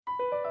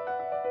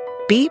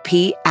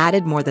BP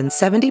added more than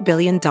 $70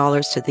 billion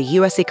to the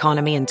U.S.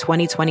 economy in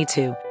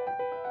 2022.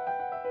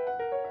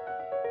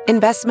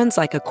 Investments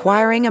like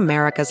acquiring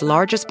America's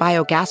largest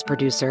biogas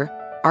producer,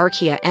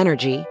 Archaea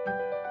Energy,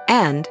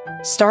 and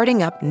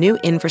starting up new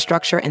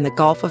infrastructure in the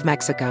Gulf of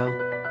Mexico.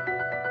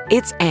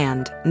 It's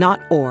and,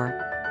 not or.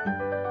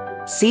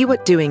 See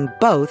what doing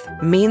both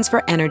means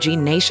for energy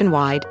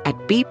nationwide at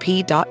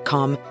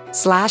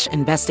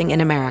bp.com/investing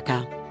in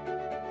America.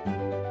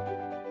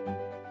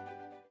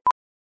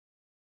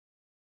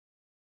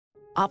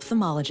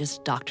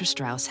 Ophthalmologist Dr.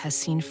 Strauss has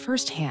seen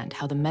firsthand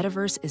how the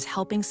metaverse is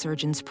helping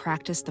surgeons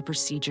practice the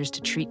procedures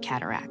to treat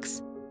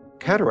cataracts.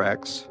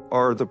 Cataracts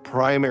are the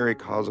primary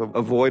cause of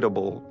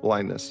avoidable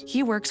blindness.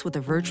 He works with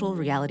a virtual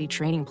reality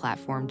training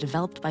platform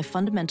developed by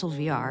Fundamental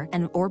VR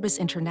and Orbis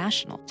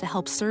International to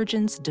help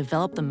surgeons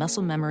develop the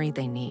muscle memory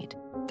they need.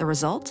 The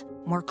result?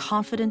 More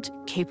confident,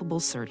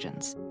 capable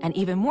surgeons. And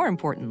even more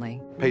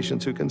importantly,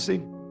 Patients who can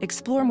see.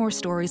 explore more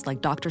stories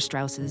like Dr.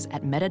 Strauss's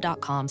at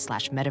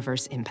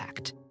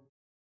meta.com/metaverseimpact.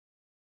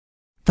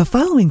 The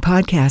following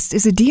podcast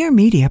is a Dear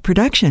Media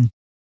production.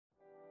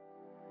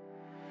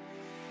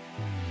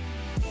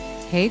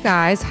 Hey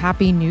guys,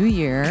 Happy New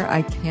Year.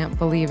 I can't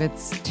believe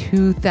it's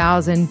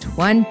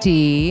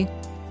 2020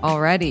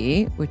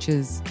 already, which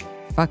is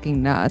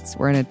fucking nuts.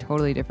 We're in a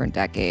totally different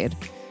decade.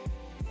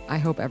 I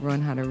hope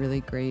everyone had a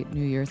really great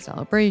New Year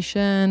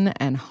celebration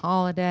and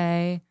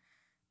holiday.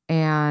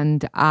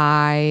 And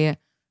I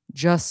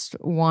just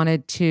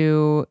wanted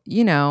to,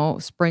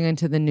 spring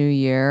into the new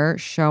year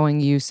showing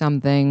you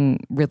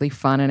something really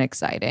fun and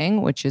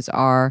exciting, which is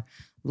our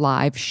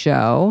live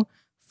show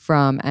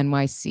from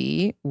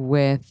NYC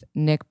with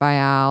Nick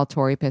Viall,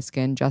 Tori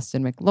Piskin,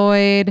 Justin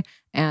McLeod,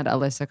 and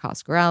Alyssa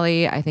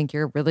Coscarelli. I think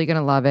you're really going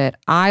to love it.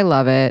 I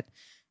love it.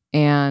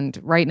 And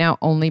right now,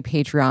 only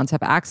Patreons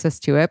have access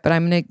to it, but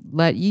I'm going to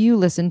let you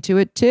listen to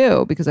it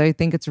too, because I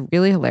think it's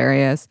really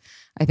hilarious.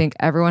 I think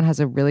everyone has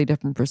a really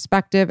different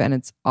perspective and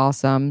it's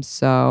awesome.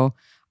 So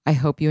I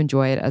hope you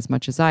enjoy it as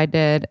much as I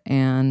did.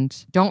 And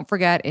don't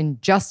forget, in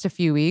just a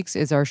few weeks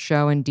is our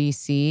show in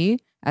DC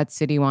at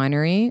City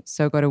Winery.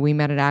 So go to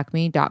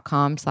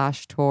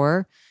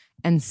wemettatacme.com/tour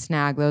and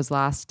snag those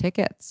last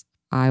tickets.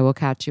 I will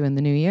catch you in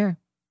the new year.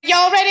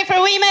 Y'all ready for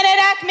We Met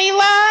at Acme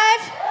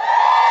Live?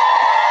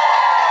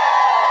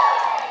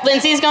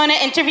 Lindsay's going to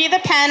interview the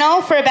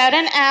panel for about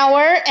an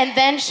hour, and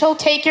then she'll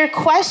take your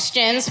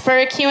questions for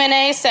a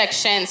Q&A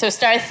section. So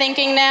start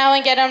thinking now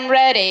and get them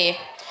ready.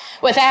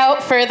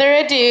 Without further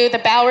ado, the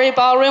Bowery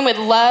Ballroom would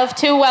love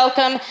to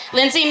welcome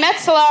Lindsay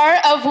Metzler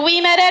of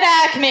We Met at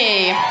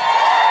Acme.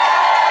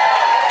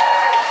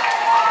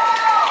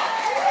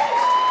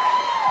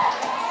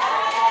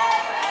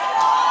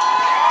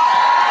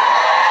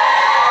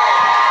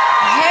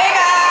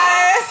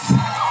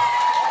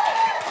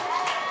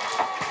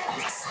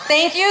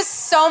 Thank you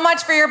so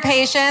much for your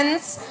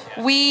patience.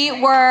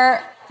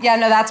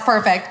 That's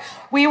perfect.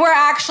 We were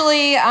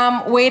actually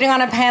waiting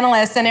on a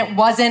panelist and it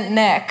wasn't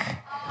Nick.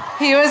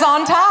 He was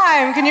on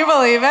time. Can you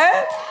believe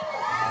it?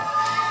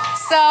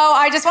 So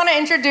I just want to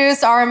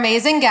introduce our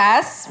amazing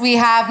guests. We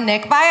have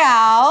Nick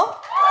Viall.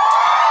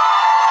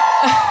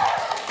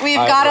 We've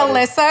got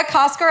Alyssa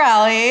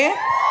Coscarelli.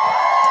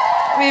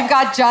 We've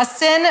got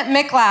Justin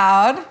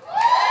McLeod.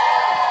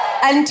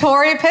 And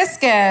Tori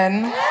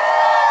Piskin.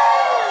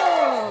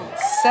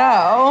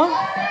 So,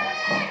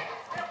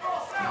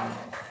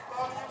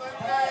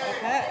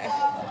 okay.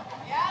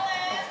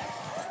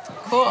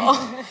 Cool.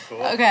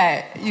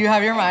 Okay, you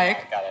have your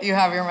mic. You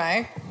have your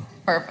mic.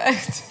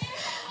 Perfect.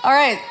 All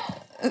right.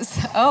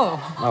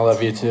 I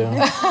love you too.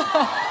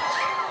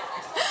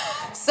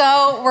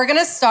 So we're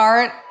gonna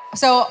start.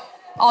 So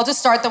I'll just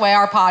start the way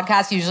our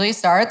podcast usually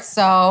starts.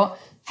 So,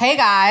 hey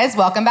guys,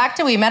 welcome back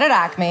to We Met at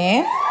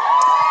Acme.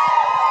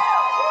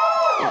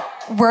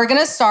 We're going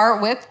to start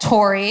with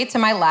Tori to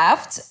my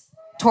left.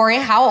 Tori,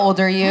 how old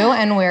are you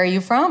and where are you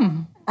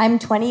from? I'm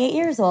 28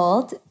 years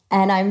old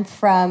and I'm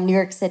from New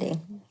York City.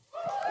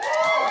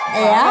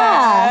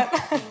 Yeah.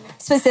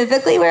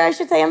 Specifically where I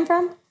should say I'm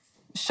from?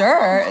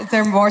 Sure. Is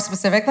there more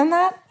specific than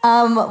that?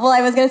 Well,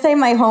 I was going to say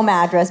my home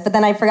address, but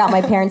then I forgot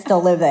my parents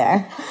still live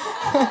there.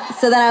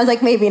 So then I was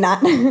like, maybe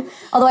not.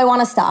 Although I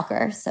want a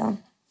stalker, so.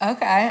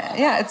 Okay.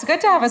 Yeah, it's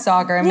good to have a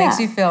stalker. It makes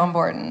you feel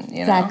important,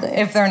 Exactly.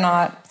 If they're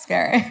not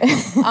scary.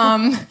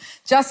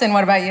 Justin,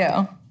 what about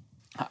you?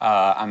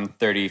 I'm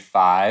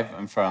 35.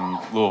 I'm from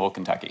Louisville,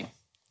 Kentucky.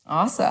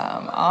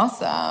 Awesome.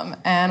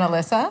 And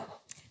Alyssa?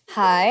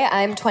 Hi,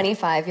 I'm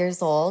 25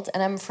 years old,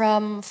 and I'm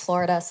from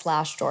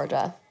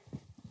Florida/Georgia.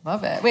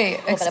 Love it. Wait,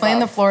 explain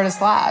the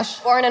Florida/.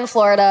 Born in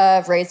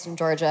Florida, raised in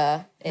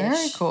Georgia-ish.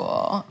 Very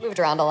cool. Moved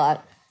around a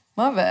lot.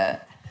 Love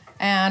it.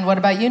 And what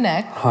about you,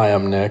 Nick? Hi,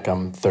 I'm Nick.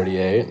 I'm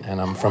 38, and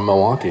I'm from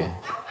Milwaukee.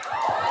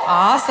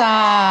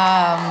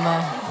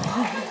 Awesome.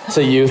 It's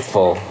a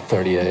youthful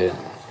 38.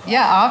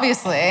 Yeah,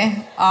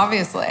 obviously.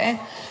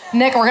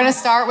 Nick, we're going to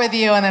start with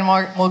you, and then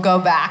we'll go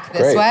back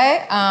this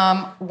way.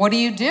 What do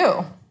you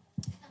do?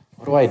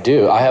 What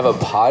do? I have a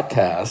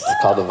podcast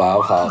called The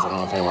Viall Files. I don't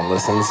know if anyone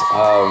listens.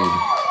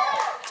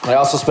 I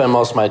also spend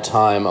most of my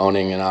time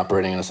owning and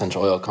operating an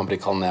essential oil company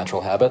called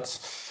Natural Habits.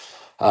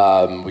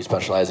 We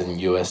specialize in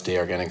USD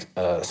organic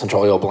essential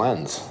oil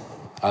blends.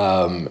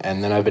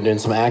 And then I've been doing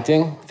some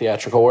acting,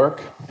 theatrical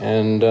work,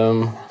 and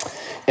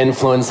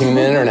influencing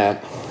the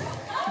internet.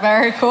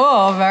 Very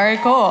cool, very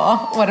cool.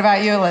 What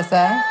about you,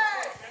 Alyssa?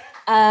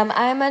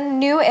 I'm a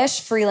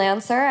new-ish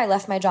freelancer. I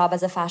left my job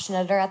as a fashion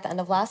editor at the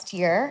end of last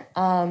year.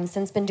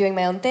 Since been doing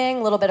my own thing,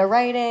 a little bit of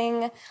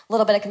writing, a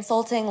little bit of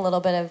consulting, a little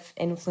bit of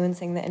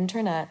influencing the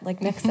internet,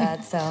 like Nick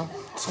said. So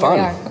it's fun.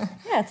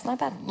 Yeah, it's not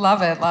bad.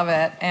 Love it, love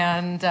it.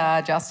 And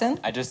Justin?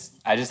 I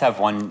just have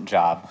one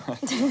job.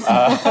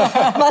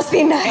 Must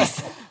be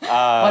nice. What's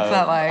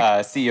that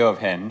like? CEO of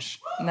Hinge.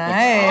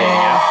 Nice.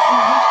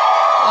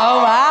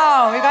 Oh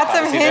wow, we got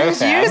some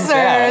Hinge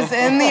users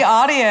in the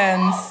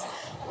audience.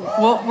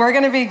 Well,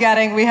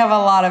 we have a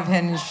lot of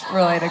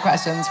Hinge-related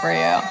questions for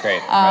you.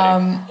 Great.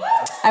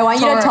 I want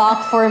you to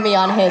talk for me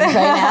on Hinge right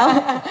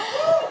now.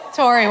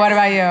 Tori, what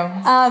about you?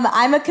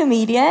 I'm a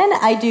comedian.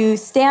 I do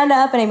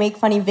stand-up and I make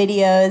funny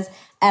videos.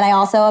 And I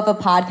also have a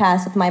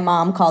podcast with my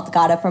mom called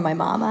Got It From My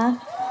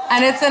Mama.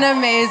 And it's an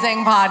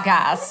amazing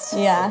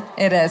podcast. Yeah.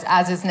 It is,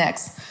 as is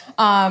Nick's.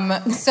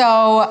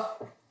 So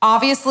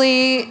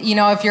obviously,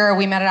 if you're a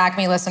We Met at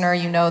Acme listener,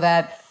 you know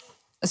that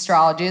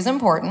astrology is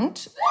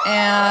important.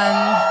 And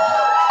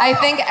I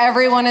think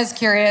everyone is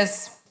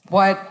curious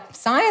what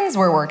signs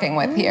we're working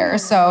with here.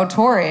 So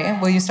Tori,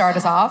 will you start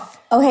us off?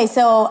 Okay,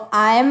 so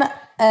I'm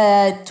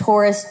a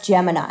Taurus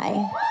Gemini.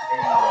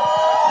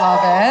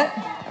 Love it.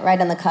 Right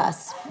on the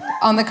cusp.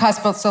 On the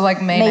cusp, so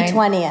like May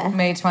 20th.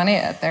 May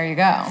 20th, there you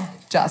go.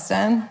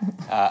 Justin?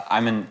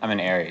 I'm an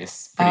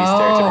Aries. Pretty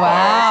stereotypical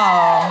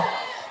wow.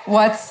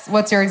 Aries.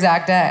 What's your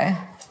exact day?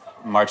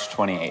 March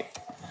 28th.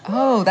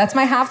 Oh, that's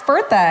my half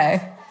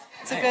birthday.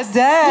 It's a good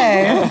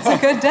day. It's a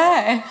good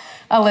day.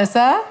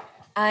 Alyssa?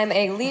 I'm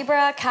a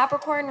Libra,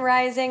 Capricorn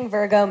rising,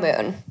 Virgo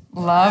moon.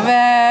 Love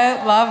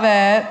it, love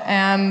it.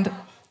 And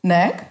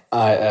Nick?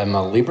 I am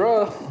a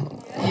Libra.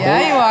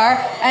 Yeah, you are.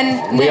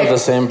 And we have the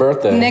same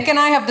birthday. Nick and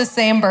I have the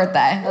same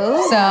birthday.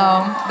 Ooh.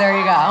 So there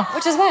you go.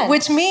 Which is when?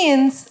 Which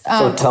means...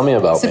 so tell me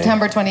about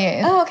September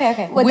 28th. Oh,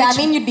 okay. Would that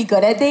mean you'd be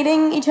good at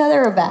dating each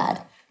other or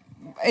bad?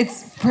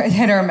 It's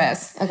hit or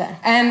miss. Okay.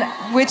 And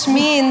which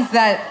means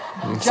that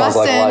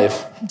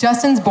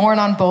Justin's born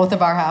on both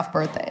of our half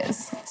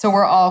birthdays. So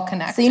we're all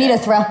connected. So you need a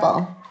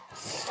throuple.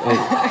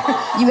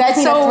 You guys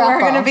need a throuple. So we're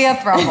going to be a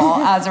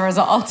throuple as a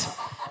result.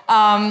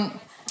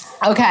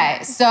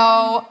 Okay,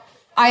 so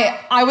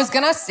I was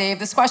going to save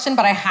this question,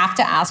 but I have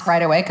to ask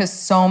right away because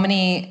so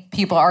many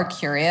people are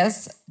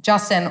curious.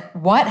 Justin,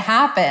 what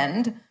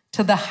happened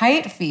to the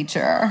height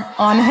feature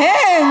on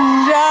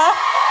Hinge?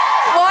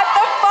 What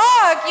the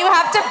fuck? You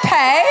have to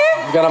pay?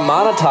 You gotta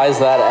monetize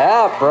that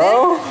app,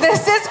 bro.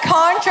 This is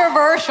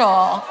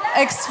controversial.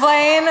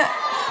 Explain.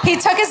 He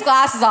took his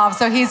glasses off,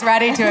 so he's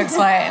ready to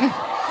explain.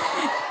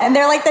 And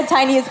they're like the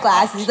tiniest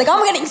glasses. He's like,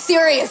 I'm getting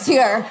serious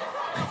here.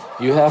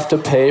 You have to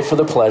pay for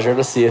the pleasure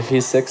to see if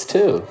he's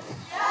 6'2".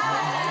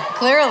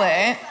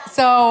 Clearly.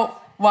 So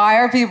why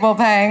are people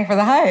paying for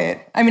the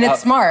height? I mean,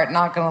 it's smart,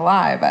 not gonna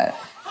lie, but...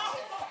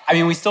 I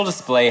mean, we still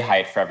display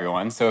height for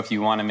everyone. So if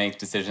you want to make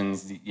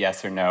decisions,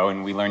 yes or no,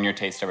 and we learn your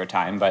taste over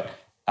time. But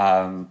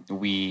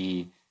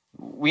we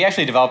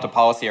actually developed a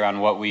policy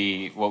around what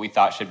we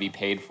thought should be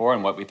paid for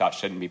and what we thought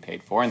shouldn't be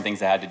paid for, and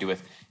things that had to do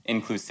with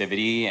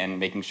inclusivity and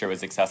making sure it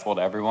was accessible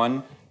to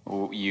everyone.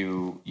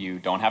 You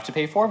don't have to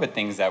pay for, but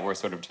things that were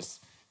sort of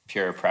just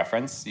pure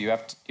preference, you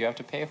have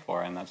to pay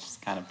for, and that's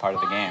just kind of part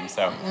of the game.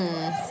 So,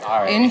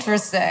 sorry.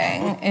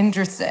 Interesting.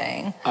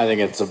 I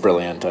think it's a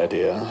brilliant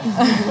idea.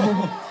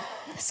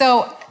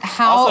 So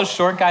how... Also,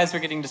 short guys were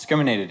getting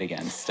discriminated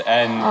against,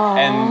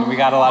 and we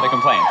got a lot of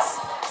complaints.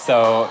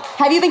 So...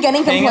 Have you been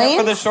getting complaints?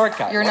 For the short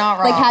guy. You're not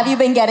wrong. Like, have you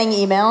been getting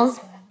emails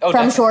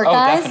from short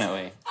guys? Oh,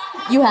 definitely.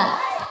 You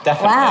have?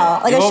 Definitely.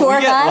 Wow. Like a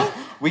short guy?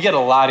 We get a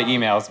lot of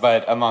emails,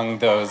 but among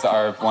those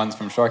are ones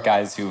from short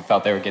guys who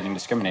felt they were getting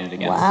discriminated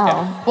against. Wow.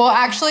 Yeah. Well,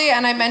 actually,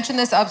 and I mentioned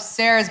this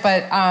upstairs,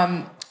 but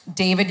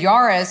David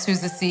Yaris,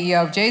 who's the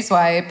CEO of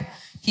J-Swipe,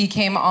 he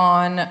came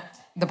on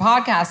the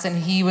podcast and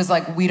he was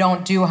like, we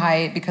don't do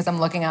height because I'm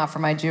looking out for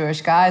my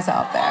Jewish guys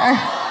out there.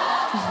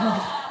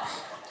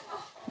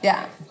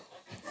 Yeah.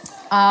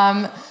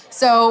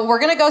 So we're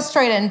going to go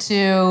straight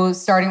into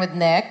starting with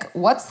Nick.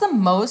 What's the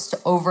most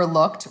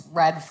overlooked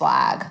red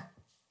flag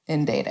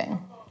in dating?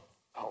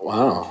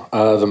 Wow.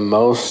 The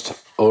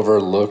most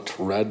overlooked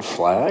red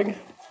flag?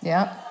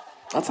 Yeah.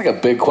 That's like a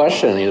big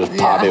question you just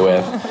popped me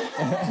with.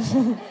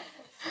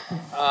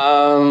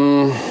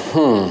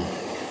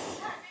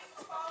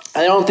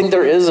 I don't think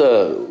there is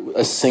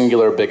a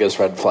singular biggest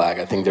red flag.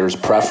 I think there's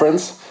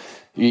preference.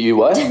 You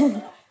what?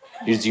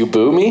 you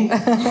boo me?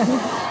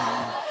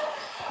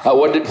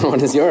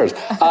 What is yours?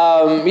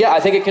 Yeah, I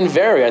think it can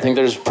vary. I think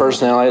there's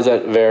personalities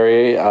that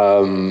vary.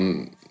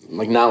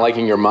 Like not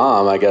liking your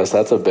mom, I guess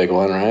that's a big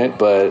one, right?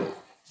 But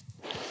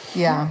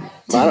yeah,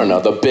 I don't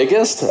know. The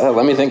biggest?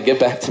 Let me think. Get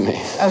back to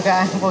me.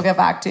 Okay, we'll get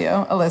back to you,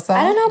 Alyssa.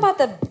 I don't know about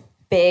the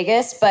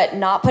biggest, but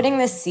not putting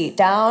the seat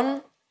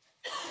down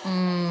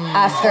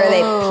after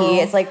they pee.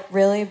 It's like,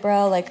 really,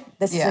 bro? Like,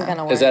 this isn't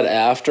gonna work. Is that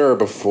after or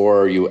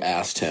before you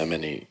asked him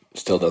and he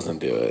still doesn't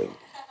do it?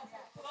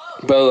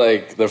 But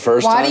like the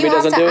first time he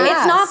doesn't do it?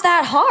 It's not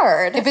that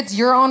hard. If it's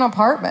your own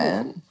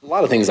apartment. A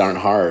lot of things aren't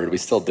hard. We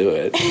still do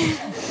it.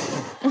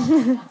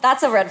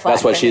 That's a red flag.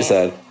 That's what she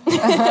said.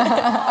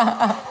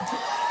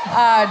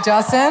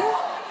 Justin?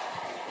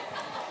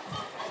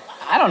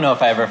 I don't know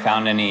if I ever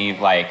found any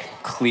like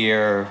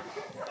clear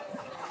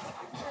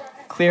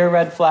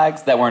red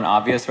flags that weren't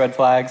obvious red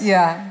flags.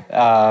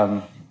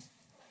 Yeah.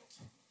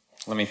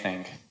 Let me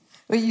think.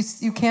 But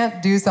you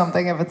can't do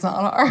something if it's not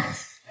hard.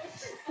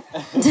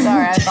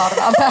 Sorry, I thought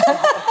about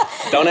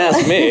that. Don't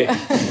ask me.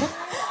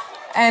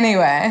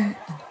 Anyway.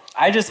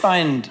 I just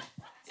find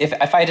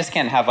if I just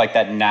can't have like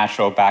that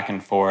natural back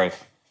and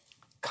forth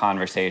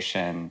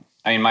conversation.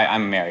 I mean,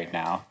 I'm married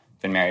now.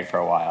 Been married for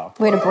a while.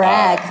 Way to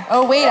brag.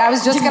 Oh, wait, I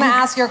was just going to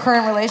ask your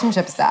current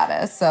relationship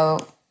status, so...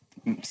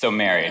 So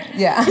married.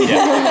 Yeah.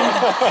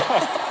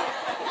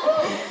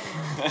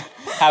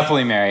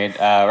 Happily married.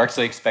 We're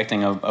actually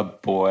expecting a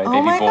boy,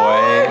 baby boy.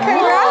 God,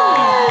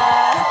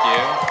 congrats!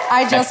 Thank you.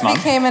 I just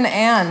became an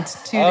aunt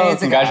 2 days ago.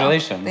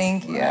 Congratulations.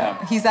 Thank you.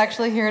 Yeah. He's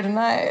actually here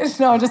tonight.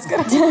 No, I'm just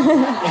kidding.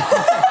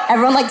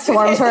 Everyone like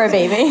swarms for a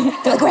baby.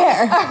 They're like,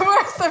 where?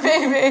 Where's the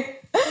baby?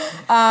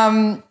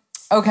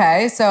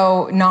 Okay,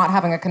 so not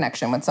having a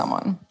connection with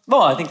someone.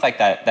 Well, I think like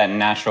that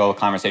natural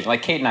conversation.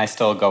 Like Kate and I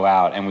still go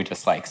out and we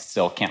just like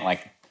still can't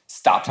like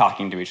stop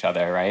talking to each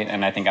other, right?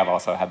 And I think I've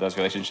also had those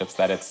relationships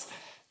that it's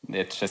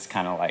just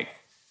kind of like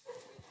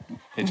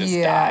it just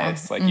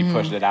dies. Like you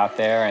push it out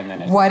there and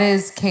then What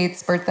is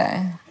Kate's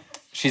birthday?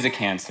 She's a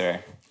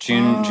Cancer.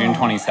 June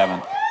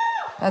 27th.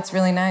 That's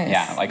really nice.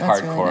 Yeah, like That's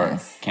hardcore really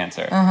nice.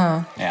 Cancer.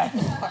 Yeah.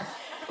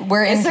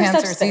 We're in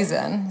Cancer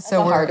season,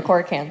 so we're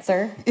hardcore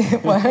Cancer.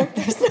 What?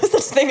 There's no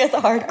such thing as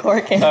a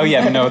hardcore Cancer. Oh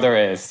yeah, no,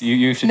 there is.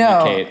 You should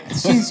meet Kate.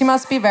 She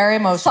must be very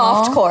emotional.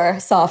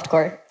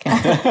 Softcore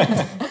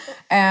Cancer.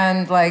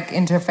 And like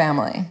into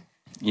family.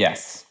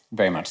 Yes,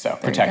 very much so.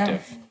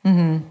 Protective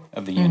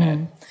of the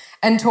unit.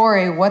 And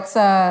Tori, what's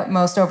a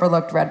most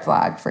overlooked red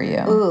flag for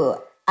you? Ooh,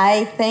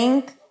 I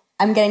think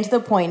I'm getting to the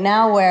point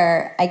now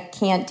where I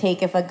can't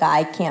take if a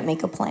guy can't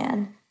make a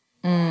plan.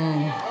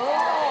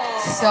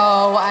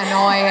 So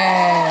annoying.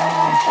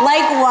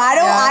 Like, why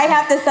do I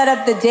have to set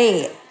up the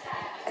date?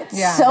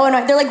 It's so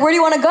annoying. They're like, where do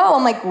you want to go?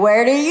 I'm like,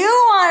 where do you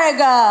want to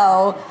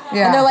go?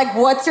 Yeah. And they're like,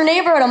 what's your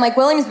neighborhood? I'm like,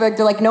 Williamsburg.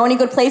 They're like, know any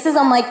good places?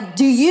 I'm like,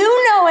 do you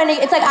know any?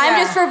 It's like,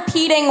 I'm just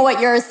repeating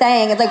what you're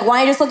saying. It's like, why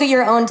don't you just look at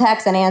your own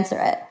text and answer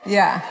it?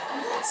 Yeah.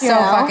 So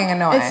fucking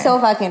annoying. It's so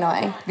fucking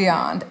annoying.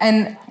 Beyond.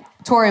 And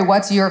Tori,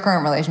 what's your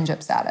current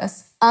relationship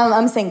status?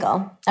 I'm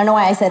single. I don't know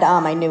why I said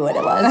I knew what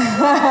it was.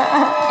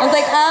 I was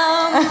like,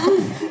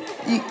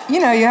 You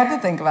know, you have to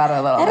think about it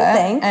a little bit.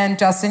 Think. And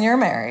Justin, you're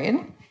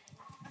married.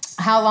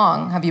 How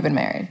long have you been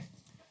married?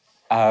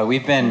 We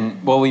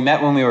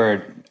met when we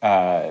were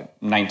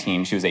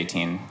 19. She was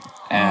 18.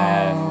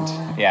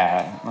 And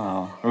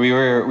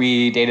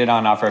we dated on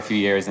and off for a few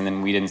years and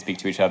then we didn't speak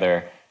to each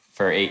other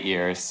for 8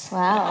 years.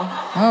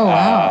 Wow. Oh,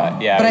 wow.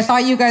 Yeah. But I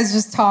thought you guys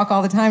just talk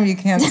all the time. You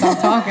can't stop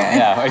talking.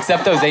 Yeah,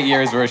 except those 8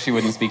 years where she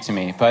wouldn't speak to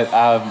me. But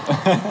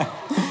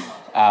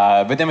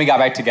then we got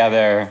back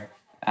together.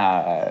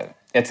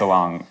 It's a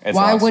long story.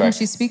 Why wouldn't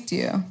she speak to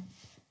you?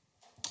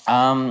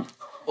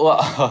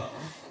 Well,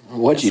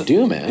 what'd you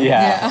do, man?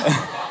 Yeah.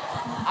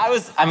 I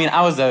was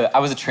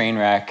a train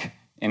wreck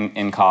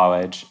in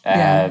college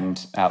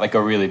and like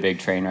a really big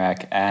train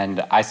wreck.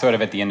 And I sort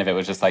of at the end of it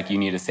was just like, you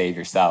need to save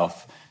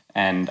yourself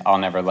and I'll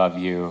never love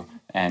you.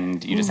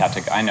 And you just have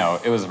to, I know,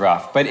 it was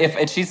rough. But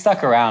if she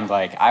stuck around,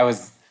 like I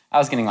was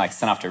getting like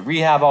sent off to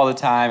rehab all the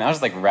time. I was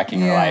just like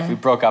wrecking her life. We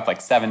broke up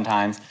like 7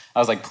 times. I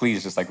was like,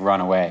 please just like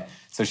run away.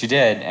 So she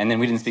did, and then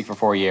we didn't speak for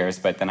 4 years,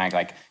 but then I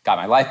like got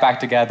my life back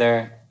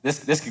together.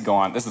 This could go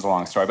on, this is a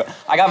long story, but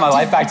I got my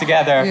life back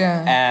together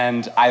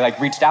and I like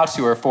reached out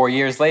to her 4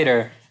 years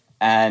later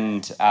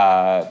and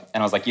I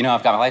was like,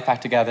 I've got my life back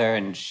together.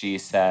 And she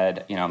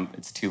said,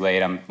 it's too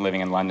late. I'm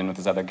living in London with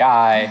this other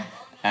guy.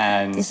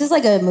 And this is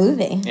like a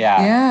movie.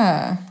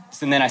 Yeah.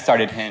 So then I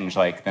started Hinge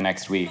like the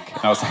next week.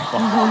 And I was like,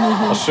 well,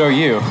 I'll show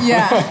you.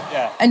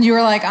 Yeah. And you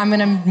were like, I'm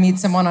going to meet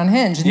someone on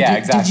Hinge. And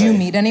exactly. Did you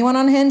meet anyone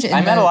on Hinge? I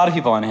met a lot of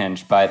people on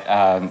Hinge, but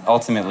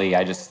ultimately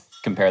I just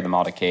compared them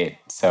all to Kate.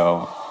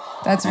 So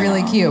that's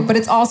really cute. But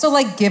it's also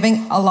like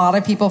giving a lot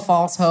of people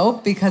false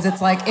hope because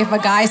it's like if a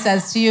guy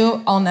says to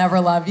you, I'll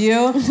never love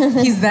you,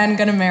 he's then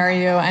going to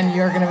marry you and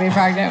you're going to be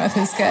pregnant with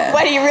his kid.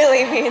 What do you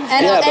really mean?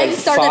 But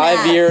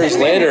 5 years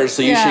later,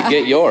 so you should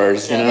get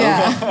yours,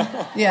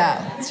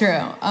 Yeah,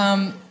 true.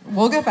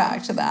 We'll get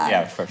back to that.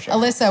 Yeah, for sure.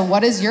 Alyssa,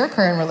 what is your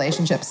current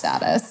relationship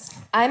status?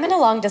 I'm in a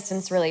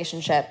long-distance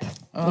relationship.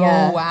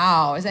 Oh,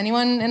 wow. Is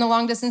anyone in a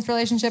long-distance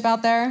relationship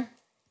out there?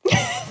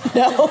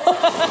 No.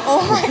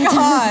 Oh my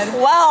God.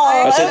 Well,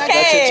 that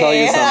should tell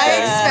you something. I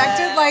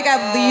expected like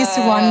at least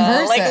one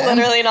person. Like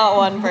literally not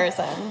one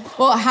person.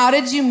 Well, how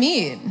did you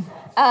meet?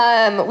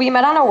 We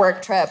met on a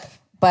work trip,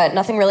 but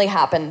nothing really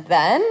happened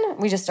then.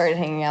 We just started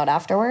hanging out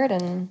afterward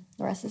and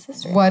the rest is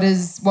history.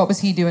 What was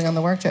he doing on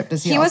the work trip?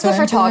 He was the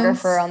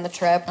photographer on the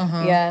trip.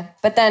 Yeah.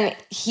 But then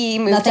he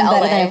moved to LA.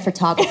 Nothing better than a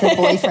photographer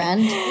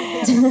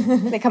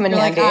boyfriend. They come in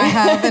You're handy. like, I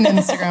have an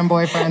Instagram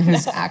boyfriend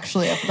who's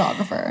actually a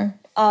photographer.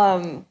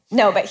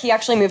 No, but he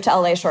actually moved to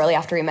LA shortly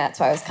after we met.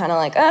 So I was kind of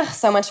like, ugh,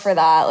 so much for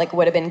that. Like,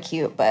 would have been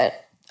cute,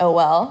 but oh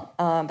well.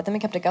 But then we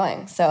kept it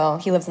going. So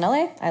he lives in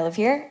LA. I live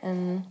here.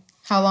 And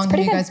how long have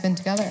you guys been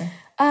together?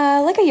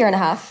 Like a year and a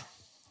half.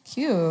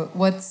 Cute.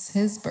 What's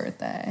his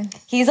birthday?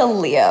 He's a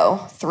Leo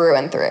through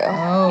and through.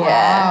 Oh,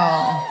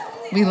 wow.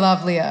 We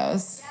love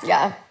Leos.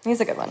 Yeah,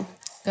 he's a good one.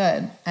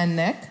 Good. And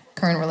Nick,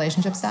 current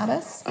relationship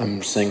status?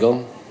 I'm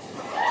single.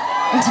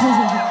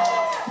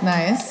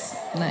 Nice.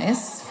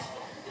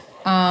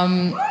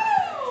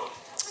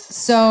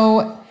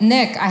 So,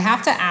 Nick, I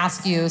have to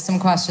ask you some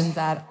questions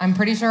that I'm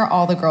pretty sure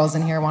all the girls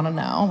in here want to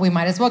know. We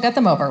might as well get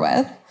them over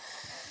with.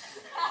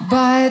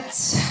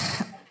 But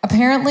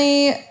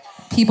apparently,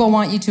 people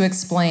want you to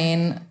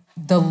explain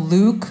the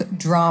Luke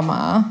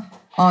drama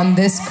on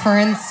this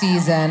current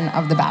season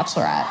of The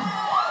Bachelorette.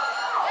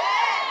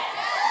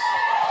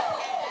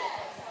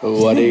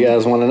 What do you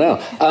guys want to know?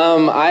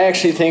 I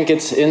actually think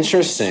it's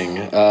interesting.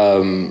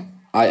 I'm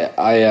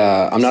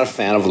not a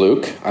fan of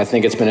Luke. I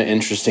think it's been an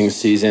interesting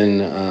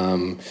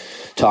season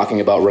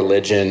talking about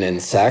religion and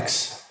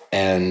sex.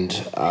 And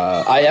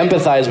I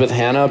empathize with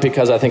Hannah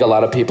because I think a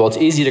lot of people, it's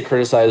easy to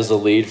criticize the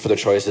lead for the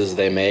choices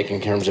they make in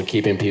terms of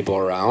keeping people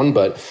around,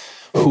 but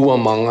who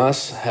among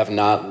us have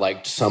not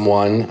liked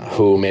someone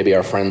who maybe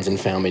our friends and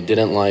family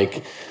didn't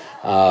like?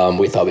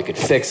 We thought we could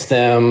fix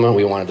them.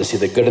 We wanted to see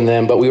the good in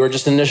them, but we were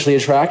just initially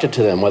attracted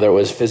to them, whether it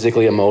was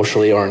physically,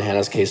 emotionally, or in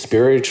Hannah's case,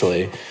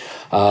 spiritually.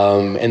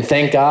 And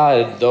thank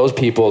God those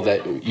people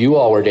that you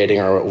all were dating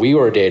or we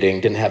were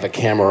dating didn't have a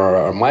camera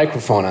or a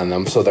microphone on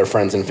them so their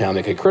friends and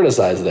family could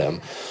criticize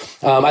them.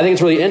 I think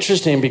it's really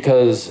interesting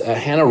because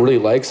Hannah really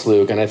likes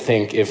Luke, and I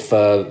think if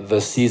the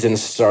season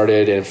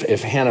started,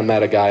 if Hannah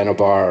met a guy in a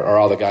bar, or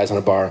all the guys in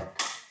a bar,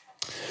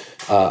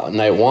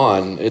 night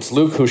one, it's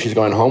Luke who she's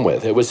going home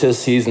with. It was his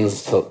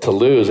seasons to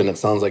lose, and it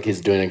sounds like he's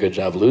doing a good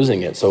job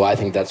losing it. So I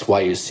think that's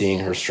why you're seeing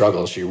her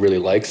struggle. She really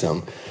likes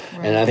him.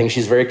 Right. And I think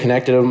she's very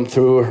connected to him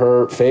through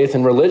her faith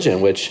and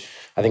religion, which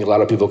I think a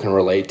lot of people can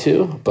relate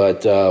to.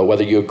 But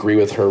whether you agree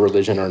with her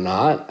religion or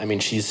not, I mean,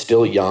 she's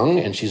still young,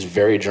 and she's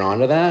very drawn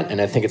to that. And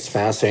I think it's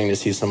fascinating to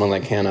see someone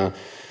like Hannah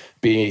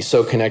be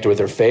so connected with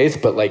her faith,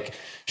 but like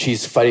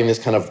she's fighting this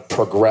kind of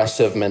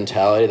progressive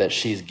mentality that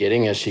she's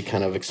getting as she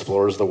kind of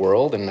explores the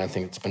world, and I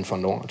think it's been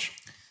fun to watch.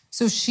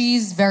 So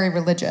she's very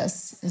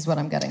religious, is what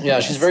I'm getting. Yeah,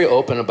 she's very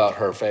open about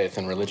her faith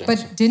and religion.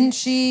 But didn't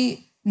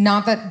she,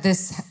 not that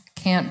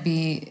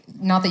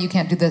you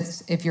can't do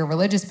this if you're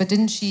religious, but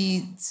didn't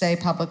she say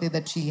publicly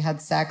that she had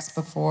sex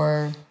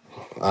before?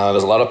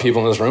 There's a lot of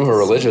people in this room who are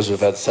religious who've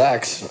had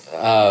sex.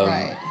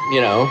 Right.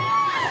 You know,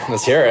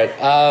 let's hear it.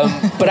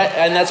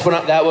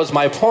 That was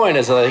my point,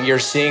 is that you're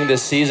seeing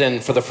this season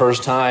for the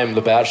first time,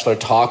 The Bachelor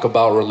talk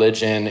about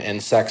religion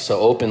and sex so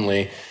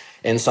openly,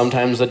 and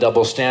sometimes the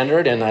double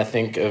standard. And I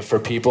think for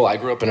people, I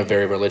grew up in a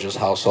very religious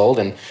household,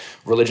 and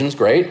religion's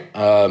great.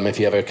 If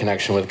you have a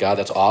connection with God,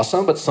 that's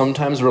awesome. But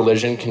sometimes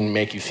religion can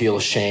make you feel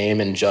shame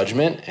and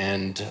judgment.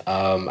 And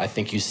I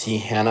think you see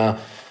Hannah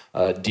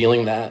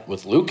dealing that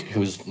with Luke,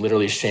 who's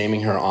literally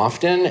shaming her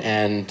often,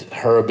 and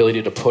her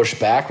ability to push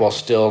back while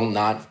still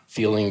not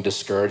feeling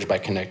discouraged by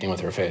connecting with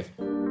her faith.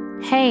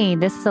 Hey,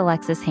 this is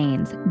Alexis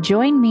Haynes.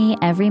 Join me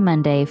every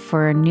Monday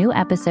for a new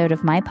episode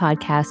of my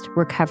podcast,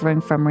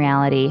 Recovering from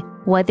Reality.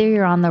 Whether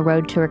you're on the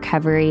road to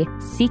recovery,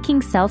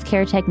 seeking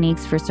self-care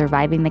techniques for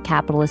surviving the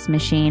capitalist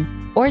machine,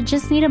 or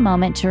just need a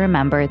moment to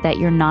remember that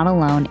you're not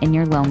alone in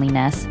your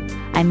loneliness,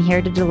 I'm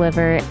here to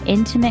deliver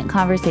intimate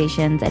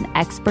conversations and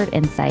expert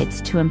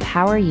insights to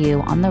empower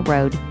you on the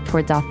road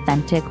towards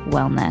authentic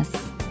wellness.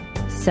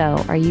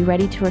 So, are you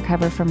ready to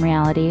recover from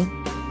reality?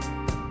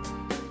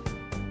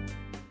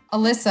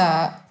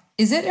 Alyssa,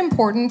 is it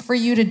important for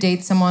you to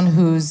date someone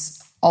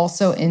who's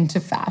also into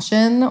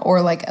fashion,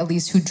 or like at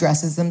least who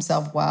dresses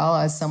themselves well,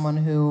 as someone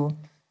who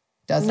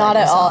does not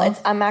that at all?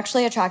 yourself? I'm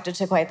actually attracted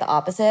to quite the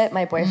opposite.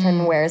 My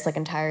boyfriend wears like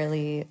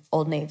entirely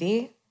Old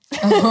Navy.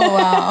 Oh,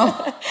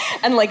 wow.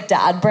 And like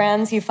dad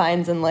brands he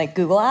finds in like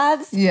Google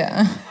ads.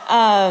 Yeah.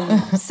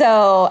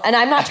 And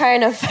I'm not trying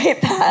to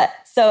fight that.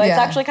 So it's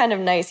Yeah. actually kind of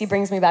nice. He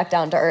brings me back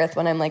down to earth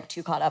when I'm like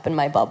too caught up in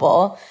my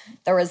bubble.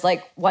 There was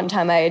like one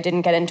time I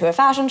didn't get into a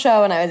fashion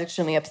show and I was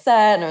extremely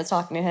upset, and I was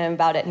talking to him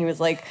about it, and he was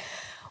like,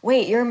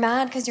 wait, you're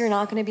mad because you're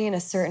not going to be in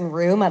a certain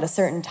room at a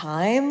certain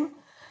time?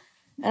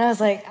 And I was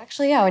like,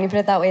 actually, yeah, when you put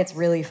it that way, it's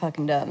really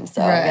fucking dumb.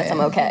 So I guess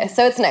I'm okay.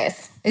 So it's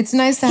nice. It's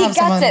nice to have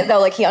someone... He gets it, though.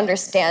 Like, he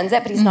understands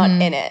it, but he's not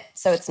in it.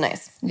 So it's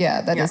nice.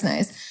 Yeah, that is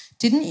nice.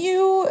 Didn't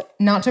you,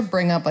 not to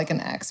bring up like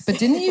an ex, but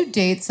didn't you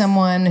date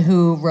someone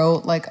who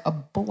wrote like a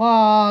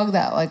blog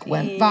that like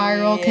went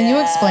viral? Yeah. Can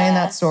you explain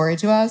that story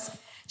to us?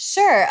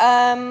 Sure.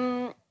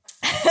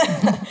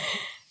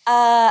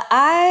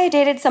 I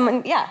dated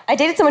someone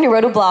who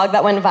wrote a blog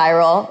that went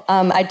viral.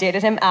 I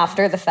dated him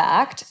after the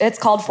fact. It's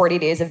called 40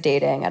 Days of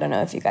Dating. I don't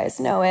know if you guys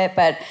know it,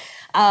 but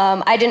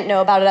I didn't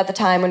know about it at the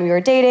time when we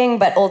were dating,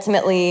 but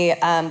ultimately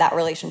that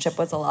relationship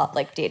was a lot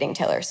like dating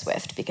Taylor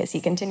Swift because he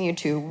continued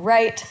to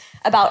write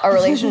about our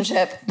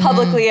relationship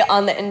publicly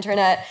on the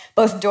internet,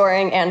 both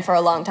during and for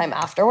a long time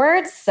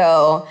afterwards.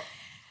 So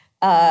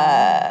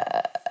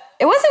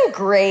it wasn't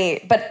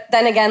great, but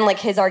then again, like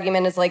his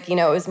argument is like, you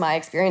know, it was my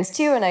experience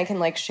too, and I can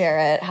like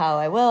share it how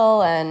I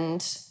will,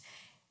 and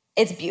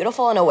it's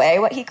beautiful in a way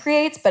what he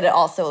creates, but it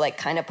also like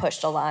kind of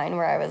pushed a line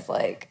where I was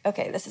like,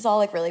 okay, this is all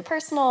like really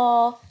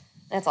personal,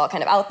 and it's all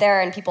kind of out there,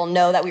 and people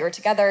know that we were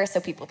together, so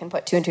people can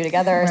put two and two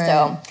together. Right.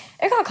 So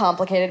it got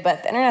complicated,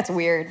 but the internet's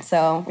weird,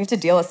 so we have to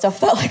deal with stuff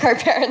that like our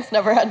parents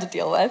never had to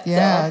deal with.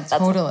 Yeah, so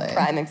that's totally. a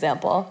prime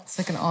example. It's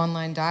like an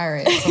online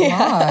diary. It's a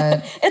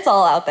lot. It's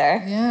all out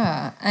there.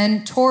 Yeah.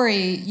 And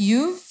Tori,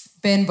 you've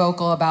been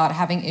vocal about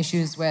having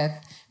issues with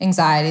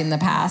anxiety in the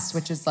past,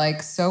 which is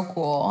like so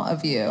cool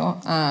of you.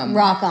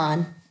 Rock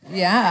on.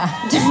 Yeah.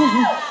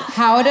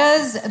 How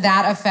does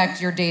that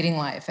affect your dating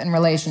life and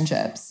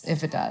relationships,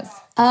 if it does?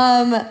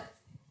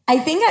 I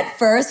think at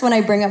first when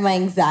I bring up my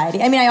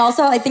anxiety,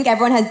 I think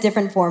everyone has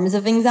different forms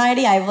of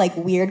anxiety. I have like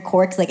weird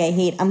quirks, like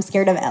I'm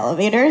scared of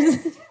elevators.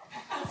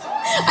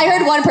 I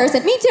heard one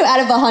person, me too, out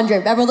of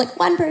 100. Everyone's like,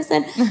 one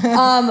person.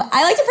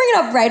 I like to bring it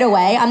up right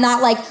away. I'm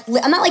not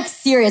like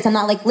serious. I'm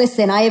not like,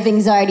 listen, I have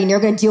anxiety and you're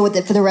going to deal with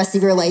it for the rest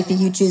of your life if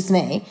you choose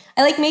me.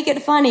 I like make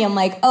it funny. I'm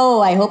like,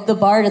 oh, I hope the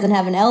bar doesn't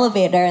have an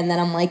elevator. And then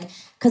I'm like,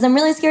 because I'm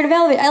really scared of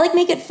elevators. I like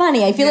make it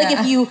funny. I feel like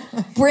if you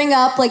bring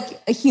up like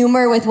a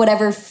humor with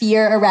whatever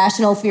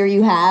irrational fear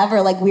you have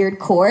or like weird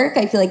quirk,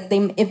 I feel like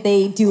if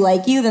they do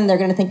like you, then they're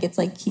going to think it's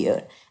like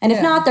cute. And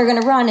if not, they're going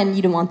to run and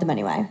you don't want them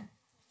anyway.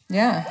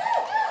 Yeah.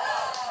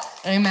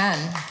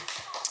 Amen.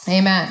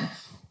 Amen.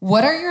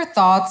 What are your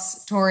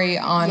thoughts, Tori,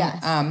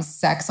 on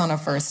sex on a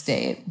first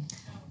date?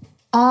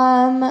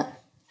 I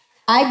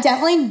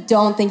definitely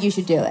don't think you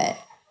should do it.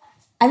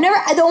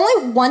 The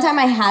only one time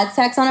I had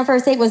sex on a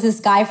first date was this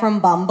guy from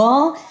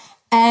Bumble,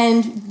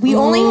 and we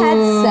only had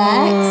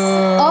sex.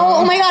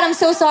 Oh my God, I'm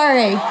so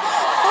sorry.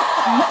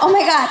 Oh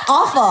my God,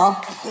 awful.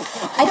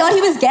 I thought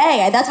he was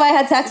gay. That's why I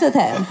had sex with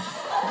him.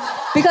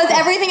 Because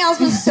everything else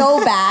was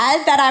so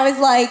bad that I was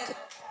like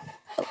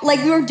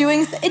we were doing,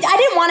 I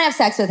didn't want to have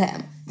sex with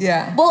him.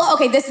 Yeah. Well,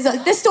 okay,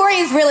 this story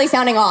is really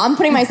sounding off. I'm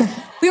putting myself,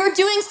 we were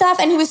doing stuff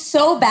and he was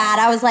so bad.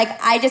 I was like,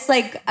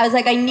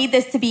 I need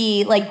this to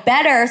be like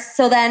better.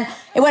 So then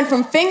it went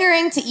from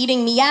fingering to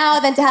eating me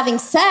out, then to having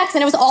sex,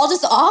 and it was all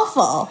just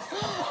awful.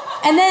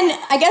 And then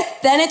I guess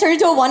it turned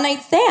into a one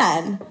night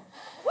stand.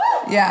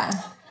 Yeah.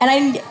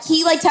 And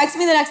he like texted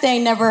me the next day. I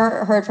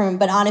never heard from him,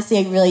 but honestly,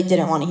 I really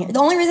didn't want to hear. The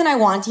only reason I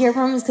wanted to hear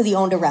from him is because he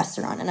owned a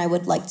restaurant, and I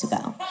would like to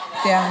go.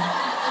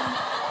 Yeah.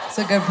 That's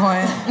a good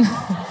point.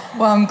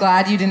 Well, I'm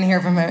glad you didn't hear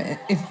from him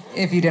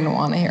if you didn't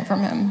want to hear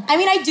from him. I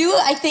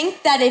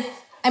think that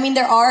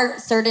there are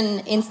certain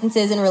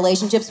instances in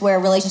relationships where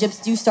relationships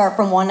do start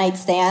from one-night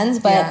stands,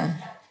 but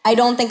I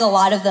don't think a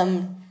lot of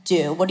them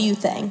do. What do you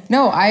think?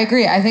 No, I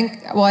agree. I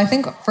think,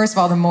 first of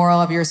all, the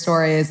moral of your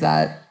story is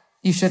that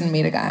you shouldn't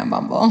meet a guy on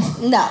Bumble.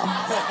 No.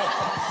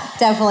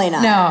 Definitely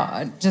not.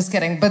 No, just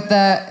kidding. But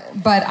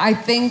I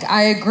think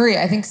I agree.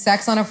 I think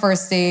sex on a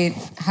first date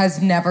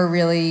has never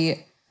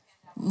really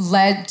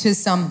led to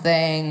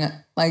something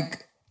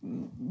like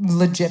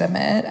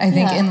legitimate. I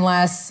think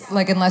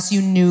unless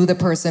you knew the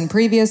person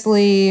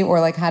previously or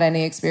like had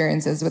any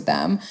experiences with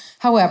them.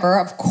 However,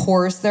 of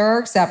course there are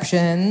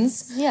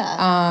exceptions.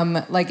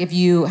 Yeah. Like if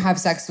you have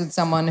sex with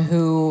someone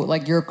who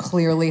like you're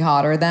clearly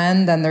hotter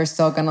than, then they're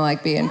still gonna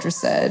like be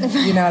interested.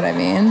 You know what I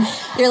mean?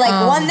 You're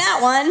like, won that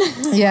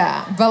one.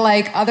 Yeah. But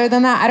like other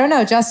than that, I don't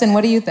know. Justin,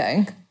 what do you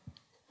think?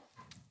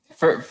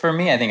 For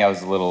me, I think I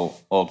was a little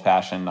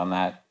old-fashioned on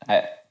that.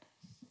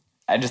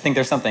 I just think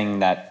there's something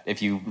that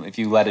if you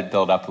let it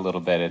build up a little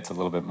bit, it's a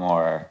little bit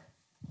more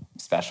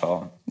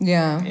special.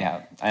 Yeah.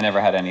 Yeah. I never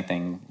had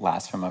anything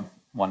last from a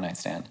one-night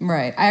stand.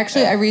 Right.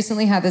 I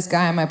recently had this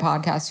guy on my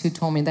podcast who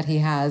told me that he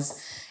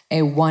has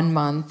a 1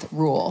 month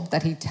rule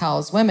that he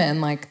tells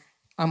women, like,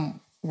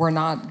 we're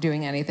not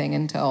doing anything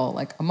until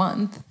like a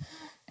month.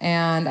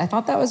 And I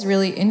thought that was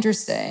really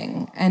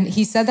interesting. And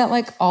he said that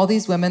like all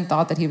these women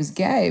thought that he was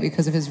gay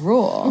because of his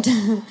rule.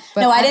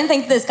 But no, I didn't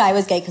think this guy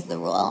was gay because of the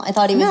rule. I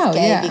thought he was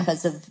gay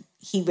because of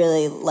he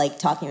really liked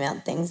talking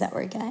about things that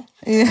were gay.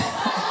 Yeah.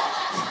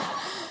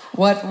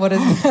 What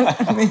does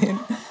that mean?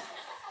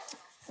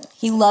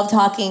 He loved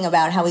talking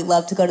about how he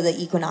loved to go to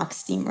the Equinox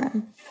steam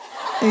room.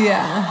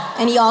 Yeah.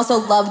 And he also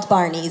loved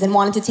Barney's and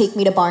wanted to take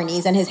me to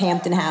Barney's and his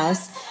Hampton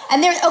house.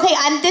 And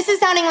this is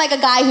sounding like a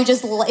guy who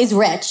just is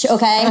rich,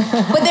 okay?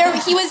 But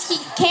he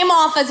came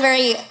off as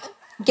very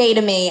gay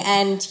to me,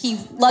 and he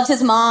loved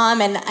his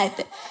mom, and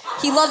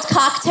he loved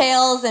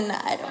cocktails, and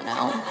I don't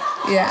know.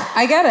 Yeah,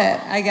 I get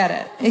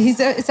it.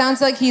 It sounds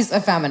like he's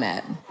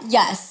effeminate.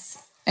 Yes.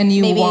 And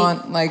you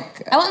want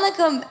like... I want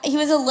like he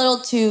was a little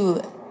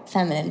too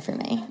feminine for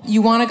me.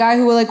 You want a guy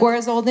who like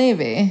wears Old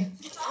Navy.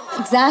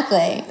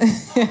 Exactly.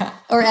 Yeah.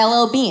 Or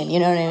LL Bean, you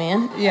know what I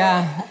mean?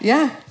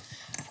 Yeah.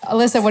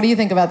 Alyssa, what do you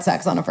think about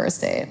sex on a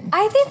first date?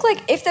 I think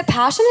like if the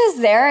passion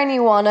is there and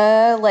you want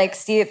to like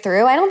see it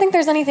through, I don't think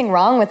there's anything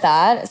wrong with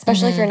that,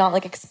 especially if you're not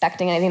like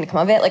expecting anything to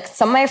come of it. Like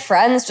some of my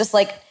friends just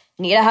like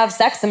need to have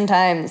sex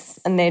sometimes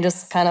and they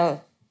just kind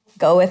of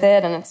go with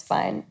it and it's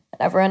fine.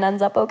 Everyone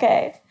ends up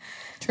okay.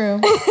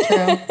 True.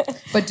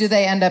 But do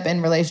they end up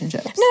in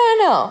relationships?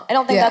 No. I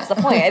don't think that's the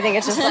point. I think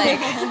it's just like,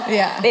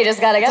 they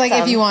just got to get It's like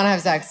some. if you want to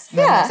have sex,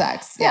 then have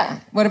sex. Yeah.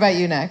 What about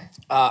you, Nick?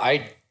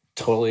 I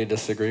totally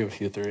disagree with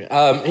you three.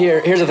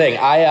 Here's the thing.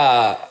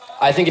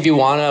 I think if you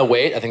want to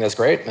wait, I think that's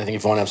great. I think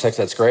if you want to have sex,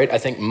 that's great. I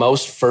think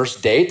most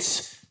first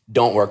dates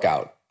don't work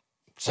out.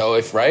 So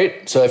if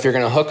you're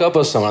going to hook up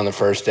with someone on the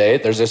first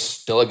date, there's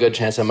still a good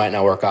chance it might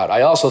not work out.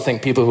 I also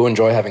think people who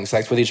enjoy having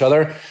sex with each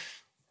other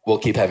will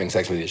keep having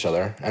sex with each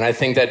other. And I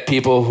think that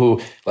people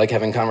who like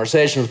having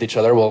conversations with each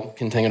other will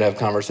continue to have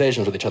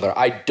conversations with each other.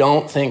 I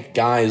don't think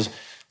guys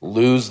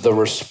lose the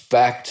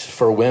respect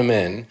for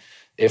women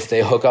if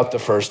they hook up the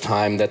first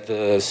time that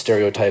the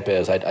stereotype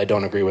is. I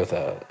don't agree with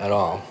that at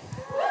all.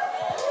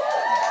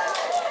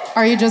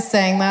 Are you just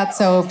saying that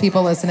so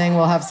people listening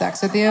will have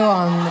sex with you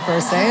on the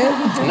first date?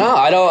 No,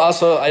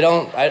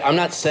 I'm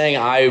not saying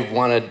I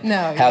want to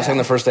have sex on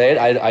the first date.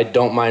 I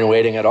don't mind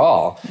waiting at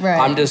all. Right.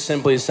 I'm just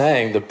simply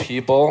saying the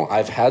people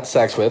I've had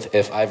sex with,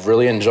 if I've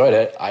really enjoyed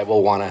it, I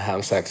will want to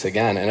have sex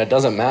again. And it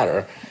doesn't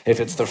matter if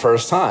it's the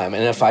first time.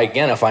 And if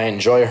I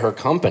enjoy her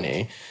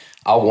company,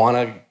 I'll want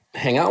to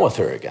hang out with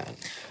her again.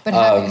 But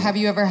have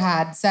you ever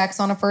had sex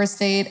on a first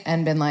date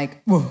and been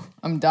like,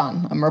 I'm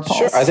done, I'm repulsed?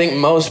 Sure. I think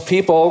most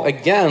people,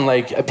 again,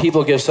 like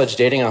people give such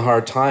dating a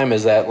hard time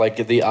is that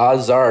like the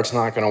odds are it's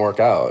not going to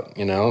work out.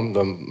 You know,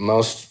 the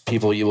most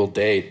people you will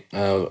date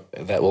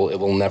it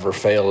will never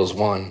fail is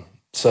one.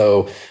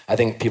 So I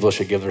think people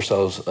should give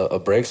themselves a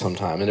break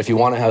sometime. And if you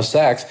want to have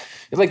sex,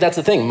 it's like that's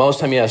the thing. Most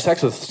time you have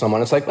sex with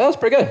someone, it's like, well, it's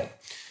pretty good,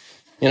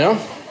 you know.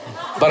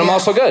 But I'm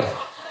also good.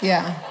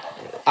 Yeah.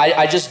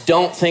 I just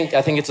don't think,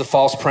 I think it's a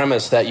false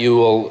premise that you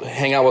will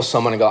hang out with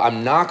someone and go,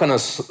 I'm not going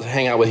to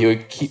hang out with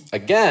you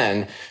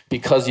again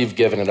because you've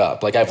given it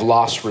up. Like, I've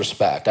lost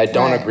respect. I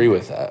don't agree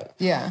with that.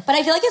 Yeah. But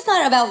I feel like it's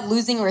not about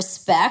losing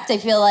respect. I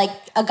feel like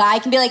a guy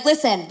can be like,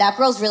 listen, that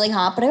girl's really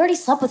hot, but I already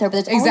slept with her,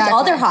 but there's always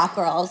other hot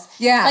girls.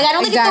 Yeah, Like, I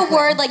don't think it's the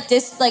word,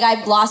 like,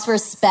 I've lost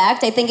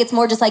respect. I think it's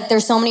more just, like,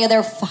 there's so many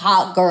other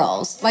hot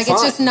girls. Like,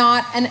 it's just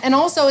not, and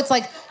also it's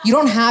like, you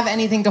don't have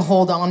anything to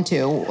hold on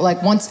to. Like,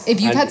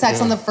 if you've had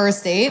sex on the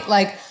first date,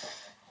 like,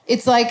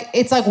 it's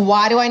like,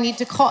 why do I need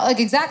to call? Like,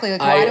 exactly. Like,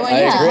 why do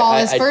I need to call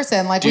this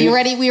person? Like, we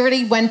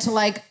already went to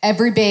like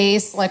every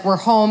base. Like, we're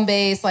home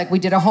base. Like, we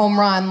did a home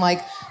run.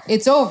 Like,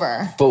 it's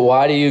over. But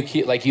why do you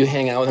keep, like, you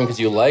hang out with them because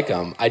you like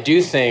them? I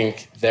do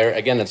think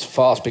again, it's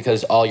false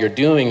because all you're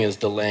doing is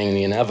delaying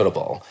the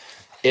inevitable.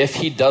 If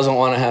he doesn't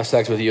want to have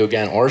sex with you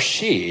again, or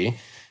she,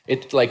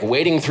 like,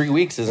 waiting 3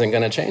 weeks isn't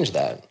going to change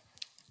that.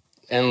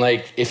 And,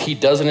 like, if he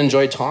doesn't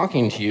enjoy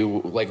talking to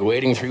you, like,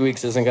 waiting 3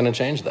 weeks isn't going to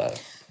change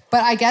that.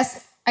 But I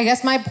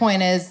guess my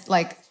point is,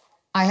 like,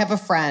 I have a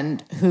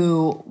friend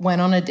who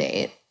went on a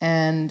date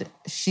and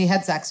she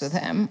had sex with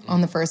him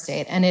on the first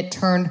date, and it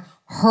turned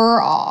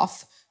her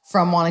off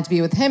from wanting to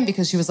be with him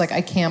because she was like, I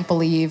can't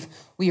believe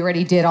we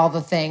already did all the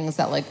things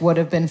that, like, would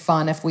have been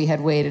fun if we had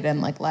waited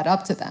and, like, led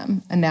up to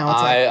them. And now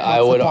it's like, I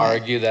would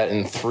argue that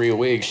in 3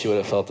 weeks she would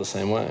have felt the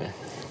same way.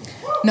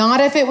 Not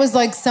if it was,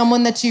 like,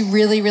 someone that you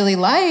really, really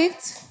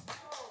liked.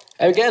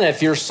 Again,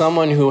 if you're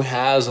someone who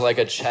has, like,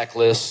 a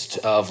checklist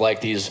of, like,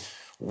 these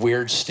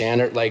weird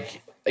standard,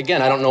 like,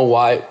 again, I don't know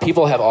why.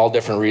 People have all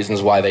different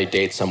reasons why they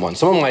date someone.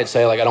 Someone might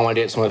say, like, I don't want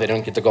to date someone if they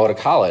don't get to go to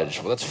college.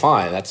 Well, that's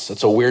fine.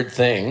 It's a weird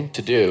thing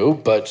to do,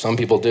 but some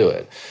people do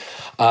it.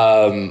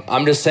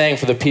 I'm just saying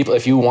for the people,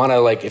 if you want to,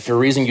 like, if your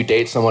reason you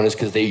date someone is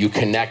because you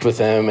connect with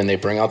them and they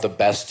bring out the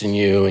best in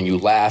you and you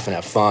laugh and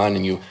have fun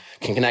and you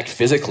can connect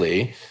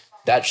physically,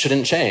 that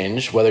shouldn't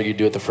change whether you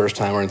do it the first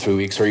time or in 3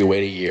 weeks or you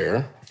wait a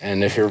year.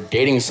 And if you're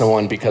dating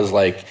someone because,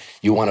 like,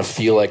 you want to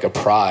feel like a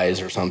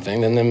prize or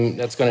something, then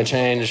that's going to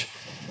change.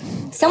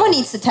 Someone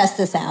needs to test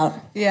this out.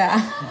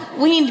 Yeah.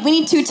 We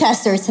need 2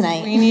 testers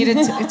tonight. We needed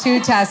 2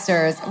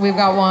 testers. We've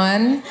got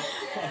one.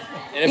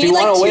 And if you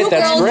want to wait,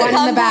 that's great.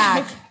 One in the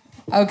back.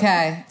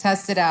 Okay,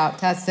 test it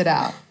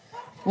out.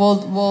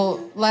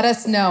 We'll let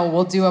us know.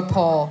 We'll do a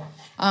poll.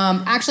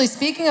 Actually,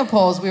 speaking of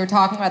polls, we were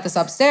talking about this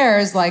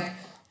upstairs. Like,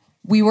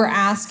 we were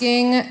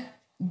asking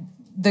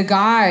the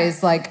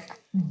guys, like,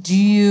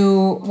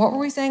 what were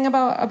we saying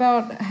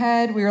about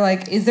head? We were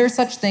like, is there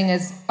such thing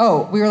as,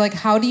 we were like,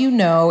 how do you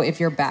know if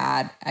you're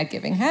bad at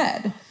giving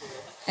head?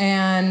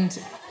 And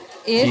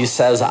he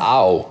says,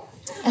 ow.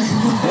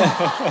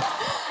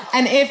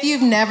 And if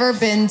you've never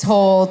been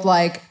told,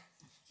 like,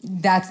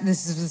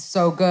 this is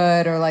so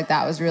good, or like,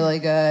 that was really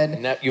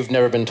good. You've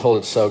never been told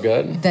it's so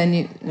good? Then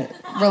you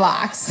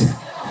relax.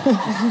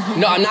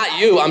 No, I'm not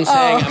you. I'm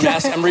saying,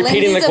 I'm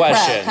repeating the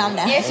question.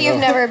 If you've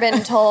never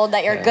been told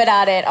that you're good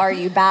at it, are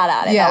you bad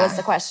at it? Yeah. That was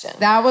the question.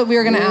 That what we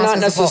were going to ask. Not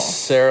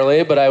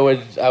necessarily, but I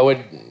would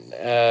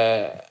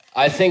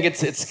I think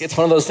it's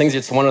one of those things.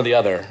 It's one or the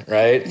other,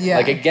 right? Yeah.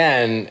 Like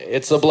again,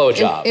 it's a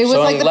blowjob. It was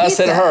so like the unless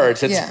it pizza.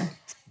 hurts, it's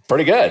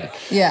pretty good.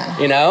 Yeah.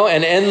 You know,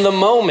 and in the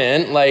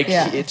moment, like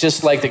it's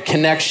just like the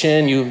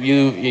connection. You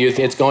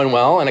it's going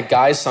well, and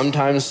guys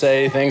sometimes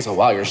say things. Oh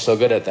wow, you're so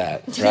good at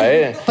that,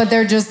 right? But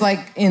they're just like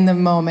in the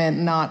moment,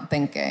 not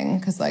thinking,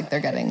 because like they're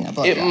getting a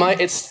blowjob.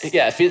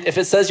 If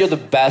it says you're the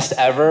best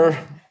ever.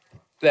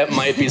 That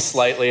might be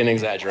slightly an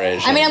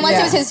exaggeration. I mean, unless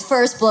it was his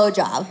first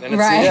blowjob.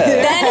 Right.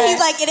 Then he's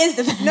like, it is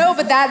the best. No,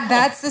 but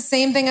that's the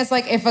same thing as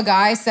like if a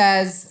guy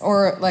says,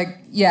 or like,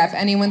 if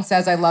anyone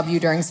says I love you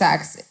during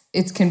sex,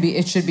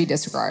 it should be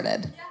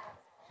disregarded.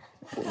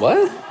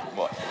 What?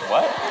 What?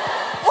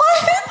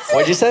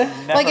 What'd you say?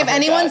 Like if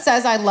anyone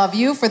says I love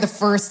you for the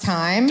first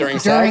time during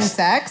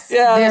sex.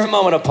 Yeah, there's a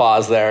moment of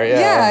pause there.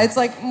 Yeah, it's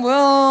like,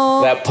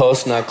 well. That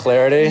post-nut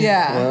clarity.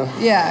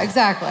 Yeah,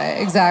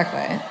 exactly.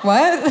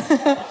 What?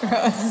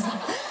 Gross.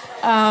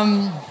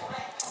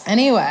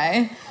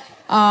 Anyway,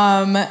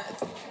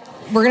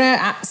 we're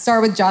gonna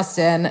start with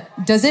Justin.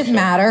 Does it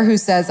matter who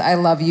says I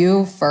love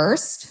you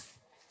first?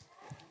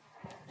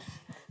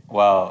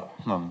 Well,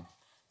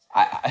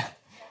 I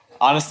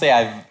honestly,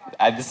 I'm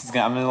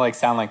gonna like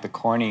sound like the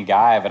corny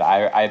guy, but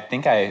I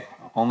think I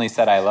only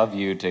said I love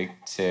you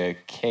to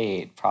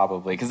Kate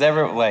probably because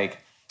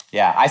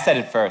I said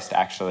it first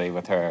actually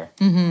with her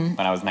when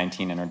I was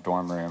 19 in her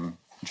dorm room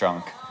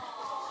drunk.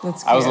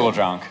 That's cute. I was a little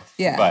drunk,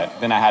 but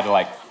then I had to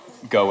like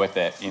go with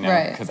it, you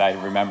know, because I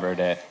remembered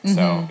it,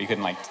 so you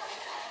couldn't like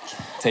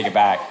take it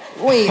back.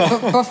 Wait,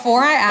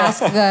 before I ask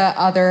the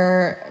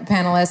other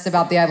panelists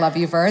about the I love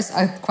you first,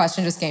 a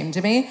question just came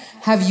to me.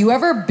 Have you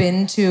ever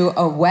been to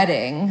a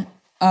wedding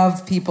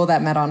of people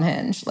that met on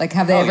Hinge? Like,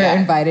 have they ever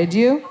invited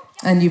you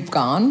and you've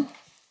gone?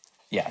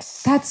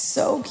 Yes. That's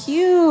so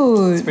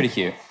cute. It's pretty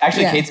cute.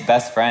 Actually, Kate's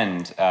best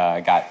friend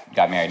got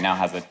married, now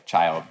has a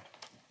child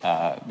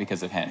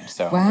because of Hinge.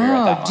 So wow. We were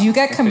at that Do you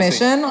get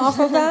commission off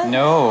of that?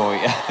 No.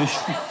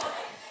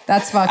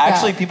 That's fucked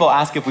Actually, up. people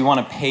ask if we want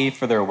to pay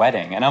for their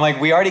wedding. And I'm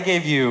like, we already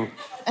gave you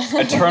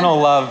eternal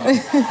love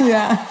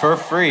for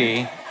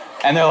free.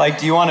 And they're like,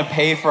 do you want to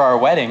pay for our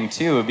wedding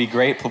too? It'd be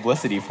great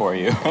publicity for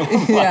you.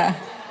 Yeah.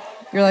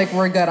 You're like,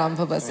 we're good on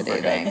publicity,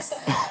 thanks.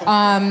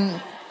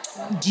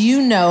 Do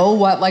you know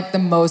what like the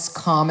most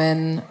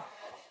common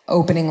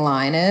opening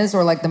line is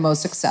or like the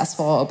most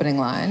successful opening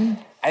line?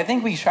 I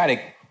think we try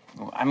to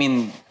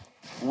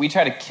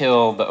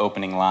kill the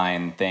opening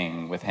line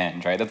thing with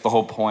Hinge, right? That's the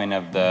whole point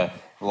of the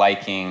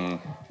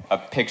liking a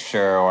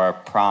picture or a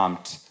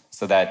prompt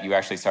so that you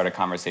actually start a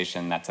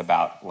conversation that's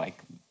about like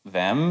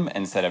them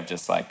instead of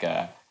just like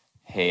a,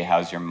 hey,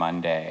 how's your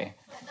Monday?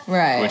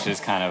 Right. Which is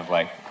kind of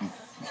like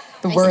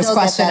the worst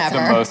question ever.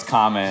 The most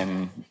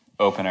common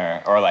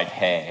opener, or like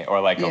hey,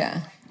 or like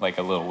a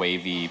little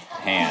wavy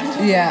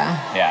hand.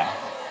 Yeah. Yeah.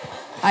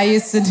 I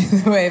used to do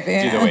the wavy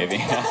hand. Do the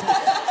wavy.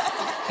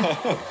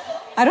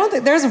 I don't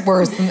think there's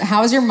worse than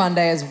how's your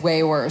Monday is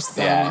way worse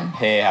than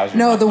hey, how's your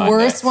No, the Monday?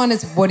 worst one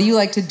is what do you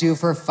like to do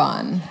for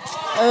fun?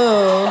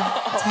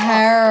 Oh.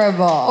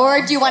 Terrible.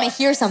 Or do you want to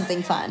hear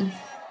something fun?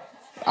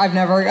 I've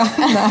never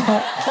gotten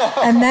that.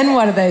 And then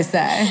what do they say?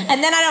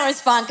 And then I don't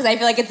respond because I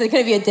feel like it's going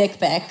to be a dick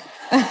pic.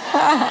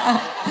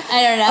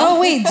 I don't know. Oh,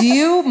 wait, do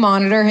you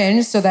monitor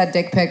Hinge so that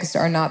dick pics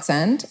are not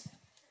sent?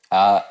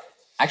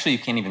 Actually, you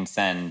can't even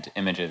send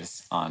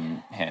images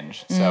on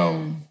Hinge,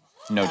 so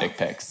no dick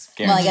pics.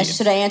 Guaranteed. Well, I guess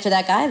should I answer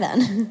that guy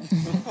then?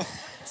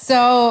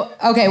 So,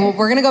 okay, well,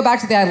 we're going to go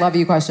back to the I love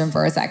you question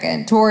for a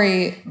second.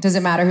 Tori, does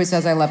it matter who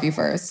says I love you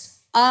first?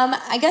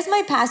 I guess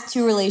my past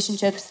 2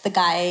 relationships, the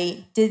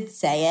guy did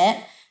say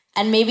it,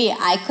 and maybe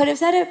I could have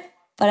said it,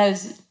 but I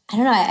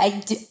don't know,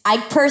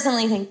 I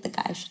personally think the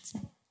guy should say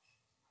it.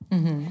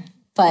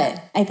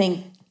 But I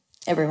think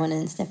everyone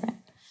is different.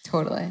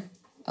 Totally.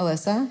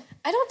 Alyssa?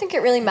 I don't think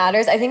it really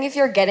matters. I think if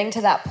you're getting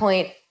to that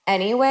point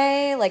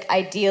anyway, like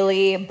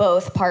ideally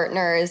both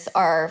partners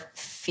are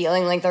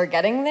feeling like they're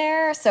getting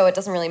there, so it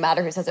doesn't really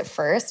matter who says it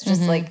first.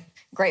 Just like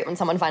great when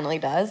someone finally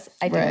does.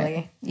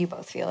 Ideally, you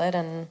both feel it,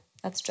 and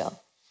that's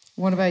chill.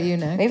 What about you,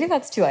 Nick? Maybe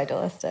that's too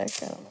idealistic.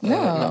 I don't know.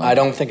 No, I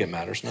don't think it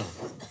matters, no.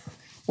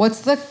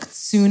 What's the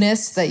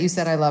soonest that you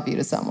said I love you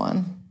to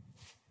someone?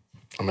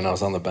 I mean, I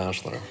was on The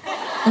Bachelor.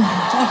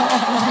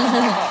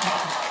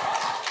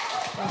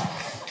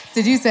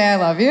 Did you say I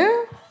love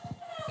you?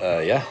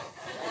 Yeah.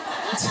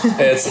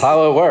 It's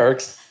how it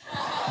works.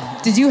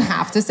 Did you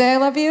have to say I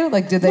love you?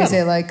 Like, did they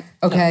say like,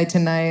 okay,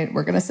 tonight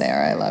we're going to say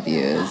our I love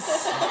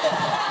yous?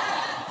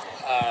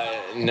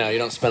 No, you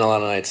don't spend a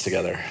lot of nights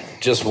together.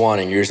 Just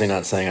wanting, you're usually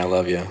not saying I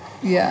love you.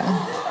 Yeah.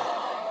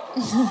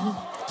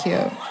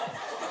 Cute.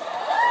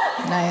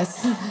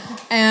 Nice.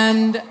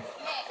 And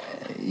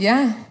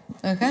yeah,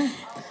 okay.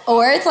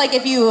 Or it's like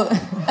if you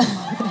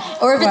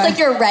Or if it's like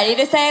you're ready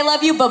to say I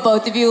love you, but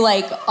both of you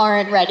like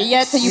aren't ready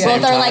yet, so you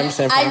both are like,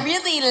 I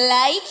really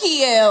like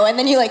you, and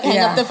then you like hang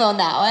up the phone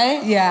that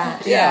way. Yeah.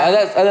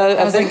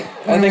 I think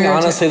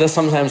honestly that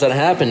sometimes that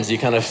happens. You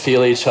kind of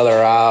feel each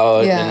other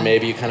out, and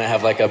maybe you kind of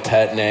have like a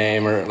pet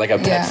name or like a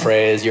pet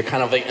phrase. You're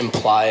kind of like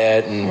imply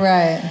it,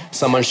 and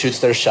someone shoots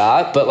their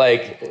shot. But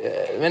like,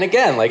 and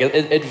again, like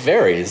it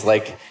varies.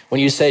 Like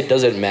when you say,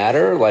 does it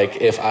matter? Like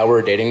if I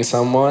were dating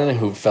someone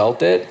who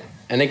felt it,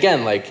 and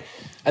again, like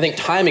I think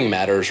timing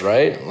matters,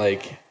 right?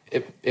 Like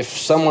if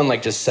someone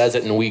like just says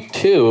it in week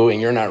 2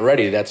 and you're not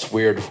ready, that's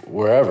weird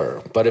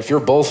wherever. But if you're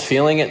both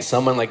feeling it and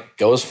someone like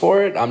goes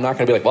for it, I'm not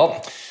gonna be like,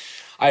 well,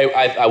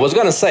 I was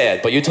gonna say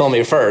it, but you told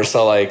me first,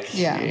 so like,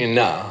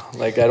 no,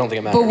 like I don't think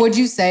it matters. But would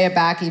you say it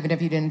back even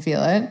if you didn't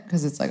feel it?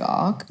 Because it's like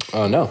awk.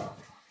 Oh no.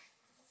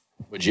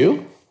 Would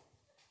you?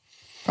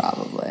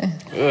 Probably.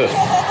 Ugh.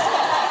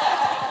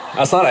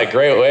 That's not a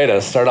great way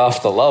to start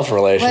off the love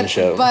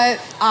relationship. But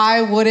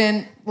I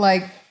wouldn't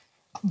like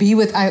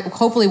I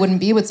hopefully wouldn't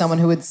be with someone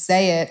who would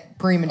say it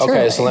prematurely.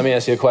 Okay, so let me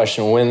ask you a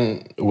question.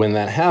 When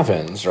that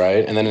happens,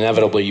 right? And then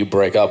inevitably you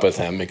break up with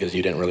him because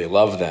you didn't really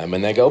love them,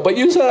 and they go, but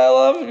you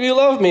said you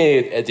love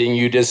me. And then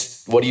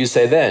what do you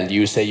say then? Do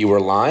you say you were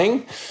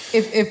lying?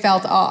 It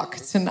felt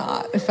to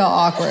not. It felt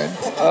awkward.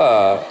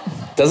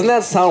 Doesn't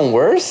that sound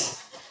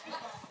worse?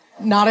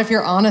 Not if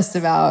you're honest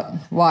about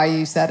why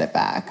you said it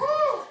back.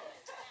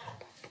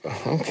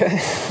 Okay.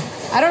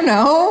 I don't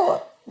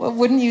know. Well,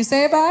 wouldn't you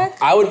say it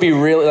back? I would be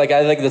really, I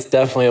think that's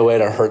definitely a way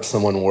to hurt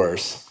someone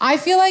worse. I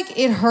feel like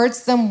it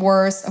hurts them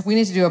worse. We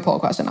need to do a poll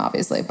question,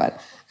 obviously, but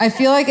I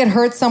feel like it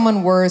hurts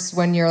someone worse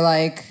when you're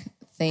like,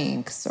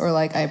 thanks, or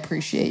like, I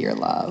appreciate your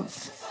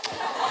love.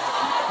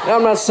 No,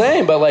 I'm not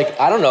saying, but like,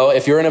 I don't know,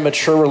 if you're in a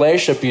mature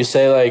relationship, you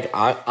say like,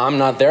 I'm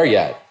not there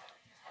yet,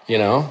 you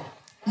know?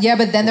 Yeah,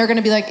 but then they're going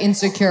to be like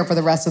insecure for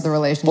the rest of the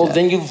relationship. Well,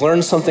 then you've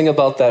learned something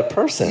about that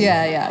person.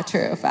 Yeah,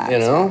 true, facts. You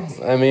know?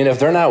 I mean, if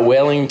they're not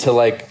willing to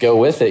like go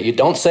with it, you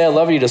don't say I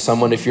love you to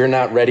someone if you're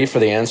not ready for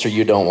the answer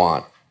you don't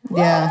want.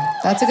 Yeah,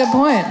 that's a good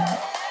point.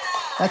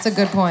 That's a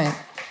good point.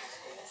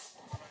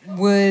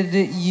 Would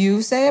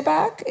you say it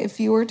back if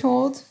you were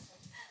told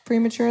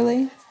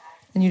prematurely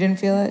and you didn't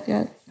feel it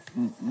yet?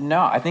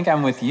 No, I think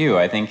I'm with you.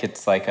 I think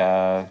it's like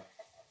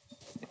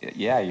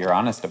you're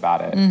honest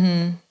about it.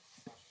 Mm-hmm.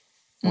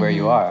 Where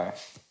you are.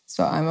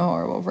 So I'm a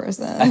horrible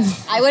person.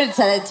 I would have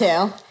said it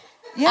too.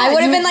 Yeah, I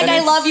would have been like, I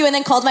love you, and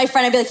then called my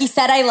friend and be like, he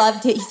said he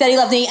loved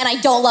me, and I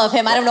don't love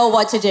him. I don't know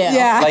what to do.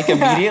 Yeah. Like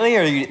immediately,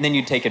 or then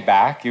you take it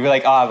back? You were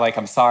like,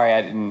 I'm sorry,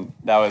 I didn't,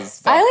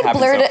 I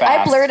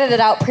blurted it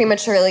out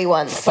prematurely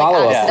once.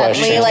 Follow-up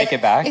question. Take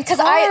it back? Because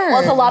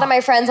with a lot of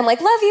my friends, I'm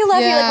like, love you,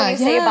 like when you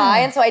say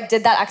bye. And so I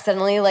did that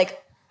accidentally,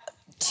 like,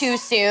 too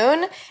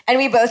soon, and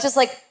we both just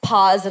like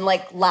paused and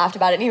like laughed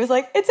about it, and he was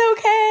like, it's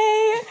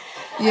okay.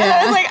 Yeah. And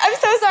I was like, I'm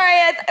so sorry,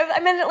 I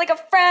meant it like a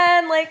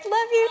friend, like,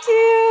 love you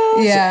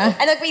too. Yeah.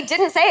 And like we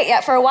didn't say it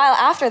yet for a while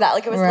after that,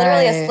 like it was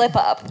literally a slip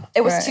up.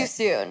 It was too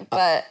soon,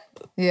 but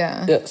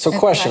yeah. So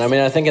question, I mean,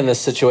 I think in this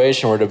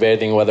situation we're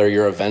debating whether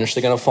you're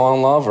eventually going to fall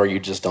in love or you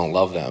just don't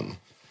love them.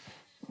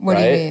 What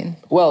do you mean?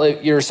 Well,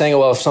 you're saying,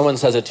 if someone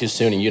says it too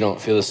soon and you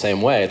don't feel the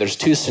same way, there's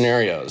two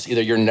scenarios.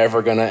 Either you're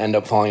never going to end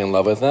up falling in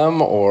love with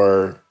them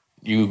or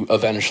you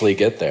eventually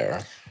get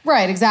there.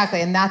 Right,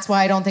 exactly. And that's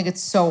why I don't think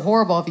it's so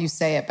horrible if you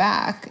say it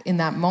back in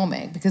that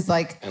moment, because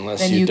then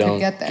you could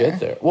get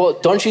there. Well,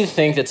 don't you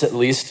think that's at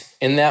least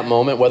in that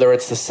moment, whether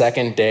it's the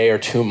second day or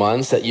 2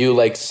 months, that you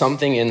like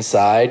something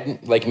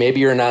inside, like maybe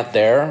you're not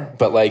there,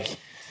 but like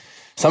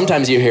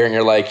sometimes you hear it and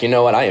you're like, you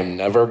know what, I am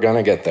never going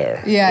to get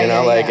there. Yeah,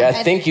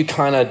 I think you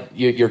kind of,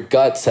 your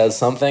gut says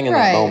something in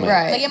that moment.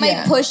 Right. Like it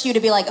might push you to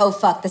be like, oh,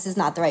 fuck, this is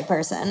not the right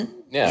person.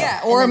 Yeah.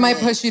 Or it might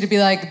push you to be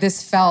like,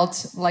 this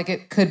felt like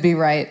it could be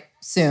right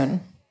soon.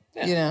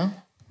 Yeah. You know?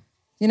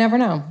 You never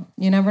know.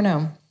 You never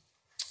know.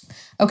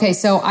 Okay,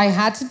 so I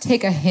had to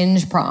take a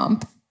Hinge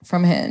prompt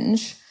from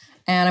Hinge,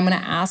 and I'm going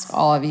to ask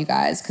all of you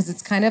guys, because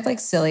it's kind of like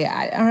silly.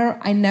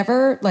 When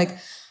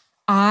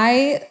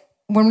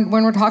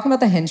we're talking about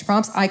the Hinge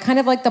prompts, I kind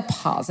of like the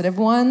positive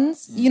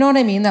ones. You know what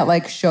I mean? That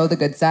like show the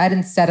good side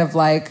instead of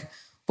like,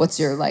 what's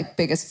your like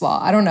biggest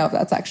flaw? I don't know if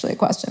that's actually a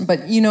question,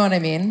 but you know what I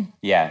mean?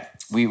 Yeah.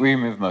 We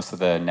remove most of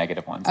the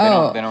negative ones. They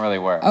don't really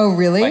work. Oh,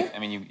 really? Like, I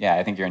mean,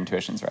 I think your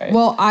intuition's right.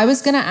 Well, I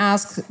was going to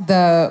ask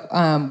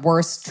the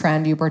worst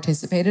trend you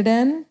participated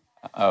in.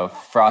 Oh,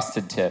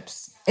 frosted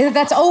tips.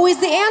 That's always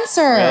the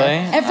answer.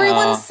 Really?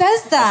 Everyone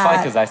says that. That's probably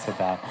because I said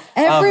that.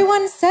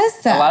 Everyone says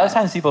that. A lot of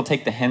times people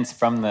take the hints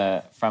from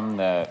the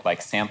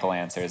like sample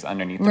answers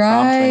underneath the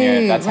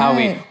prompt. That's how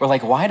we're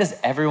like, why does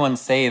everyone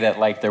say that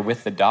like they're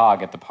with the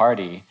dog at the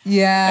party?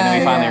 Yeah. And then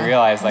we finally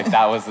realized like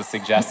that was the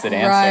suggested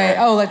answer. Right.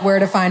 Oh, like where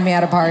to find me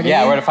at a party.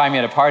 Yeah, where to find me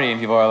at a party,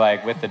 and people are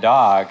like with the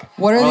dog.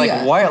 What are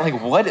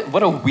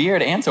what a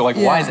weird answer. Like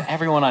why is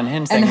everyone on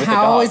Hinge saying with the dog?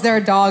 And how is there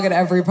a dog at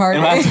every party?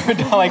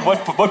 And like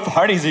what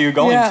parties are you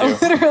going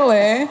to?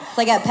 Literally. It's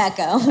like at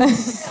Petco.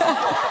 It's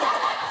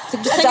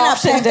like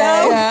adoption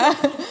day. Yeah.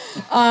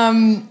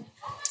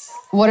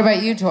 What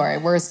about you, Tori?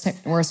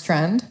 Worst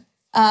trend?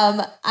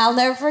 I'll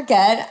never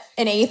forget,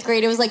 in 8th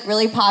grade, it was like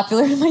really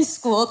popular in my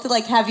school to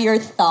like have your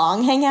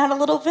thong hang out a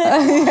little bit.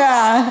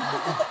 Yeah.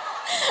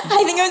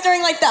 I think it was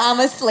during like the I'm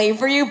a Slave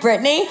for You,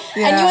 Britney.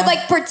 Yeah. And you would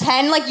like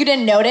pretend like you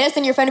didn't notice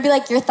and your friend would be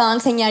like, your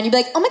thong's hanging out. And you'd be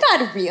like, oh my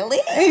God, really?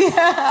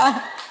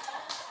 Yeah.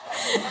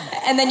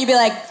 And then you'd be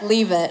like,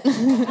 leave it.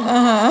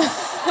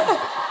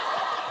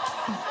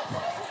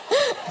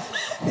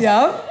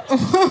 Yep.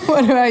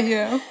 What about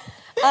you?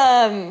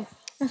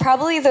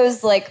 Probably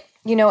those like,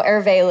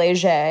 Hervé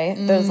Léger,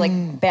 those like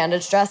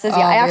bandage dresses.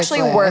 Yeah, I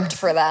actually Obviously. worked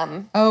for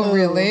them. Oh,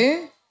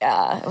 really?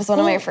 Yeah, it was one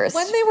of my first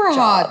When they were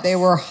hot, they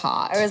were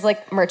hot. I was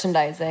like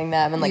merchandising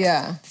them and like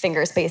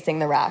finger spacing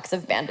the racks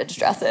of bandage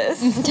dresses.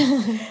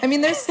 I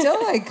mean, they're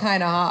still like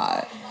kind of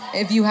hot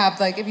if you have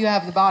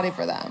the body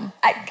for them.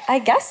 I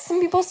guess some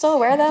people still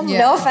wear them. Yeah.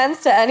 No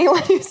offense to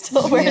anyone who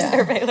still wears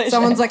Hervé Léger.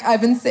 Someone's like,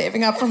 I've been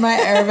saving up for my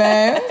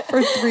Hervé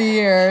for 3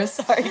 years.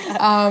 Sorry.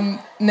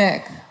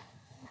 Nick.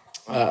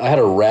 I had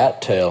a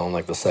rat tail in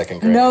like the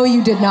 2nd grade. No,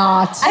 you did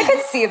not. I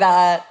could see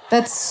that.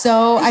 That's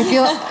so. I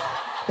feel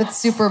that's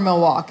super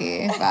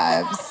Milwaukee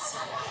vibes.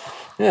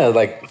 Yeah,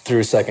 like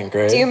through 2nd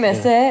grade. Do you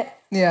miss it?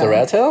 Yeah. The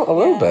rat tail? A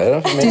little bit.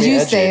 It made Did me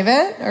you edgy. save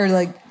it or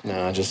like?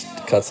 No, I just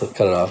cut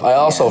it off. I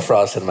also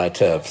frosted my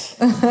tips.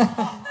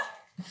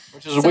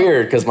 Which is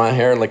weird because my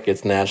hair like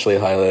gets naturally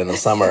highlighted in the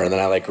summer, and then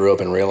I like grew up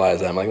and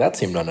realized that. I'm like, that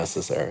seemed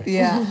unnecessary.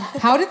 Yeah.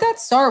 How did that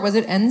start? Was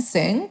it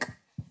NSYNC?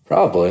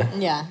 Probably.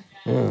 Yeah.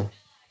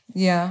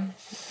 Yeah,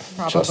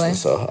 probably.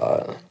 Justin's so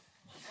hot.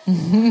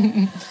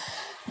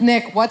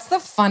 Nick, what's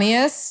the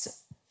funniest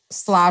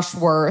 /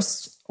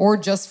 worst, or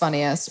just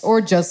funniest,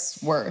 or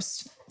just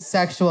worst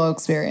sexual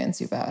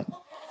experience you've had?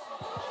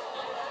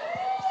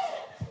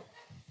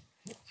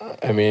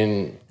 I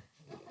mean,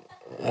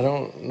 I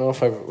don't know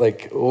if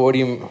what do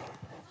you...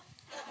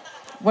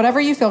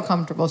 Whatever you feel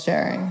comfortable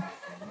sharing.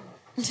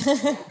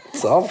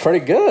 It's all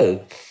pretty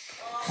good.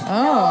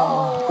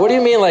 Oh. What do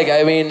you mean? Like,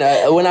 I mean,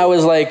 when I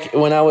was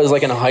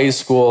in high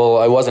school,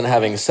 I wasn't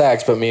having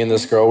sex, but me and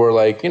this girl were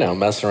like,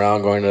 messing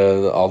around, going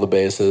to all the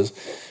bases,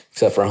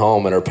 except for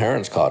home, and her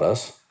parents caught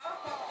us.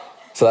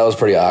 So that was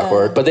pretty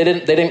awkward. But they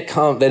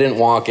didn't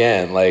walk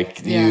in.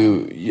 Like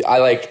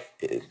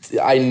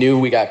I knew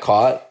we got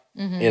caught.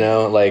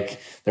 Mm-hmm.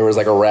 Like there was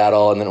like a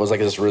rattle, and then it was like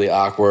this really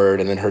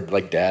awkward. And then her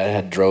like dad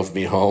had drove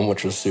me home,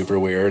 which was super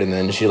weird. And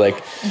then she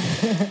like.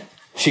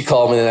 She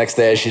called me the next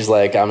day. She's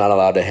like, I'm not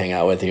allowed to hang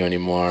out with you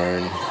anymore.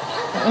 And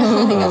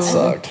that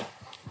sucked.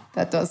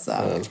 That does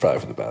suck. It's probably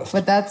for the best.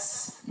 But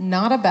that's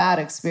not a bad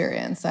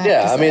experience. I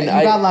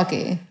got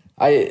lucky.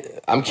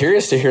 I'm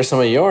curious to hear some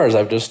of yours.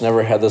 I've just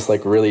never had this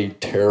like really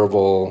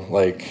terrible,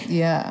 like,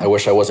 I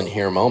wish I wasn't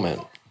here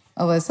moment.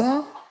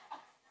 Alyssa?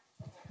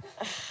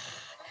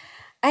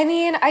 I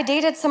mean, I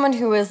dated someone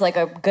who was like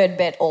a good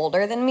bit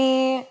older than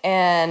me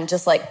and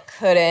just like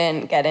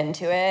couldn't get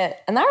into it.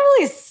 And that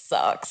really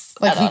sucks.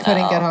 Like he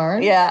couldn't get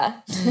hard? Yeah.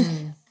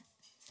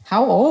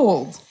 How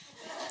old?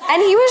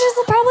 And he was just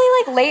probably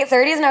like late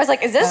 30s. And I was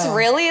like, is this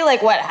really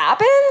like what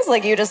happens?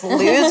 Like you just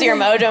lose your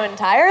mojo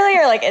entirely?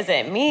 Or like, is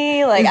it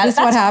me? Like, is this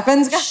what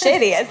happens, guys?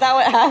 Shitty. Is that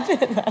what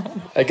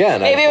happened?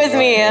 Again. Maybe it was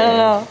me.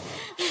 I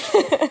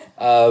don't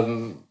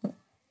know.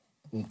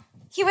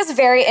 He was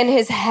very in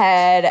his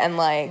head and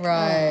like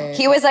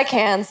he was a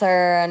Cancer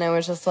and it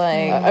was just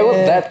like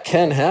that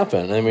can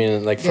happen. I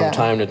mean, like from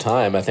time to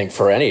time, I think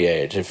for any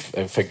age,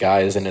 if a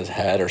guy is in his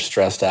head or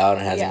stressed out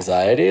and has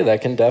anxiety,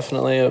 that can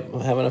definitely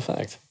have an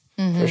effect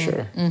for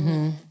sure.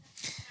 Mm-hmm.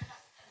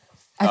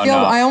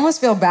 I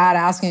almost feel bad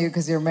asking you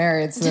because you're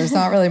married, so there's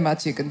not really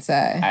much you can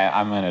say.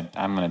 I'm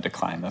gonna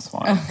decline this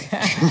one.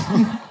 Okay.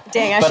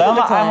 Dang, I but should have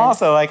declined. I'm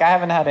also like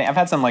I've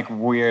had some like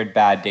weird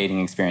bad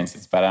dating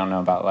experiences, but I don't know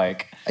about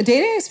like a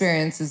dating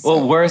experience is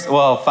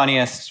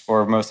funniest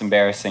or most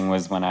embarrassing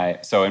was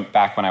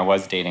back when I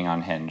was dating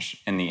on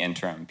Hinge in the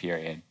interim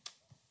period.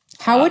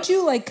 How would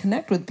you like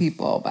connect with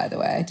people, by the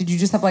way? Did you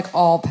just have like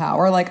all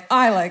power? Like,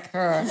 I like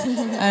her.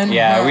 And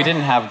her. We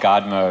didn't have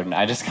God mode, and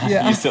I just kind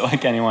of used it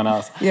like anyone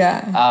else.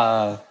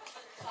 Yeah.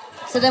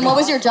 So then what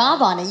was your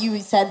job on it? You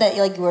said that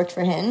you worked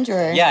for Hinge,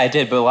 or? Yeah, I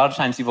did, but a lot of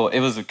times it was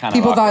kind of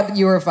People awkward. thought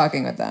you were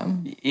fucking with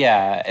them.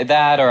 Yeah,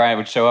 that, or I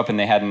would show up and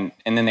they hadn't,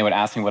 and then they would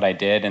ask me what I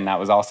did, and that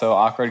was also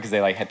awkward because they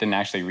didn't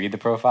actually read the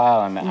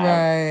profile. And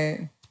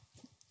right.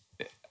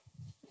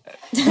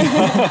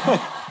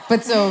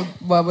 But so,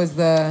 what was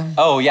the...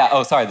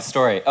 sorry, the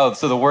story.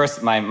 So the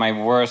worst, my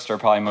worst or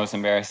probably most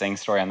embarrassing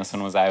story on this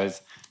one was I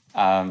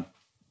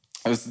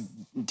was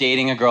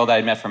dating a girl that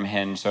I'd met from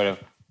Hinge, sort of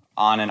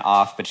on and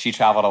off, but she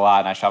traveled a lot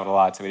and I traveled a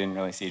lot, so we didn't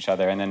really see each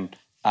other. And then,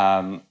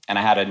 and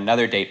I had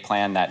another date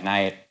planned that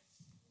night,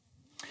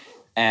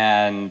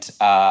 and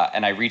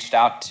I reached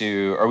out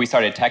to, or we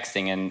started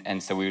texting,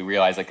 and so we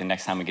realized the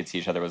next time we could see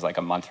each other was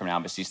a month from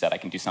now, but she said, I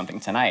can do something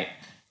tonight.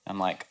 I'm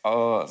like,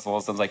 so I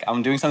was like,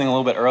 I'm doing something a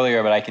little bit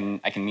earlier, but I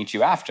can meet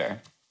you after.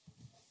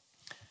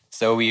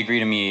 So we agree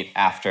to meet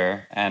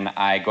after, and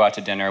I go out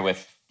to dinner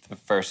with the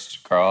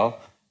first girl,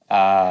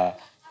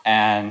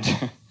 and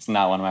it's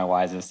not one of my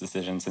wisest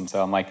decisions. And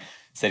so I'm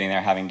sitting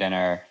there having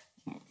dinner.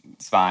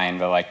 It's fine,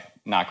 but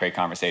not great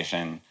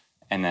conversation,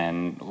 and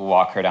then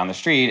walk her down the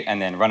street,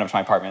 and then run up to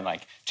my apartment,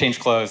 like change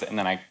clothes, and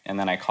then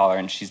I call her,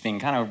 and she's being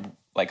kind of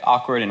like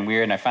awkward and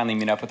weird, and I finally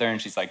meet up with her,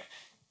 and she's like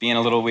being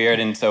a little weird,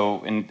 and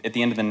so at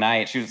the end of the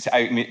night,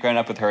 I growing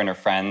up with her and her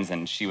friends,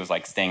 and she was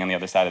like staying on the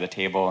other side of the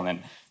table, and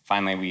then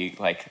finally we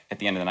like at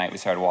the end of the night we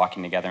started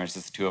walking together, and it was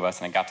just the two of us,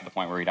 and it got to the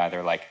point where we'd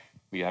either like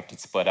we have to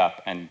split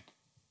up, and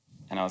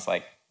I was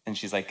like, and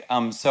she's like,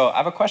 so I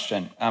have a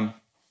question.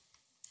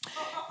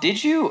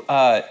 Did you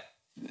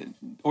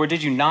or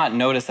did you not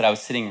notice that I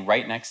was sitting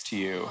right next to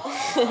you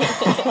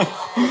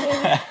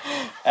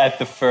at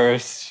the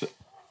first plate?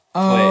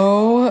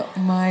 Oh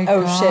my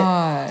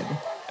God. Shit.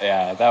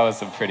 Yeah, that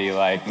was a pretty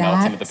like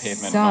melt into the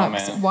pavement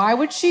moment. Why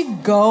would she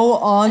go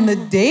on the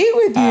date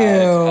with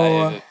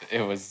you?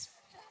 It was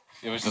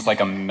just like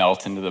a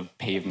melt into the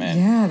pavement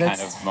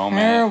kind of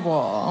moment. Terrible.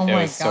 Oh my God.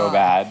 It was so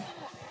bad.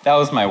 That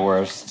was my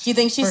worst. Do you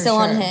think she's still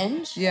on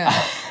Hinge? Yeah.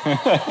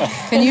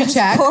 Can you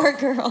check? Poor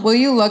girl. Will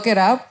you look it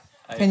up?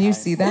 Can you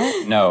see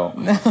that? No.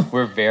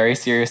 We're very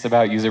serious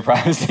about user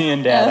privacy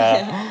and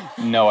data.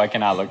 Okay. No, I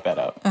cannot look that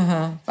up.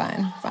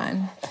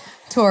 Fine.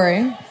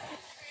 Tori?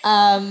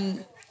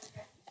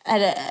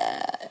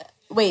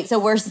 Wait, so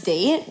worst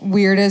date?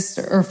 Weirdest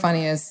or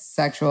funniest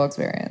sexual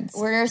experience?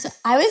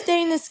 I was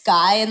dating this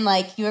guy, and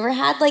like, you ever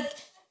had like,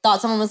 thought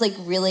someone was like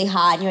really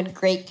hot and you had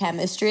great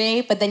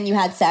chemistry, but then you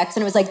had sex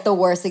and it was like the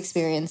worst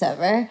experience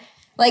ever?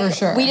 Like, for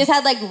sure. We just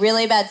had like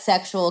really bad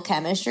sexual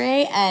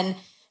chemistry, and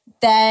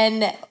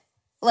then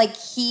like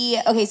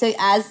you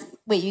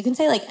can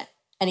say like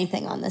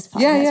anything on this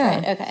podcast,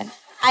 right? Okay.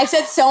 I've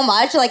said so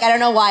much, like I don't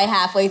know why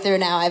halfway through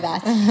now I've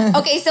asked.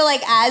 Okay, so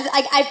like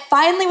I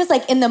finally was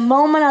like in the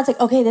moment I was like,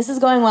 okay, this is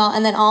going well,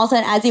 and then all of a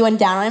sudden as he went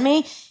down on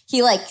me,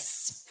 he like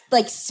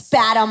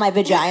spat on my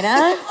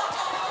vagina.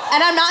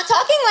 And I'm not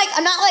talking like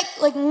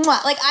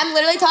mwah. Like I'm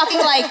literally talking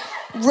like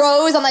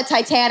Rose on the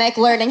Titanic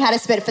learning how to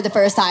spit for the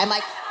first time,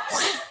 like.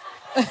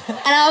 And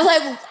I was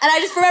like, and I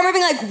just remember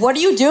being like, what are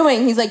you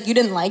doing? He's like, you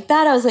didn't like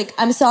that? I was like,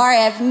 I'm sorry,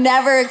 I've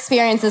never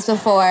experienced this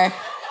before.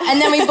 And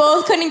then we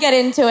both couldn't get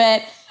into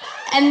it.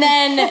 And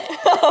then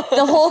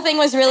the whole thing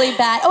was really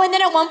bad. Oh, and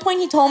then at one point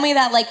he told me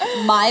that like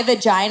my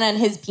vagina and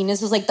his penis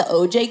was like the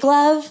OJ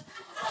glove.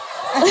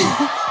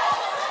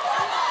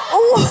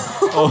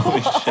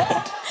 Holy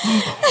shit.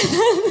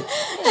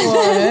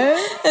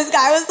 What? This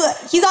guy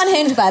was, he's on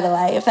Hinge, by the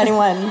way, if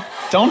anyone.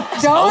 Don't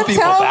tell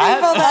people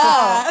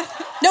that.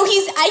 No,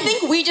 I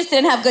think we just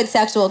didn't have good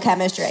sexual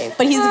chemistry,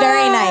 but he's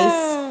very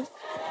nice.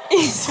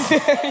 He's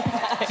very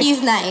nice.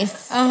 He's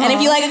nice. And if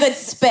you like a good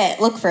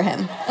spit, look for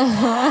him.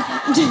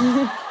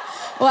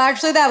 Well,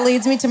 actually, that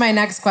leads me to my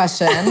next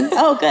question.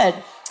 Oh, good.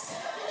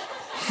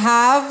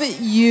 Have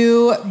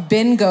you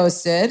been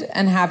ghosted,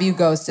 and have you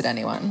ghosted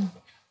anyone?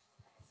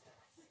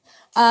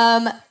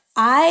 Have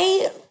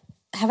I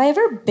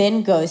ever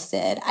been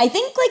ghosted? I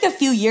think like a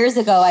few years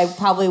ago, I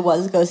probably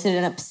was ghosted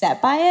and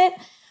upset by it.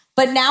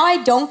 But now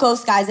I don't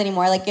ghost guys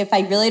anymore. Like if I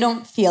really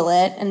don't feel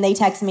it and they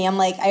text me, I'm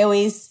like, I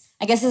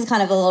guess this is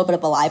kind of a little bit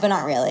of a lie, but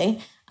not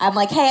really. I'm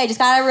like, hey, I just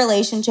got a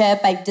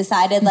relationship. I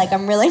decided like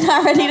I'm really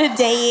not ready to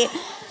date.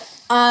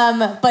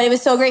 But it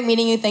was so great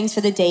meeting you. Thanks for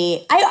the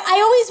date.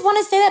 I always want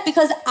to say that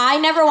because I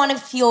never want to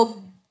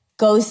feel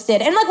ghosted.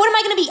 And like, what am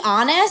I going to be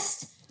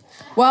honest?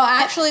 Well,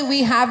 actually,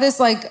 we have this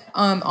like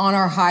on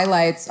our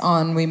highlights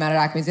on We Met at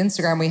Acme's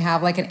Instagram. We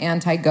have like an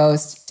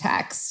anti-ghost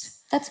text.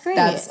 That's great.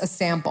 That's a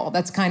sample.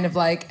 That's kind of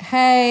like,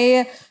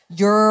 hey,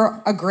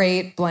 you're a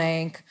great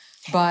blank,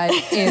 but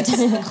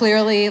it's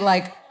clearly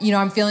like, you know,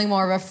 I'm feeling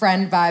more of a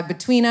friend vibe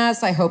between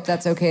us. I hope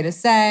that's okay to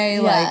say.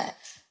 Yeah.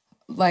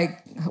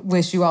 Like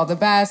wish you all the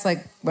best.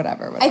 Like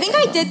whatever. I think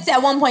I did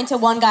at one point to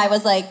one guy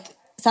was like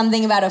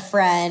something about a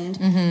friend,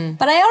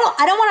 but I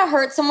don't want to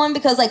hurt someone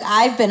because like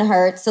I've been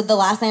hurt. So the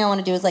last thing I want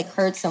to do is like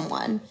hurt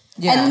someone.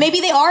 Yeah. And maybe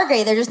they are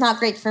great. They're just not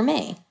great for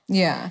me.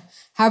 Yeah.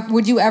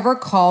 Would you ever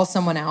call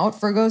someone out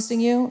for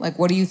ghosting you? Like,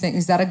 what do you think?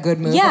 Is that a good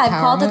move? Yeah,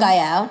 I've called a guy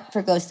out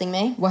for ghosting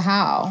me. Well,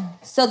 how?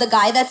 So the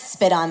guy that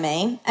spit on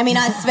me, I mean,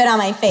 not spit on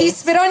my face. He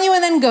spit on you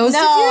and then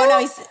ghosted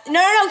you?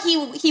 No.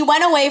 He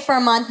went away for a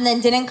month and then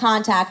didn't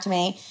contact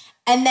me.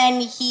 And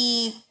then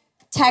he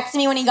texted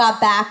me when he got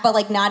back, but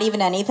like not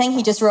even anything.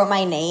 He just wrote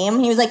my name.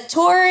 He was like,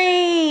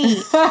 Tori,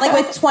 like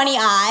with 20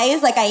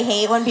 eyes. Like I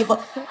hate when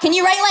people, can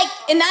you write like,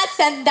 in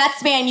that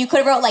span, you could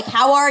have wrote like,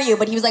 how are you?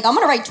 But he was like, I'm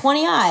going to write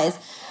 20 eyes.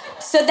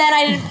 So then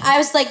I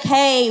was like,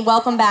 hey,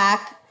 welcome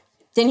back.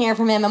 Didn't hear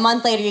from him. A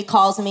month later, he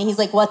calls me. He's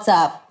like, what's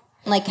up?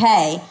 I'm like,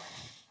 hey.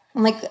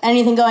 I'm like,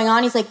 anything going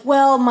on? He's like,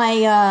 well,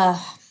 my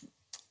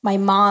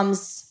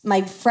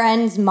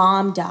friend's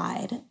mom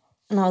died.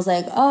 And I was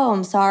like, oh,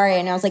 I'm sorry.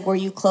 And I was like, were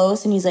you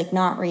close? And he's like,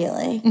 not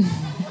really.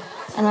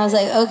 And I was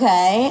like,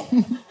 okay.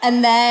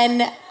 And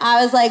then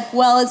I was like,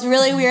 well, it's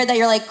really weird that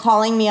you're like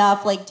calling me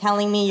up, like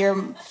telling me your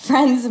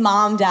friend's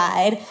mom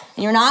died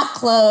and you're not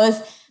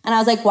close. And I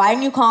was like, why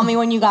didn't you call me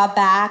when you got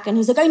back? And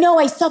he's like, I know,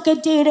 I suck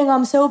at dating.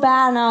 I'm so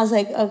bad. And I was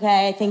like,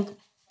 okay, I think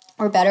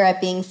we're better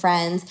at being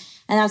friends.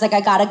 And I was like, I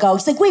gotta go.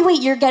 He's like,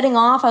 wait, you're getting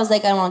off? I was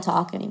like, I don't want to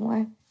talk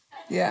anymore.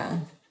 Yeah.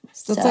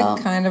 So it's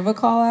like kind of a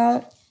call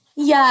out.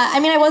 Yeah, I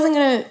mean,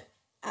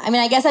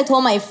 I guess I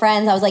told my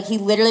friends, I was like, he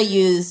literally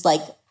used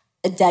like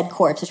a dead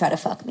corpse to try to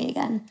fuck me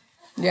again.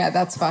 Yeah,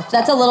 that's fucked up.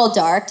 That's a little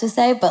dark to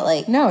say, but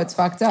like... No, it's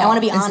fucked up. I want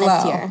to be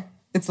honest here.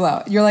 It's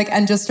low. You're like,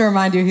 and just to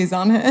remind you, he's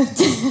on it.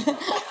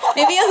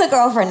 Maybe he has a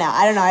girlfriend now.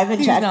 I don't know. I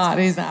haven't checked.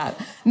 He's not.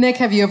 Nick,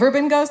 have you ever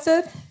been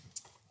ghosted?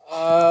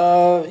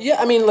 Yeah,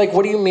 I mean, like,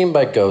 what do you mean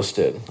by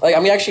ghosted? Like,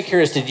 I'm actually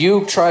curious, did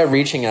you try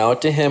reaching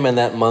out to him and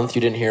that month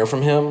you didn't hear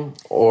from him?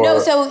 Or... No,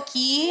 so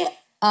he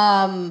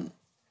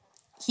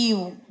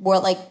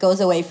goes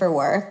away for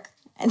work.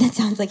 And it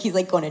sounds like he's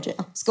like going to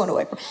jail. He's going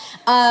away.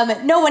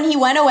 No, when he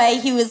went away,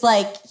 he was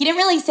like, he didn't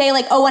really say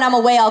like, oh, when I'm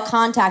away, I'll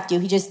contact you.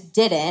 He just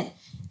didn't.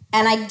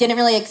 And I didn't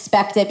really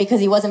expect it because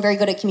he wasn't very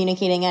good at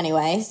communicating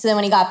anyway. So then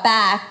when he got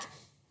back,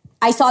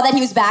 I saw that he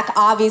was back,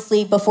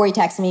 obviously, before he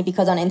texted me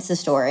because on Insta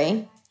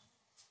story.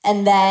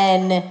 And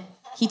then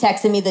he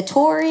texted me the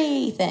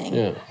Tori thing.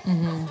 Yeah.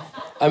 Mm-hmm.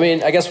 I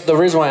mean, I guess the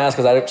reason why I ask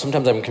is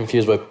sometimes I'm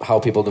confused with how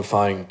people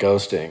define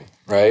ghosting,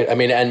 right? I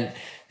mean, and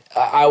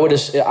I would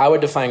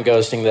define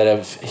ghosting that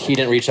if he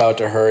didn't reach out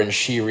to her and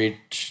she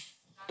reached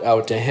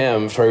out to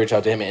him, Tori reached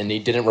out to him and he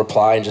didn't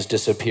reply and just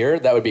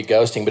disappeared, that would be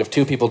ghosting. But if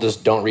two people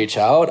just don't reach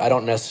out, I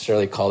don't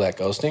necessarily call that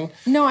ghosting.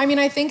 No, I mean,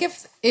 I think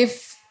if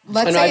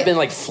let's say... I've been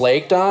like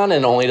flaked on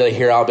and only to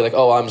hear I'll be like,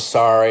 oh, I'm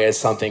sorry as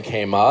something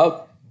came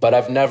up. But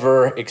I've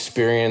never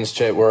experienced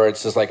it where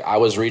it's just like I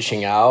was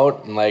reaching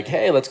out and like,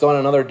 hey, let's go on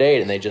another date.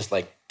 And they just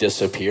like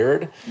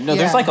disappeared. No,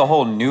 there's like a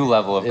whole new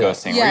level of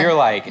ghosting where you're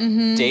like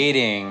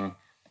dating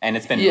and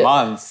it's been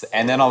months,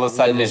 and then all of a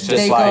sudden it's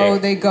just you're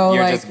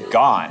just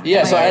gone.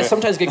 Yeah, so I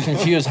sometimes get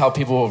confused how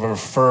people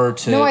refer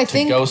to,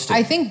 ghosting.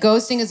 I think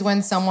ghosting is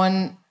when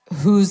someone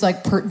who's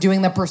like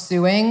doing the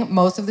pursuing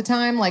most of the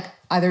time, like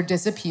either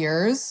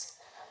disappears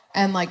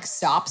and like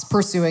stops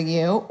pursuing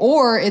you,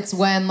 or it's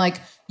when like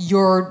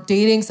you're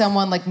dating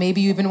someone, like maybe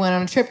you even went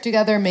on a trip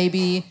together,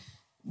 maybe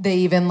they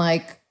even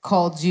like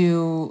called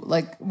you,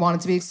 like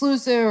wanted to be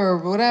exclusive or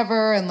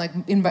whatever, and like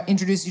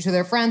introduced you to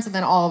their friends, and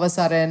then all of a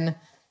sudden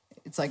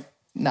it's like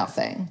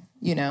nothing,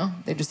 you know?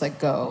 They just like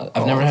go.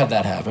 I've never had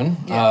that happen.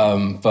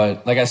 Yeah.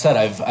 But like I said,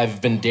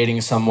 I've been dating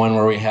someone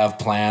where we have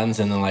plans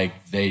and then like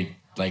they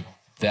like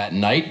that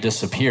night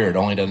disappeared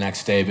only the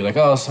next day be like,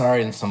 oh,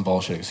 sorry, and some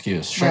bullshit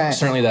excuse.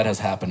 Certainly that has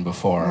happened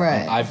before.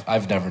 Right.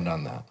 I've never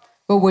done that.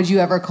 But would you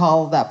ever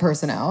call that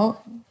person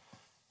out?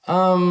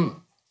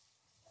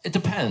 It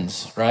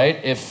depends, right?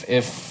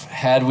 If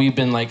had we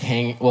been like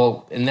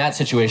in that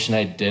situation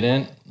I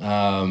didn't.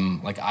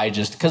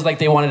 Because like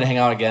they wanted to hang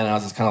out again, and I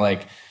was just kind of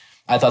like,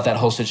 I thought that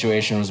whole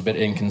situation was a bit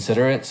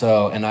inconsiderate.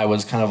 So, and I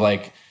was kind of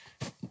like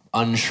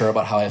unsure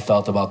about how I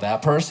felt about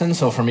that person.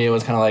 So for me, it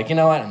was kind of like, you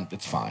know what,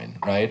 it's fine,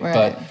 right?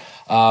 But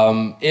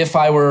if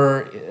I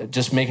were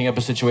just making up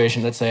a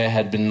situation, let's say I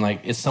had been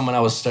like, it's someone I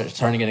was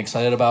starting to get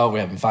excited about. We're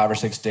having 5 or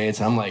 6 dates,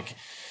 and I'm like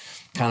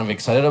kind of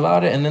excited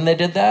about it. And then they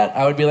did that.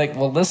 I would be like,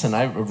 well, listen,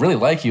 I really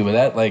like you,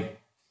 but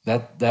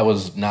that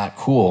was not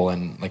cool,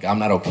 and like I'm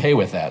not okay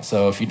with that.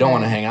 So if you don't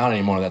want to hang out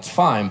anymore, that's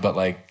fine, but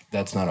like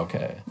that's not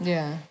okay.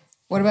 Yeah.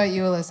 What about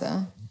you,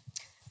 Alyssa?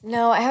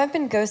 No, I haven't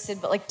been ghosted,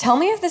 but like tell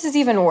me if this is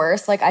even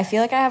worse. Like I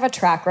feel like I have a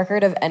track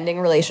record of ending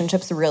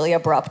relationships really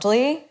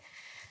abruptly,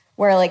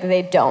 where like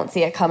they don't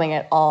see it coming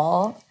at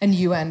all. And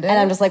you end it? And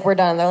I'm just like, we're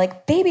done. And they're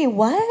like, baby,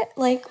 what?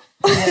 Like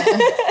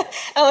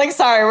I'm like,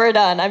 sorry, we're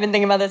done. I've been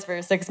thinking about this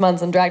for 6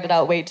 months and dragged it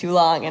out way too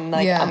long, and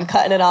like I'm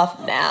cutting it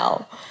off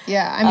now.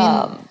 Yeah, I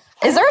mean,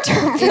 is there a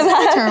term for that? Is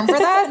there a term for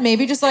that?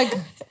 Maybe just like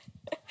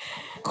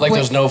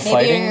there's no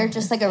fighting. You're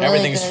just like a really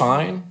everything's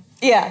fine.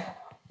 Yeah.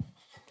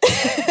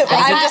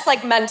 I'm just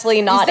like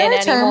mentally not in anymore.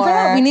 Is there a term for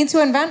that? We need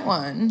to invent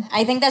one.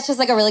 I think that's just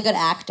like a really good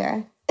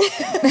actor.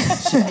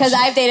 Because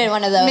I've dated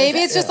one of those. Maybe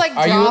it's just like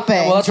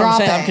dropping. Well, that's what I'm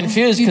saying. I'm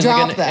confused because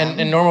like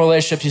in normal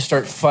relationships, you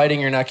start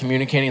fighting, you're not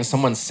communicating, and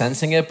someone's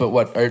sensing it. But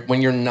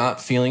when you're not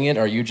feeling it,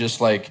 are you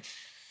just like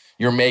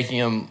you're making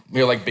them?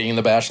 You're like being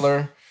the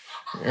Bachelor,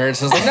 or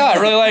it's just like, no, I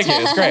really like you.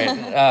 It's great.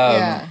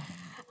 Yeah.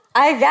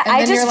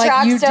 I just like,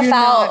 drag stuff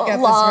out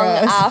long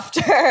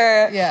after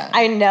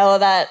I know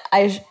that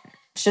I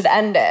should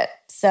end it.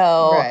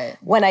 So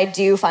when I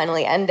do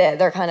finally end it,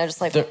 they're kind of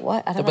just like,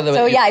 what? I don't know.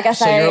 So yeah, I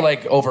guess you're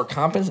like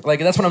overcompensating. Like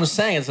that's what I'm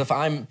saying is if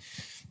I'm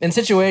in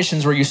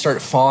situations where you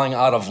start falling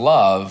out of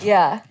love,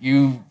 I'm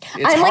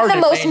like the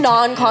most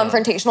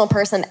non-confrontational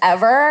person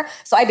ever.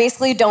 So I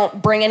basically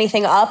don't bring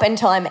anything up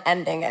until I'm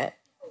ending it.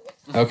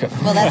 Okay.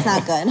 Well, that's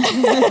not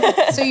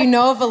good. So you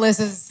know if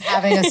Alyssa's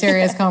having a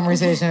serious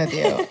conversation with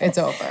you, it's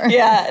over.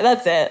 Yeah,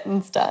 that's it.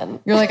 It's done.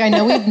 You're like, I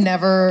know we've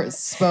never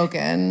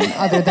spoken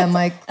other than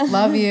like,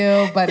 love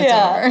you, but it's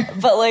over.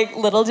 But like,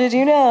 little did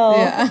you know,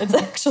 it's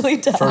actually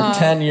done. For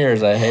 10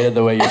 years, I hated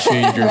the way you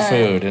treated your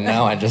food, and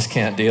now I just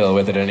can't deal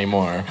with it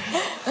anymore.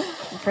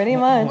 Pretty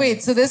much.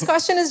 Wait, so this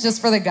question is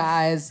just for the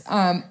guys.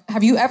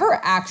 Have you ever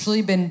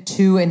actually been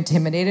too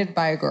intimidated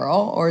by a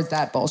girl, or is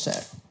that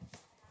bullshit?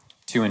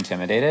 Too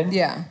intimidated?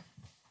 Yeah.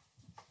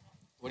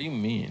 What do you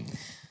mean?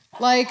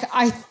 Like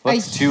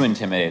What's too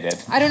intimidated?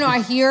 I don't know.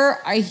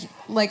 I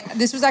like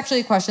this was actually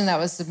a question that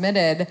was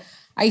submitted.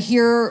 I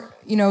hear,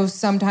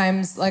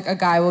 sometimes like a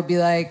guy will be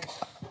like,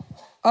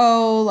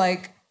 oh,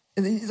 like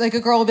a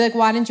girl will be like,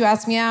 why didn't you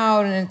ask me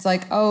out? And it's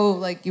like, oh,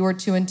 like you were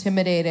too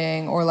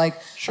intimidating. Or like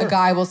a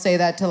guy will say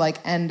that to like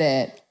end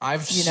it.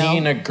 I've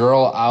seen a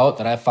girl out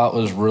that I thought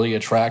was really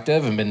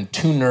attractive and been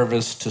too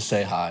nervous to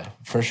say hi,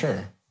 for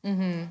sure.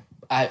 Mm-hmm.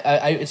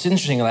 It's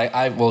interesting. Like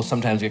I will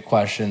sometimes get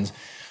questions.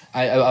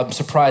 I'm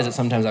surprised that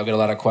sometimes I'll get a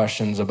lot of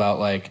questions about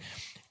like,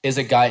 is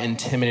a guy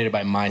intimidated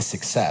by my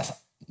success?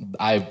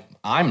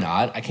 I'm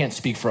not. I can't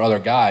speak for other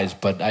guys,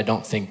 but I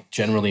don't think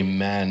generally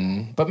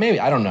men. But maybe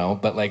I don't know.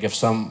 But like if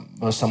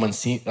someone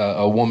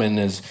a woman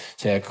is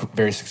say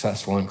very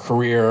successful in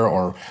career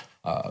or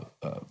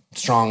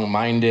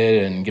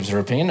strong-minded and gives her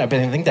opinion, I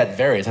think that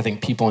varies. I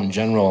think people in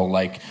general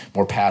like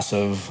more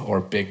passive or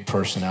big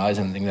personalities,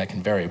 and I think that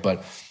can vary.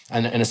 But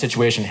in a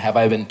situation, have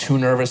I been too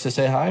nervous to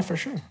say hi? For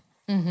sure.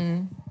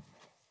 Mm-hmm.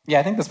 Yeah,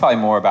 I think that's probably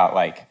more about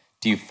like,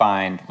 do you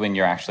find when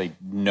you're actually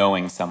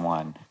knowing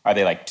someone, are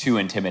they like too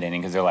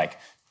intimidating because they're like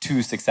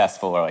too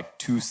successful or like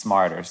too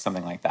smart or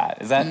something like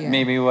that? Is that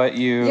maybe what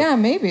you... Yeah,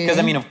 maybe. Because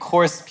I mean, of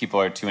course people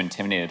are too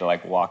intimidated to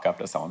like walk up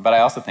to someone. But I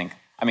also think,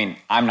 I mean,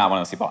 I'm not one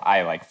of those people.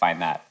 I like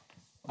find that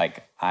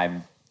like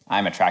I'm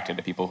attracted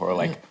to people who are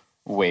like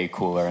way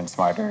cooler and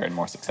smarter and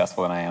more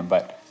successful than I am.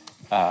 But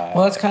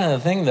well, that's kind of the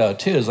thing though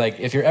too, is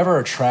like if you're ever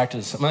attracted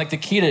to someone, like the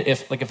key to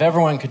if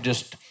everyone could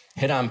just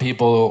hit on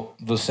people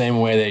the same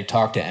way they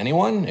talk to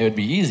anyone, it would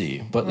be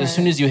easy. But as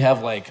soon as you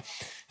have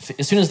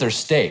as soon as there's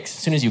stakes,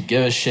 as soon as you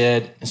give a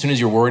shit, as soon as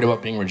you're worried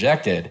about being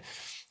rejected,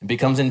 it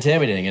becomes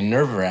intimidating and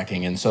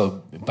nerve-wracking. And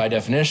so by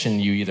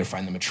definition, you either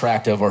find them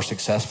attractive or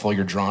successful,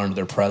 you're drawn to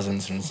their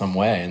presence in some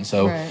way. And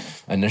so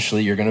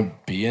initially you're going to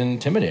be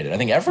intimidated. I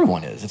think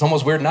everyone is. It's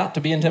almost weird not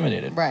to be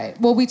intimidated. Right.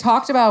 Well, we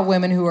talked about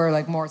women who are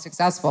like more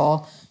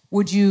successful.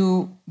 Would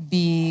you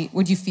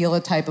feel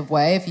a type of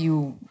way if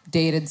you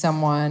dated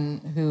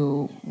someone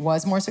who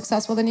was more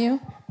successful than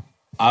you?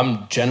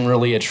 I'm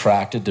generally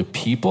attracted to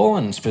people,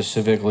 and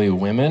specifically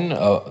women,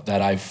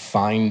 that I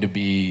find to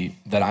be,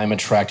 that I'm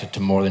attracted to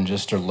more than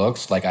just their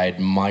looks. Like I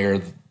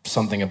admire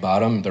something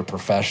about them, their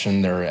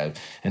profession, their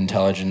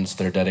intelligence,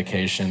 their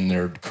dedication,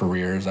 their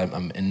careers.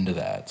 I'm into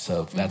that.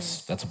 So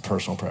that's a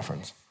personal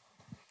preference.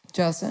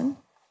 Justin?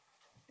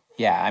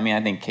 Yeah, I mean,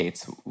 I think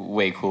Kate's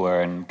way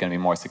cooler and going to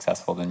be more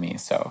successful than me.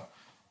 So,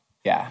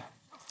 yeah.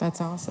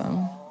 That's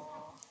awesome.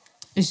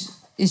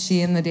 Is she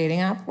in the dating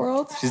app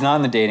world? She's not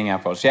in the dating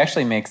app world. She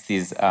actually makes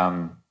these, if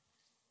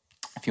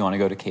you want to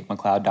go to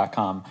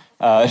KateMcLeod.com,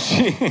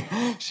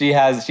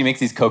 she makes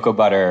these cocoa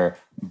butter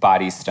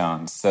body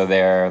stones. So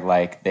they're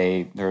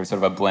sort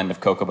of a blend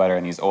of cocoa butter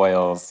and these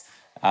oils.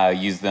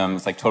 Use them,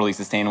 it's like totally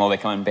sustainable. They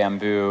come in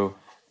bamboo,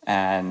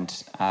 and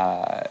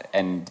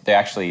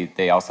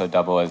they also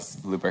double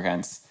as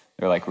lubricants.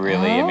 They're like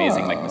really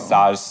amazing, like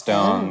massage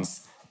stones.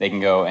 They can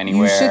go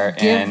anywhere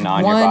in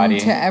on your body. You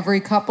should give one to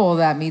every couple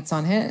that meets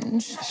on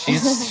Hinge.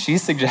 She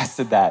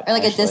suggested that. Or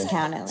like a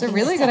discount. It's a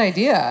really good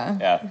idea.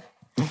 Yeah.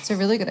 It's a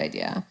really good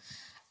idea.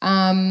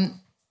 Hey,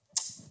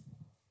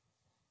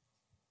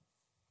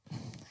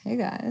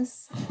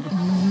 guys.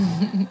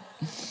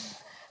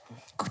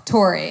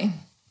 Tori,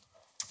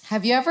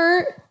 have you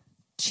ever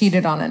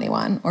cheated on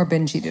anyone or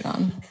been cheated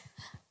on?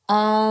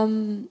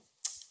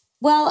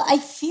 Well, I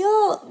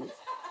feel...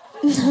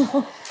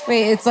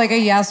 Wait, it's like a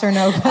yes or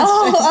no question.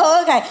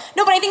 Oh, okay.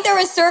 No, but I think there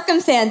were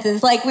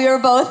circumstances. Like, we were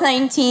both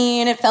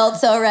 19. It felt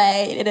so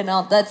right. It didn't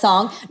know that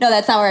song. No,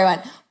 that's not where I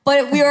went.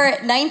 But we were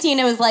 19.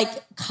 It was like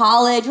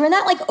college. We were in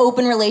that like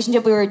open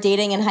relationship. We were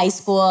dating in high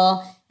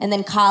school. And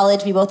then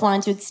college, we both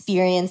wanted to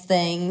experience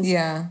things.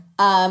 Yeah.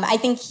 I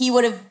think he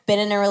would have been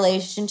in a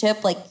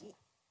relationship, like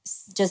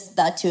just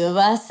the two of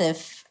us,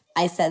 if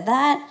I said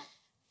that.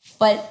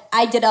 But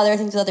I did other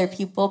things with other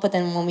people. But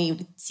then when we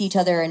would see each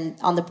other and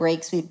on the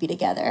breaks, we'd be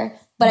together.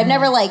 But I've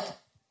never like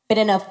been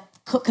in a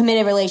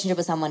committed relationship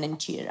with someone and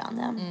cheated on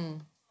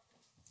them.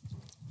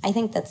 I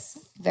think that's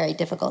very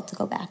difficult to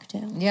go back to.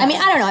 Yeah. I mean,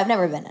 I don't know. I've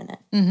never been in it.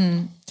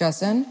 Mm-hmm.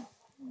 Justin?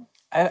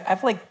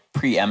 I've like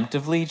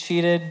preemptively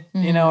cheated,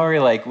 you know, where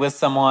you're like with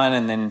someone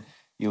and then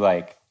you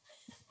like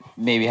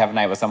maybe have a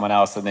night with someone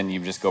else and then you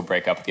just go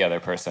break up with the other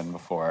person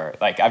before.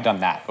 Like, I've done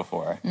that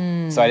before.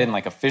 So I didn't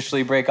like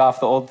officially break off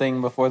the old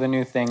thing before the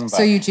new thing. But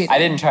so you cheated? I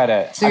didn't try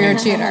to. So you're a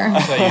cheater.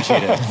 So you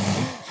cheated.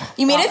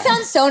 You made it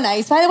sound so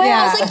nice, by the way.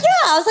 Yeah. I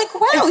was like,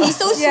 wow, he's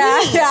so sweet.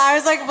 Yeah, I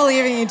was like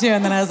believing you too.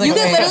 And then I was like, you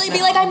could literally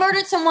be like, I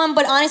murdered someone,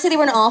 but honestly, they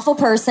were an awful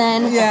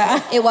person.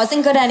 Yeah. It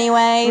wasn't good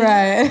anyway.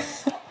 Right.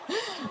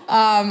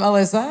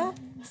 Alyssa?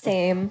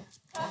 Same.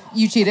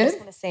 You cheated? I was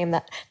gonna say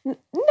that. No, it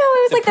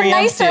was like the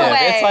nicer way.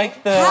 It's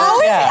like the...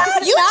 How is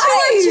that? You two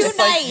are too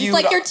nice.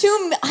 Like you're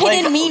too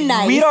hidden mean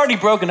nice. We'd already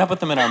broken up with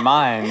them in our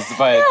minds,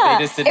 but they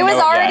just didn't know it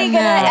was already yet.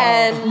 gonna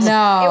end.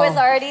 No. It was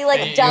already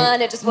like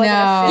done. It just wasn't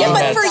official. Yeah,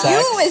 but for you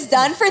it was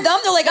done. For them,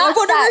 they're like, I'm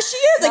going to where she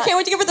is. I can't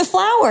wait to give her the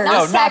flowers.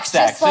 No, not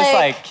sex. Just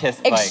like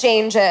kiss.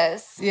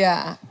 Exchanges.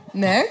 Yeah.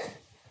 Nick?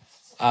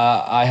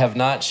 I have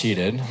not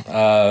cheated. But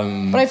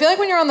I feel like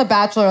when you're on The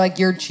Bachelor, like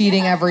you're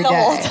cheating every day. The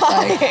whole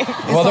time.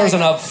 Well, there's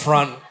an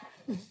upfront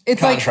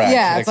It's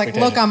contract. It's like,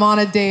 look, I'm on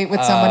a date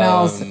with someone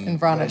else in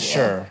front of you.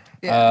 Sure.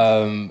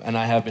 Yeah. And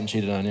I have been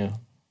cheated on, yeah.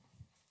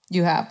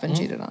 You have been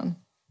cheated on.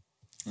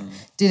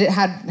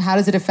 How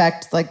does it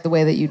affect like the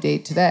way that you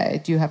date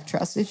today? Do you have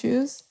trust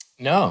issues?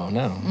 No.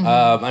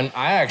 And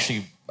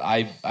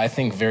I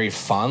think very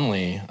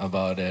fondly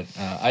about it.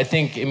 I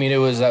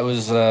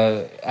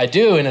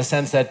do in a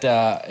sense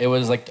that it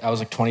was like, I was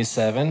like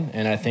 27,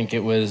 and I think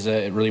it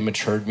really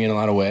matured me in a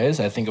lot of ways.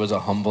 I think it was a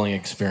humbling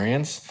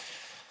experience.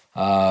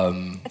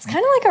 It's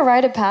kind of like a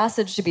rite of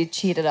passage to be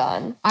cheated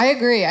on. I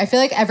agree. I feel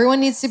like everyone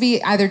needs to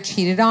be either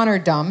cheated on or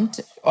dumped.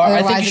 Or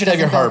I think you should have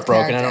your heart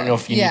broken. I don't know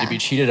if you need to be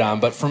cheated on,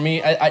 but for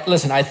me,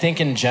 listen, I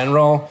think in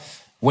general,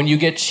 when you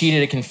get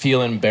cheated, it can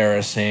feel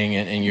embarrassing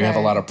and you have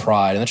a lot of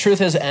pride. And the truth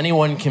is,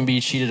 anyone can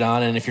be cheated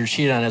on, and if you're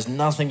cheated on, it has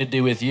nothing to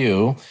do with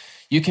you.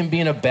 You can be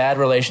in a bad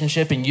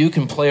relationship and you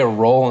can play a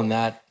role in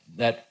that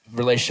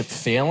relationship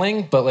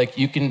failing, but like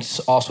you can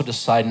also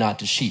decide not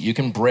to cheat. You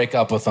can break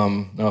up with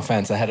them, no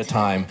offense, ahead of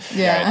time.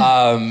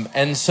 Yeah.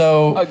 And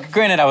so...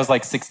 granted, I was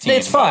like 16.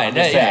 It's fine.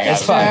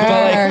 It's fine. Sure,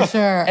 but like,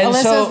 sure. And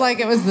Alyssa's like,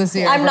 it was this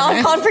year. I'm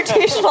not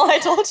confrontational, I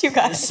told you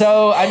guys.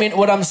 So, I mean,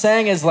 what I'm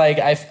saying is like,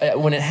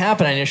 when it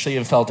happened, I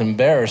initially felt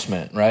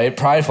embarrassment, right?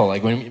 Prideful.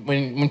 Like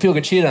when people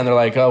get cheated on, they're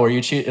like, oh, were you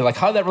cheated? Like,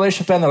 how did that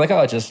relationship end? They're like,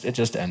 oh, it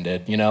just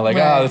ended. You know, like,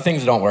 oh, the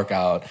things don't work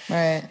out.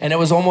 Right. And it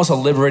was almost a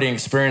liberating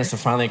experience to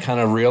finally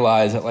kind of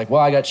realize that like, well,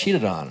 I got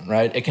cheated on,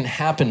 right? It can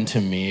happen to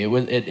me.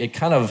 It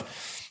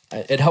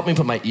helped me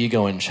put my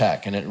ego in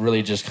check, and it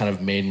really just kind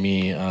of made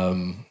me,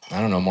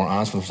 more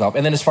honest with myself.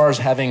 And then as far as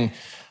having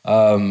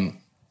a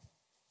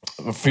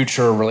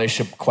future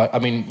relationship,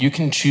 you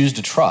can choose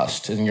to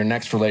trust, and your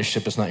next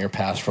relationship is not your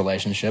past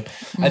relationship.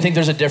 Mm-hmm. I think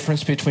there's a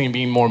difference between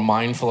being more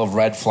mindful of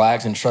red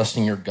flags and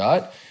trusting your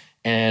gut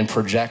and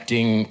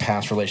projecting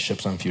past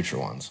relationships on future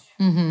ones.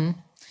 Mm-hmm.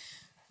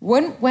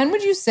 When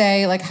would you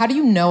say, like, how do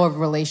you know a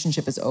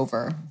relationship is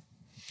over?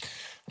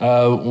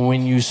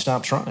 When you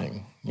stop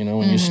trying,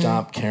 when you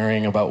stop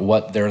caring about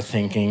what they're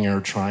thinking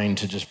or trying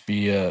to just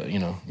be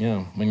when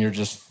you're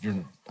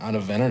out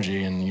of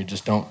energy and you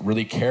just don't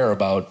really care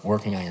about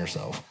working on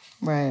yourself.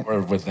 Right.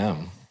 Or with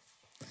them.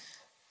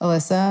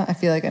 Alyssa, I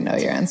feel like I know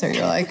your answer.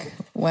 You're like,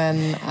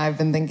 when I've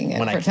been thinking it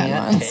for 10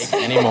 months.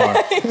 Take anymore.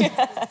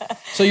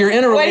 So you're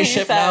in a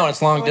relationship now and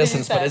it's long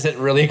distance, but is it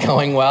really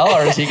going well,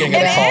 or is he going to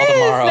get a call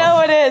tomorrow?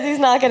 No, it is. He's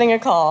not getting a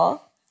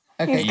call.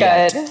 Okay. He's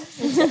good.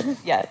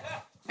 Yes.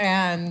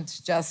 And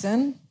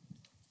Justin,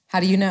 how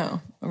do you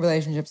know a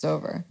relationship's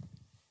over?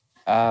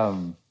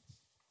 Well,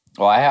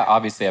 I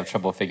obviously have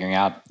trouble figuring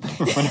out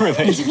when a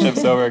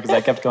relationship's over because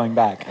I kept going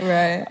back.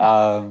 Right.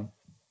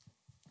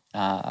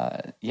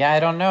 I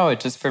don't know. It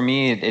just, for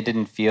me, it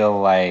didn't feel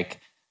like,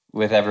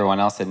 with everyone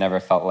else, it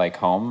never felt like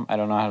home. I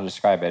don't know how to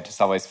describe it. It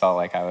just always felt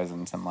like I was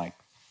in some like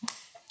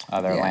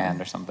other land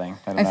or something.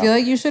 I feel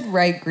like you should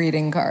write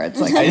greeting cards.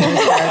 Like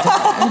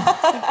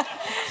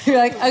you're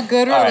like, a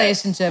good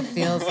relationship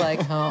feels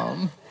like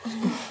home.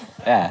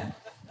 Yeah.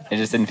 It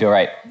just didn't feel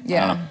right.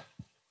 Yeah. I don't know.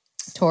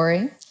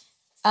 Tori?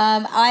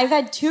 I've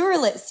had two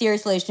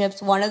serious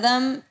relationships. One of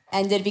them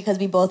ended because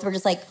we both were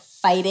just like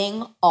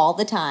fighting all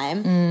the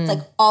time. It's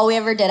like all we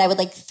ever did. I would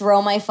like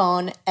throw my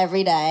phone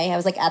every day. I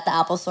was like at the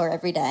Apple store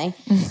every day.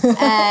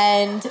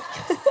 And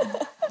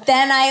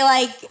then I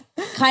like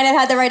kind of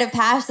had the rite of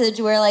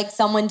passage where like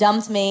someone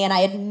dumped me and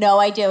I had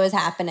no idea what was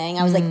happening.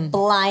 I was like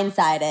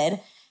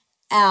blindsided.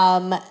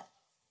 And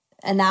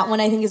that one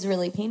I think is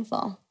really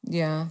painful.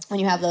 Yeah. When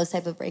you have those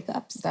type of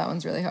breakups. That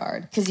one's really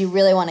hard. Because you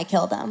really want to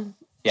kill them.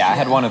 Yeah, I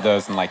had one of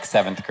those in like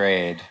 7th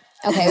grade.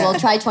 Okay, well,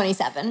 try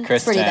 27. Kristen.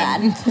 It's pretty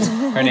bad.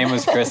 Her name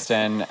was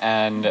Kristen,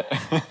 and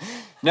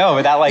no,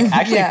 but that like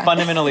actually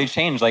fundamentally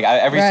changed. Like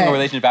every single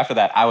relationship after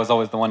that, I was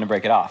always the one to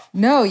break it off.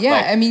 No, yeah.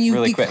 Like, I mean, you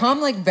really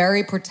become like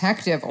very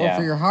protective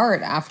over your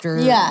heart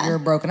after you're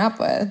broken up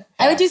with.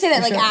 I would do say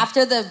that like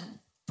after the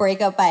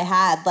breakup I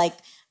had, like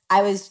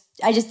I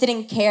just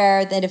didn't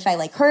care that if I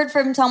like heard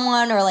from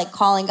someone or like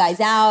calling guys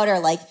out or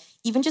like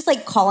even just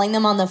like calling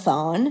them on the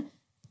phone.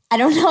 I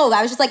don't know.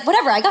 I was just like,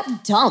 whatever, I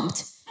got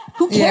dumped.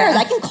 Who cares?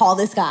 I can call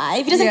this guy.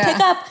 If he doesn't pick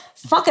up,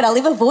 fuck it, I'll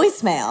leave a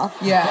voicemail.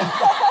 Yeah.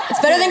 It's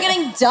better than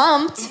getting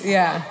dumped.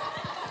 Yeah.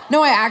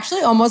 No, I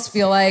actually almost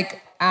feel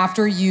like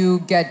after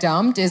you get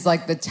dumped is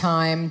like the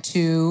time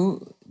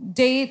to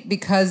date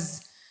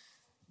because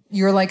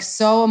you're like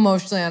so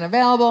emotionally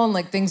unavailable and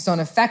like things don't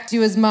affect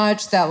you as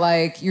much that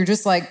like you're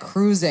just like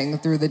cruising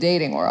through the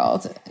dating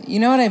world. You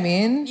know what I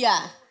mean?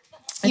 Yeah.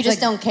 You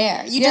just don't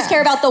care. You just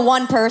care about the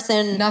one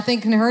person.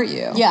 Nothing can hurt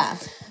you. Yeah.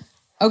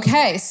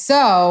 Okay,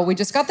 so we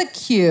just got the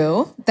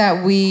cue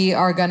that we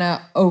are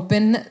gonna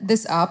open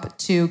this up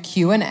to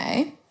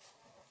Q&A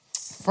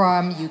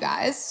from you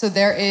guys. So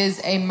there is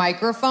a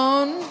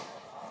microphone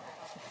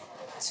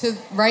to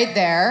right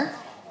there.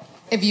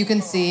 If you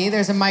can see,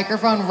 there's a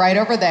microphone right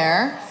over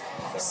there.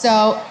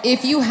 So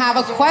if you have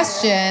a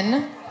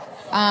question,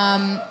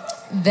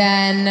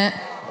 then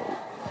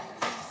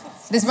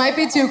This might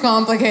be too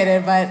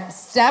complicated, but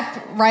step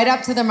right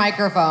up to the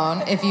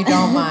microphone if you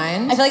don't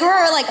mind. I feel like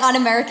we're like on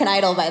American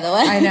Idol, by the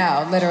way. I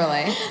know,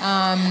 literally.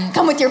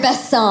 Come with your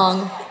best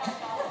song.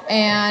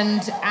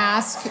 And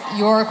ask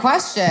your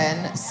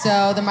question.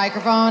 So the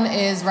microphone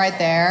is right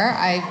there.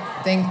 I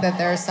think that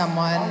there's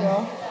someone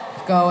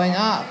going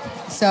up.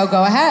 So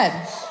go ahead.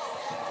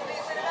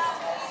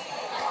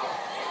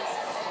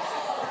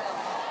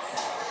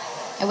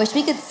 I wish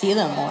we could see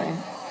them more.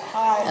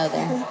 Hi. Oh,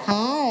 there.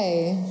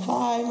 Hi.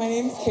 Hi, my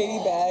name's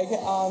Katie Begg.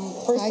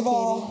 First of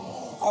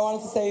all, I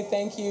wanted to say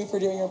thank you for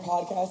doing your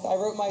podcast. I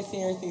wrote my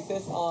senior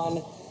thesis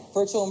on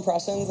virtual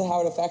impressions and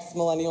how it affects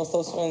millennial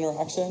social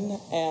interaction.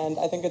 And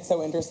I think it's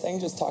so interesting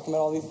just talking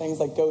about all these things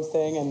like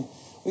ghosting, and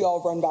we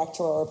all run back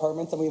to our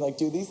apartments and we like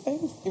do these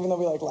things, even though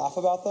we like laugh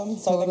about them.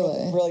 So I think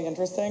it's really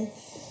interesting.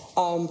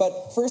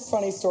 But first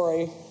funny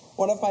story,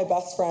 one of my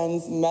best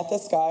friends met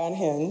this guy on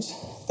Hinge.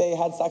 They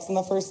had sex on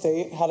the first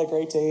date, had a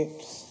great date.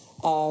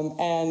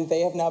 And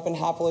they have now been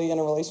happily in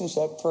a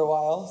relationship for a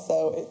while,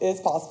 so it is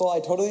possible. I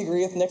totally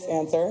agree with Nick's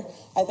answer.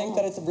 I think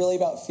that it's really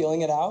about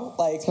feeling it out,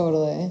 like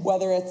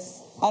whether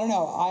it's, I don't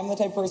know, I'm the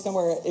type of person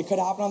where it could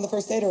happen on the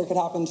first date or it could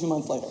happen 2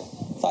 months later.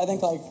 So I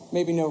think like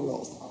maybe no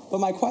rules. But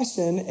my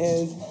question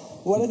is,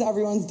 what is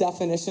everyone's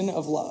definition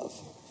of love?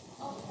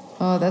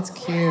 Oh, that's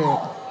cute.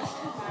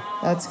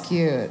 That's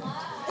cute.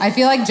 I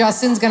feel like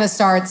Justin's gonna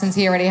start since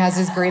he already has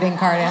his greeting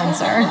card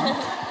answer.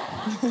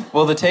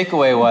 Well, the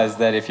takeaway was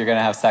that if you're going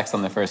to have sex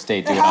on the first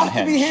date, do it on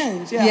Hinge. It has to be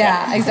Hinge, yeah.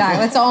 Yeah, exactly.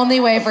 That's the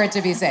only way for it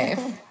to be safe.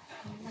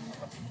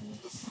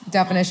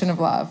 Definition of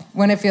love.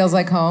 When it feels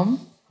like home.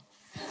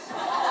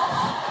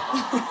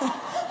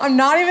 I'm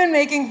not even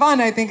making fun.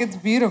 I think it's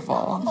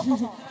beautiful.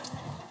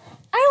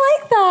 I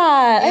like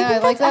that. Yeah, I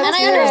like that and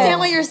too. I understand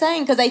what you're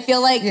saying, because I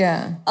feel like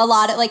a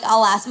lot of, like,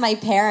 I'll ask my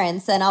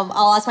parents and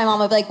I'll ask my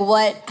mom, I'll be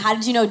like, how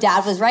did you know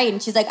Dad was right?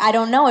 And she's like, I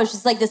don't know. It's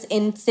just like this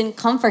instant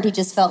comfort. He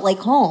just felt like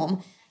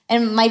home.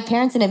 And my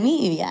parents didn't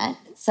meet you yet.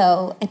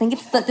 So I think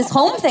it's this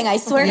home thing, I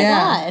swear to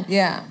God.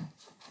 Yeah.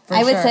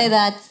 I would say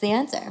that's the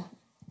answer.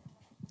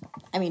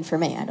 I mean, for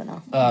me, I don't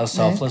know.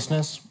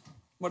 Selflessness.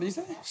 What do you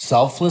say?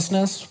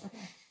 Selflessness.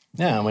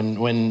 Yeah,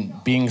 when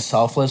being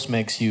selfless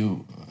makes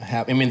you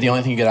happy. I mean, the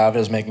only thing you get out of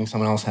it is making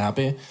someone else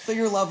happy. So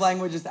your love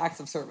language is acts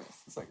of service,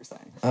 is what you're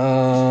saying.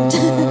 I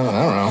don't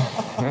know.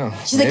 Yeah,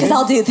 She's like, because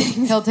I'll do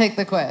things. He'll take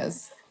the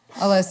quiz.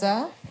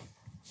 Alyssa?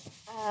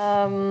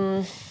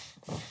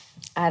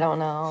 I don't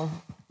know.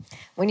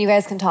 When you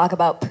guys can talk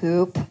about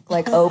poop,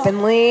 like,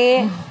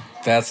 openly.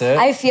 That's it?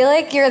 I feel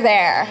like you're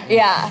there.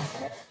 Yeah.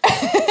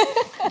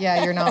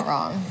 Yeah, you're not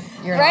wrong.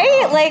 You're right?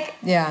 Not wrong. Like,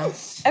 yeah.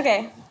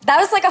 Okay. That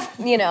was like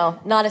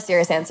not a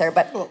serious answer,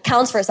 but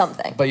counts for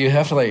something. But you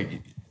have to,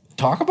 like,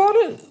 talk about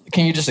it?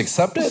 Can you just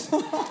accept it?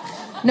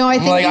 No, I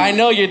think I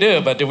know you do,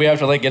 but do we have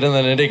to, like, get in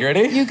the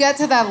nitty-gritty? You get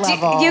to that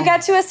level. You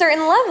get to a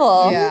certain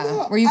level.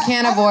 Yeah, where you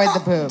can't avoid the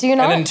poop. Do you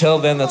know? And until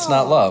then, that's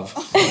not love.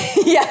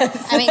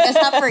 Yes. I mean, that's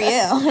not for you.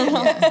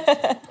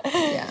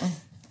 Yeah.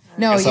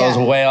 No, I was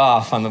way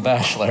off on The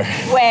Bachelor.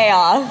 Way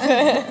off.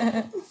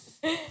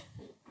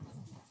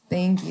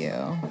 Thank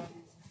you.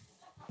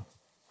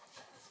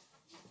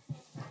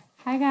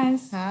 Hi,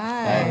 guys.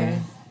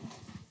 Hi.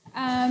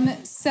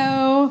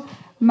 So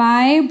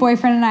my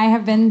boyfriend and I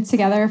have been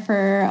together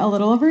for a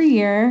little over a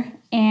year.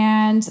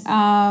 And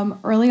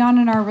early on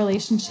in our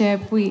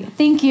relationship,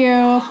 thank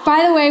you.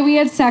 By the way, we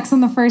had sex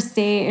on the first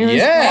date. It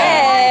was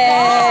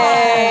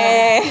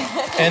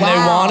And they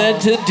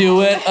wanted to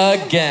do it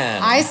again.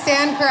 I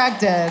stand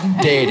corrected.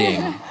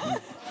 Dating.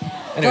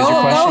 Anyways, your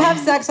Go question? have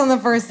sex on the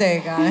first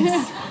date,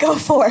 guys. Go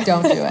for it.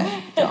 Don't do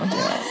it. Don't do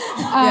it.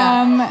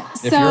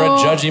 If you're a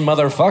judgy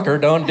motherfucker,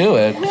 don't do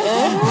it.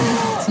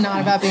 It's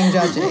not about being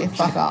judgy.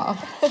 Fuck off.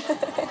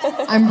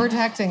 I'm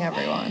protecting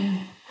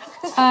everyone.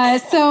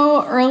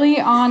 So early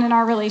on in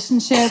our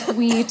relationship,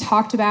 we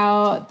talked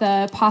about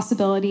the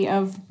possibility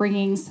of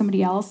bringing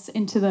somebody else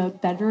into the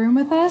bedroom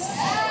with us.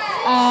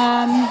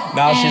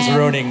 Now she's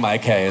ruining my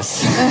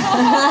case.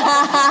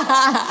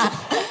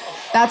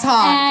 That's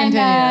hot. And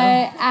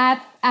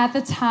Continue. at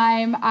the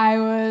time, I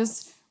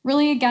was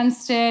really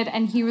against it,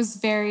 and he was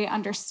very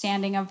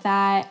understanding of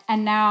that.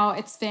 And now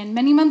it's been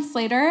many months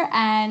later,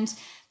 and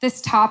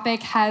this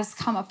topic has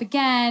come up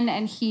again,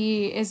 and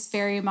he is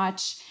very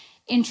much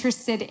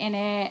interested in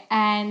it.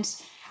 And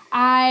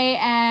I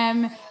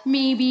am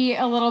maybe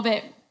a little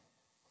bit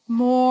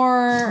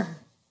more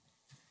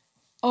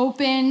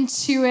open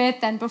to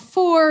it than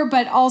before,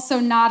 but also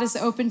not as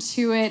open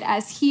to it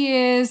as he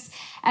is.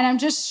 And I'm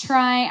just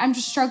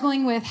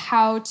struggling with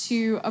how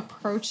to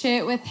approach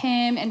it with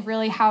him, and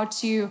really how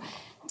to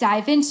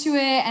dive into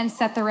it and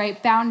set the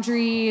right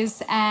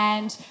boundaries,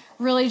 and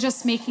really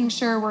just making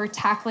sure we're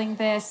tackling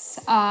this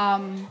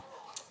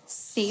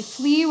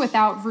safely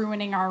without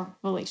ruining our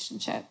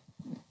relationship.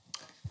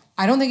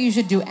 I don't think you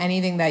should do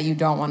anything that you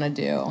don't want to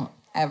do,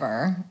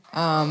 ever.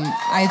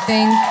 I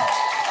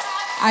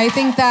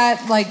think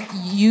that, like,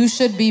 you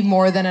should be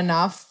more than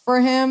enough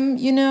for him,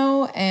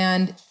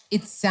 and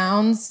it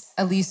sounds,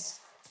 at least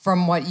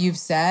from what you've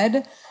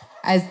said,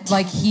 as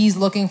like he's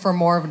looking for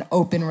more of an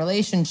open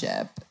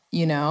relationship,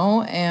 you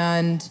know?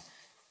 And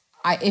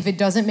if it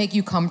doesn't make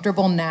you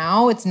comfortable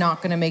now, it's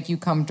not going to make you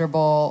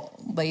comfortable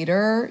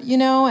later, you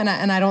know? And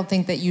I don't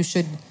think that you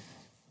should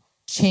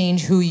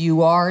change who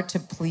you are to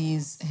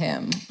please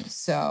him.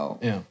 So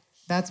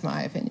that's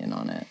my opinion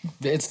on it.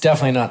 It's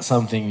definitely not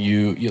something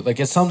you like.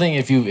 It's something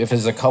if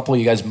as a couple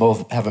you guys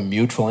both have a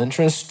mutual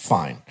interest,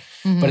 fine.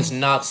 Mm-hmm. But it's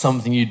not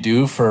something you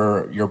do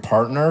for your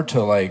partner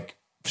to like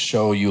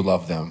show you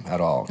love them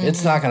at all. Mm-hmm.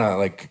 It's not gonna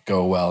like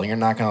go well. You're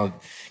not gonna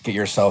get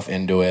yourself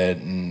into it.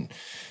 And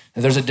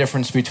there's a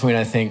difference between,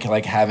 I think,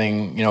 like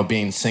having, you know,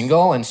 being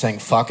single and saying,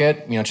 fuck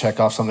it, you know, check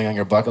off something on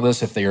your bucket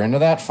list. If you're into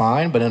that,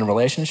 fine. But in a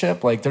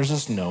relationship, like there's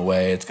just no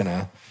way it's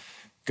gonna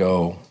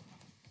go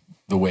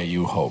the way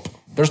you hope.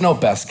 There's no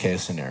best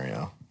case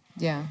scenario.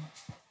 Yeah,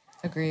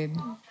 agreed.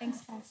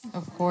 Thanks, guys.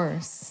 Of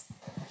course.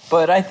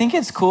 But I think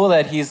it's cool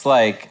that he's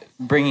like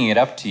bringing it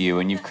up to you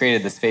and you've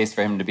created the space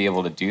for him to be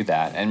able to do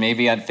that. And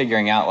maybe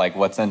figuring out like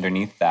what's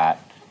underneath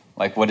that.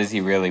 Like what does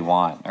he really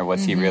want or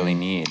what's he really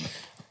need?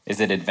 Is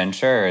it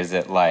adventure or is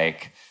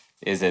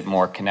it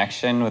more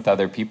connection with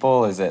other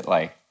people? Is it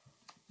like,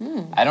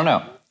 I don't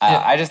know.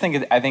 I just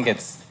think I think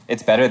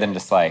it's better than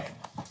just like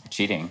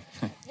cheating.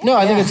 No,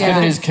 I think it's good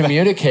that he's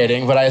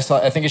communicating, but I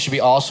think it should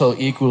be also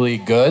equally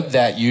good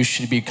that you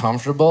should be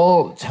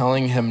comfortable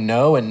telling him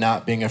no and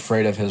not being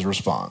afraid of his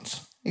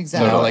response.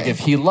 Exactly. So, like if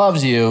he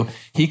loves you,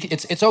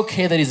 it's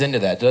okay that he's into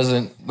that.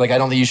 I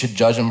don't think you should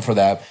judge him for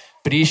that,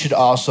 but he should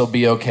also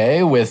be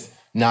okay with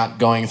not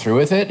going through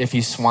with it if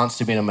he wants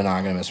to be in a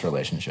monogamous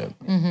relationship.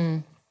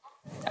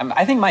 Mm-hmm.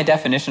 I think my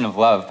definition of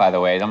love, by the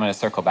way, I'm going to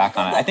circle back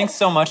on it. I think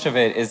so much of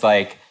it is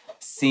like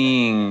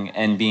seeing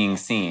and being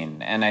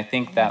seen. And I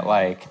think that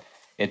like,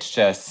 it's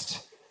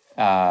just,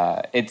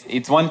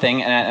 it's one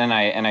thing. And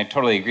I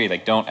totally agree.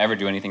 Like, don't ever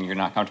do anything you're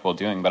not comfortable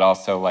doing, but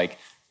also like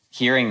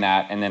hearing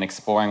that and then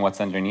exploring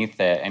what's underneath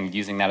it and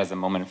using that as a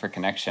moment for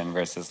connection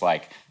versus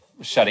like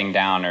shutting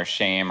down or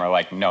shame or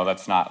like, no,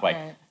 that's not like,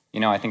 you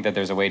know, I think that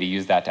there's a way to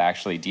use that to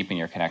actually deepen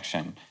your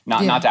connection.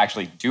 Not to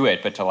actually do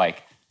it, but to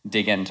like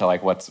dig into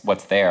like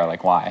what's there,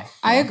 like why.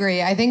 I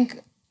agree. I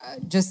think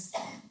just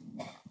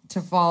to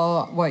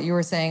follow what you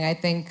were saying, I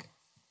think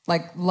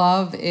like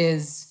love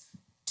is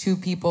two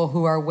people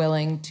who are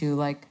willing to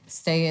like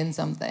stay in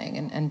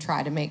something and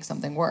try to make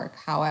something work.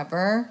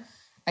 However,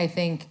 I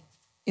think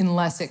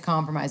unless it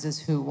compromises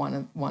who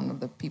one of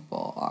the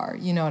people are,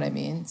 you know what I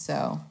mean?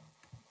 So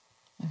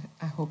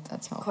I hope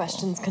that's helpful.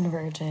 Questions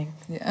converging.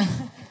 Yeah.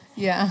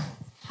 Yeah.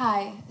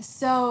 Hi.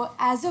 So,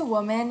 as a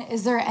woman,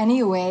 is there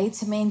any way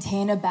to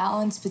maintain a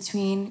balance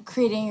between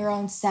creating your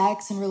own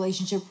sex and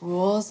relationship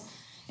rules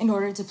in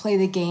order to play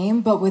the game,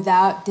 but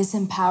without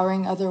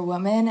disempowering other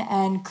women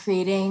and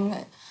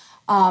creating,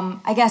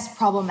 I guess,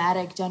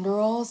 problematic gender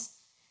roles?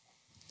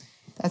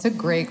 That's a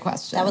great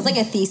question. That was like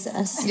a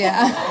thesis.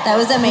 Yeah. That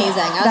was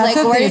amazing. I was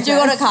like, where did you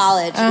go to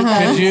college?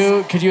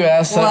 Could you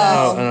ask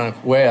that in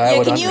a way I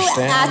would understand?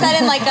 Can you ask that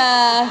in like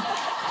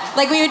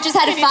like we just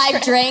had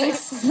 5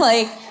 drinks?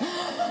 Like,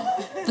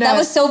 that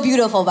was so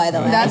beautiful, by the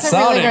way. That's a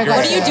really good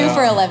question. What do you do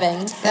for a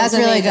living? That's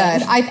really good.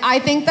 I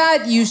think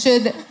that you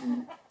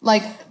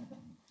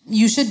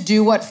should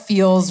do what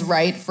feels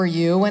right for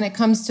you when it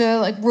comes to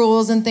like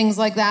rules and things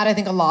like that. I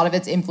think a lot of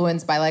it's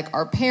influenced by like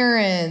our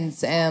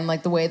parents and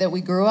like the way that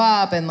we grew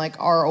up and like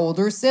our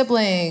older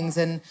siblings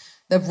and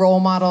the role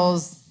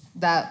models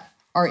that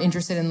are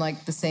interested in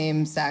like the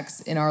same sex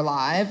in our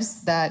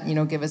lives that, you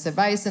know, give us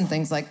advice and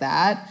things like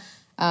that.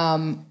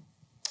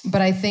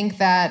 But I think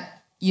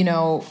that, you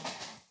know,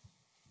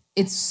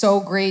 it's so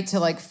great to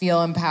like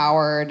feel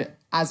empowered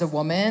as a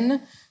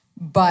woman,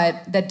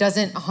 but that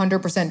doesn't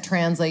 100%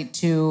 translate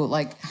to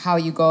like how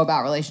you go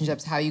about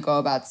relationships, how you go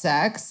about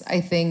sex.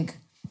 I think,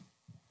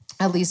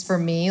 at least for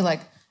me,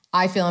 like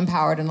I feel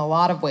empowered in a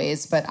lot of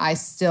ways, but I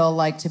still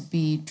like to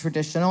be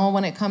traditional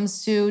when it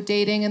comes to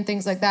dating and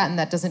things like that. And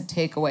that doesn't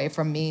take away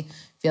from me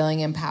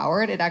feeling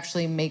empowered. It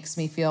actually makes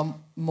me feel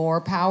more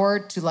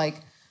empowered to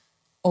like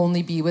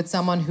only be with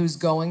someone who's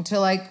going to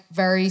like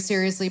very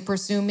seriously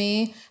pursue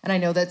me. And I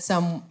know that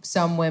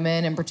some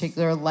women in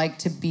particular like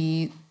to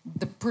be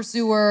the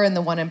pursuer and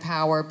the one in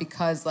power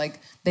because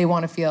like they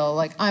want to feel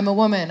like I'm a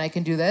woman, I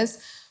can do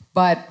this.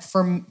 But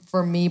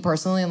for me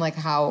personally and like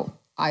how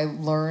I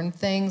learn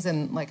things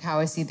and like how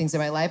I see things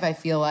in my life, I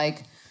feel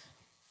like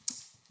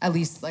at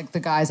least like the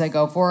guys I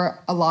go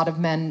for, a lot of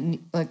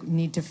men like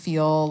need to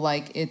feel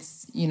like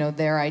it's, you know,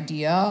 their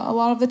idea a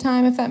lot of the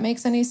time, if that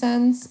makes any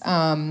sense.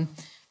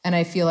 And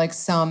I feel like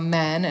some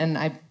men, and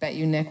I bet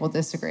you Nick will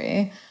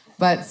disagree,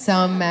 but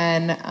some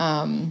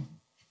men,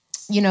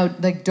 you know,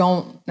 like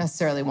don't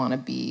necessarily want to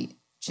be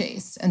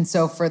chased. And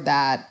so for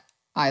that,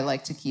 I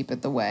like to keep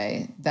it the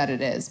way that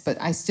it is,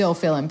 but I still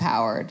feel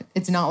empowered.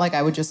 It's not like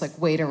I would just like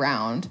wait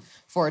around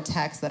for a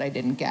text that I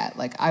didn't get.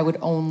 Like I would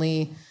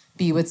only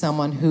be with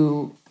someone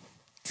who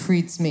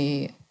treats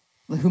me,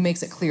 who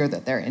makes it clear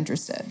that they're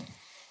interested.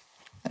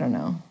 I don't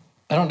know.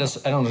 I don't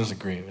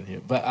disagree with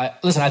you, but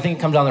listen, I think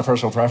it comes down to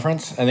personal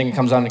preference. I think it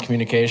comes down to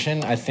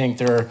communication. I think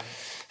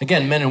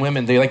again, men and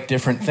women, they like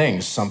different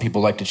things. Some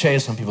people like to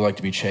chase, some people like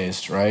to be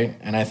chased, right?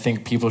 And I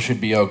think people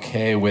should be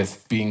okay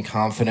with being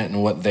confident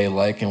in what they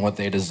like and what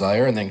they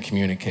desire and then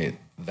communicate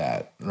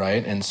that,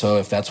 right? And so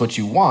if that's what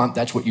you want,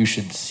 that's what you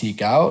should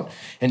seek out.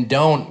 And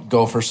don't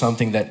go for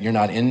something that you're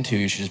not into.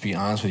 You should just be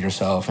honest with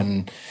yourself.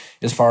 And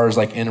as far as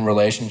like in a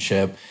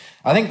relationship,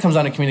 I think it comes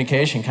down to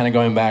communication, kind of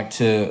going back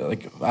to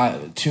like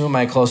two of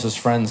my closest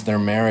friends, they're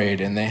married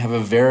and they have a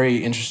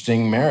very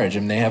interesting marriage.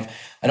 And they have,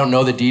 I don't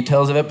know the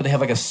details of it, but they have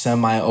like a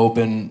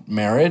semi-open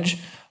marriage.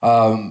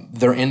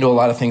 They're into a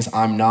lot of things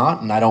I'm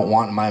not, and I don't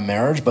want in my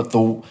marriage, but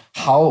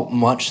how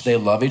much they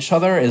love each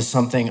other is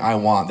something I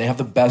want. They have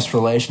the best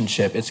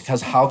relationship. It's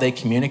because how they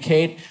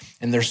communicate,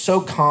 and they're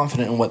so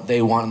confident in what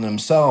they want in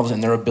themselves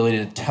and their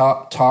ability to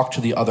talk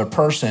to the other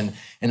person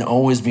and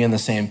always be on the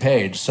same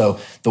page. So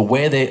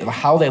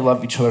how they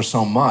love each other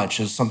so much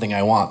is something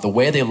I want. The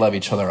way they love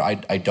each other, I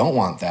don't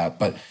want that,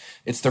 but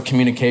it's their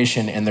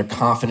communication and they're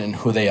confident in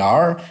who they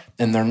are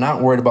and they're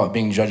not worried about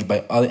being judged by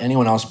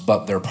anyone else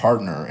but their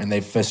partner, and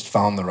they've just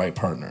found the right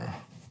partner.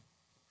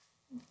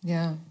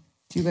 Yeah.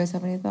 Do you guys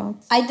have any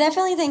thoughts? I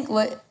definitely think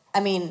what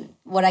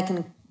I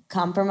can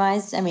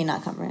compromise,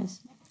 not compromise,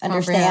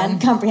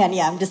 understand, comprehend.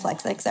 Yeah, I'm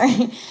dyslexic,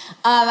 sorry.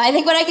 I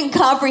think what I can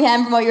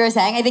comprehend from what you were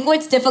saying, I think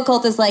what's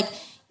difficult is like,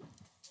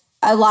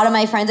 a lot of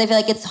my friends, I feel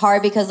like it's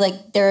hard because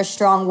like they're a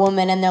strong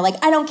woman and they're like,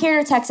 I don't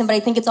care to text him, but I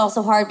think it's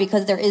also hard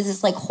because there is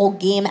this like whole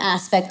game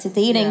aspect to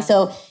dating. Yeah.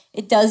 So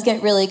it does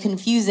get really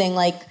confusing.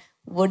 Like,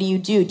 what do?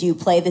 Do you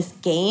play this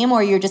game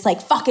or you're just like,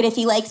 fuck it, if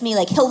he likes me,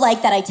 like he'll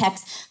like that I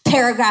text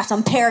paragraphs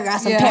on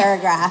paragraphs on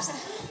paragraphs.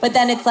 But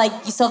then it's like,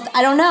 you still,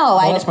 I don't know.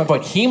 Well, that's my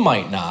point. He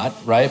might not,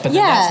 right? But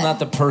then that's not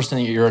the person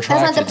that you're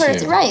attracted that's not the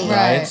person, to.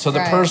 Right. So the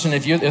person,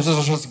 if this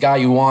is just the guy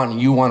you want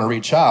and you want to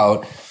reach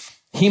out,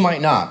 he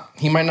might not.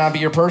 He might not be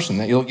your person.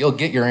 You'll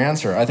get your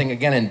answer. I think,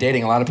 again, in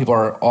dating, a lot of people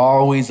are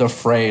always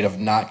afraid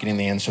of not getting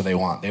the answer they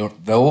want. They'll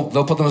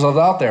put themselves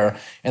out there,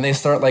 and they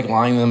start, like,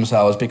 lying to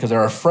themselves because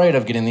they're afraid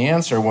of getting the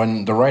answer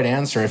when the right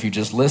answer, if you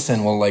just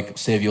listen, will, like,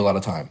 save you a lot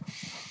of time.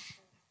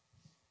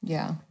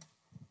 Yeah.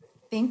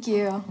 Thank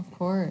you. Of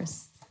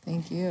course.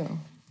 Thank you.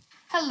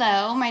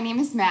 Hello, my name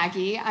is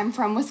Maggie. I'm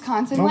from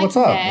Wisconsin. Oh, what's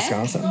up, Nick.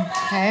 Wisconsin?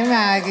 Hey,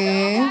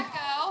 Maggie.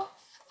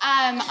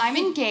 I'm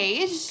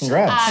engaged.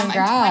 Congrats. I'm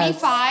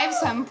 25,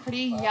 so I'm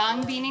pretty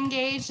young being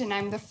engaged, and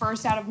I'm the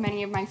first out of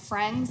many of my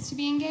friends to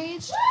be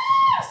engaged.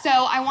 So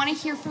I want to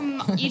hear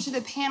from each of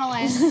the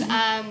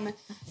panelists.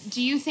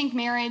 Do you think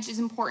marriage is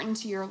important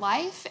to your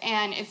life?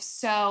 And if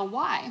so,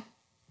 why?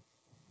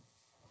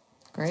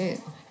 Great.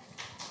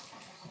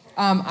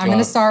 I'm going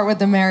to start with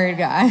the married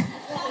guy.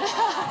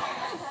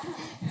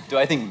 Do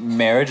I think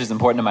marriage is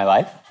important to my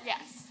life?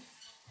 Yes.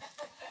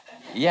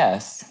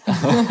 Yes.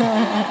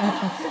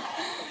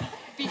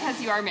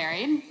 Because you are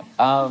married?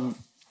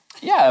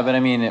 Yeah, but I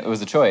mean, it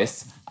was a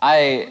choice.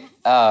 It's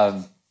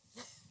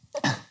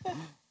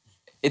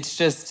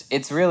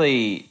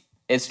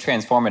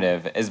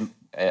transformative.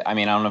 I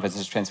don't know if it's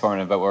just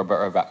transformative, but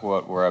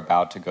what we're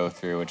about to go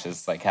through, which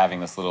is like having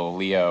this little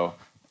Leo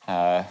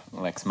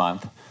next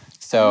month.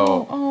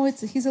 So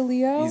he's a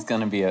Leo? He's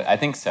going to be I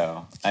think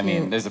so. Cute. I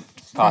mean, there's a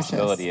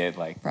possibility.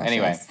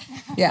 Anyway.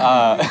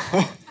 Yeah.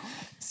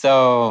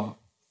 So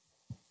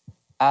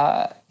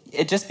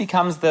it just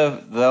becomes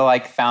the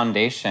like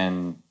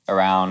foundation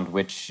around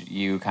which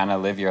you kind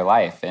of live your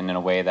life, and in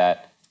a way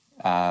that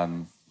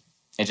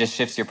it just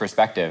shifts your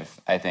perspective,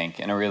 I think,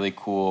 in a really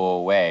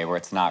cool way, where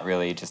it's not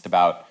really just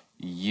about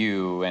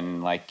you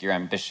and like your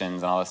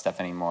ambitions and all this stuff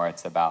anymore.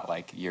 It's about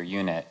like your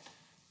unit,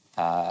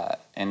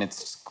 and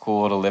it's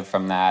cool to live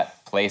from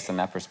that place and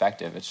that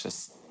perspective. It's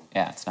just,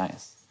 it's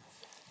nice.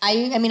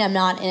 I'm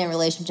not in a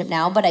relationship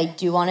now, but I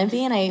do want to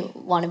be, and I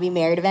want to be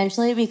married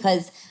eventually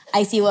because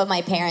I see what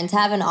my parents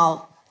have, and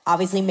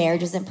obviously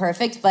marriage isn't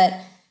perfect, but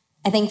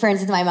I think, for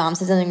instance, my mom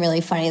said something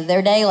really funny the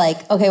other day,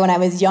 like, okay, when I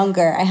was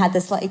younger, I had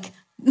this, like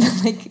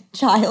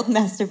child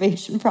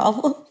masturbation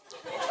problem.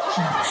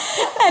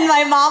 And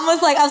my mom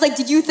was like, I was like,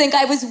 did you think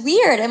I was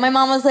weird? And my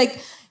mom was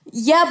like,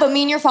 yeah, but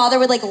me and your father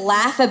would, like,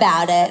 laugh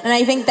about it. And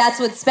I think that's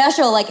what's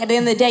special. Like, at the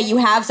end of the day, you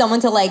have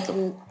someone to, like,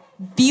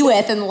 be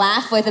with and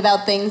laugh with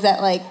about things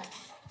that, like,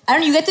 I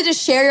don't know, you get to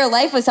just share your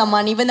life with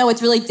someone, even though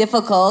it's really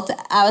difficult.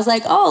 I was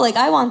like, oh, like,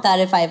 I want that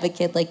if I have a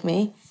kid like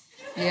me.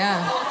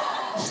 Yeah.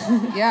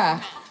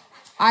 Yeah.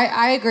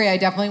 I agree. I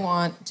definitely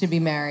want to be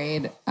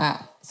married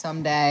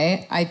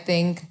someday. I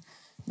think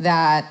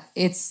that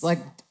it's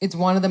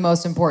one of the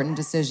most important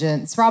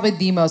decisions. It's probably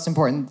the most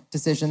important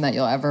decision that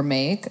you'll ever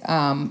make.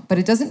 But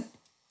it doesn't,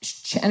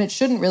 and it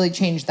shouldn't really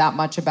change that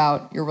much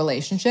about your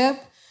relationship,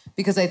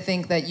 because I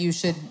think that you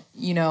should,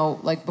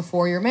 like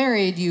before you're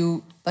married,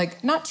 you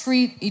like not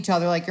treat each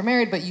other like you're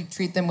married, but you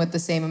treat them with the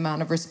same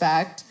amount of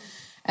respect.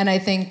 And I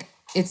think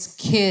it's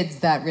kids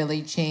that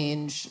really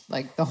change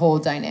like the whole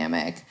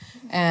dynamic.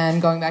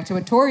 And going back to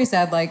what Tori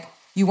said, like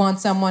you want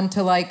someone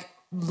to like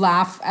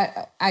laugh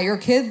at your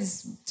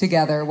kids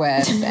together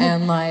with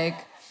and like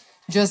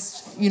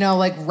just,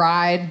 like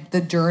ride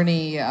the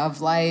journey of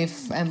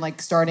life and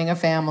like starting a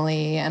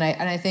family. And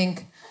I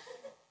think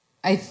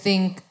I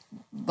think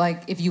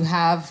like if you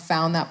have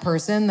found that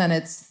person, then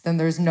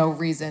there's no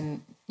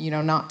reason,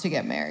 not to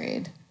get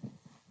married.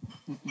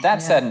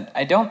 That said,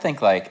 I do think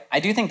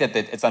that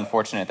it's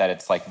unfortunate that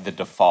it's like the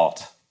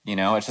default.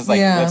 It's just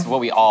like that's what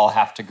we all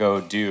have to go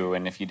do,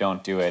 and if you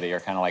don't do it, you're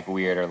kind of like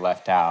weird or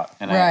left out.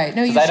 And right?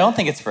 I don't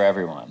think it's for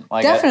everyone.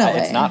 Like, definitely,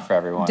 it's not for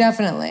everyone.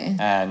 Definitely.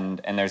 And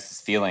there's this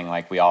feeling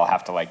like we all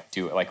have to like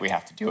do it. Like we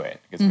have to do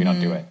it because if we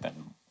don't do it,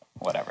 then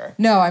whatever.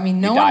 No, I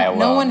mean no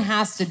one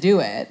has to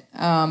do it.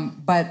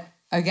 But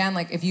again,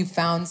 like if you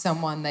found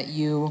someone that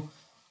you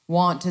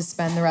want to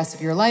spend the rest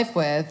of your life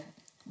with,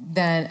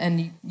 then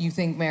and you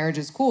think marriage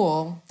is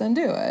cool, then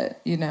do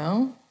it.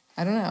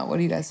 I don't know. What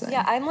do you guys think?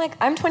 Yeah,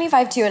 I'm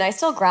 25 too, and I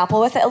still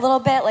grapple with it a little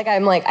bit. Like,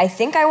 I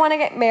think I want to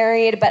get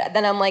married, but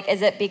then I'm like,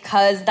 is it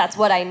because that's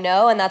what I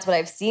know and that's what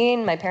I've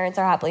seen? My parents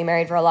are happily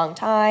married for a long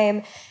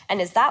time.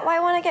 And is that why I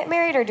want to get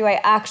married? Or do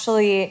I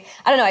actually,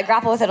 I don't know, I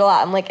grapple with it a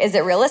lot. I'm like, is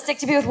it realistic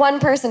to be with one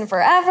person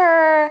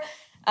forever?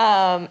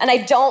 And I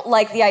don't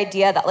like the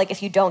idea that, like,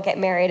 if you don't get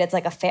married, it's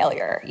like a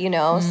failure,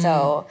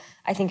 So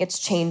I think it's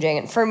changing.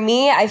 And for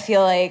me, I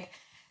feel like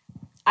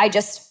I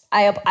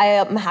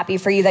am happy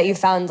for you that you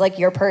found like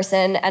your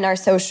person and are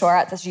so sure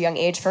at such a young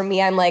age. For me,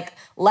 I'm like,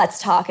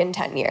 let's talk in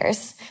 10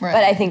 years. Right.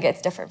 But I think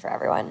it's different for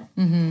everyone.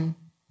 Mm-hmm.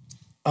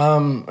 I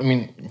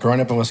mean,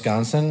 growing up in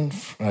Wisconsin,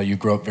 you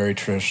grew up very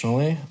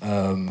traditionally.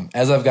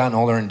 As I've gotten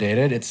older and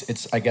dated,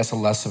 it's I guess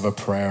less of a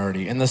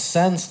priority in the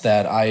sense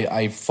that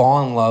I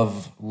fall in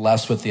love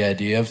less with the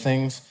idea of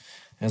things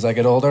as I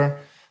get older.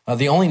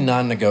 The only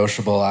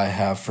non-negotiable I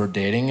have for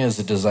dating is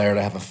the desire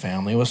to have a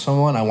family with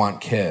someone. I want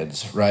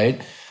kids,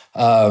 right?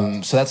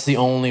 So that's the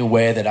only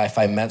way that if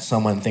I met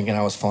someone thinking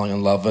I was falling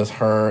in love with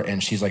her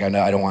and she's like,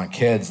 I don't want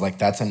kids, like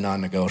that's a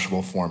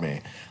non-negotiable for me.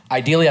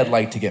 Ideally, I'd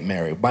like to get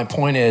married. My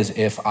point is,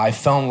 if I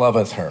fell in love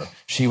with her,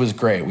 she was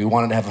great, we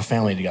wanted to have a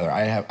family together,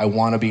 I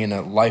want to be in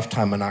a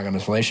lifetime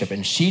monogamous relationship,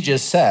 and she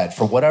just said,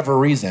 for whatever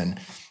reason,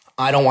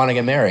 I don't want to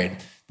get married,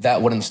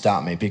 that wouldn't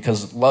stop me,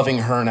 because loving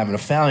her and having a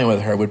family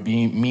with her would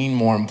mean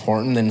more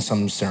important than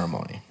some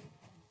ceremony.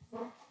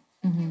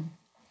 Mm-hmm.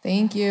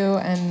 Thank you,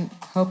 and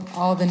hope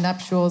all the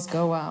nuptials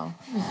go well.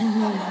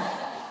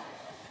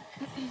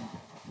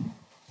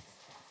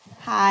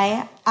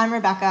 Hi, I'm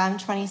Rebecca. I'm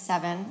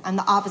 27. I'm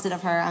the opposite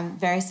of her. I'm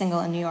very single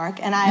in New York,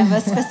 and I have a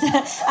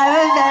specific.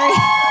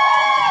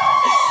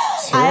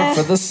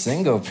 For the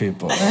single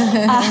people.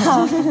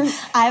 I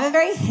have a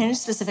very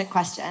hinge-specific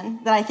question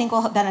that I think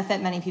will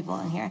benefit many people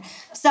in here.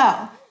 So,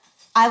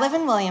 I live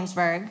in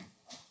Williamsburg.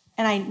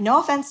 And no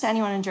offense to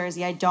anyone in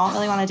Jersey, I don't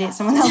really want to date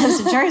someone that lives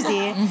in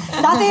Jersey.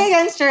 Nothing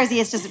against Jersey,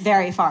 it's just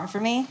very far for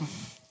me.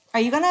 Are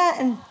you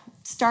gonna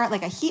start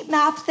like a heat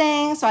map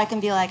thing so I can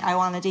be like, I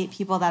want to date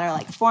people that are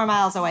like 4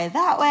 miles away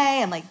that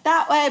way and like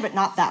that way, but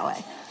not that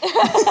way?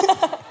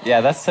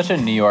 Yeah, that's such a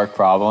New York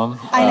problem.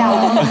 I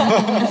know.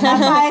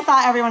 That's why I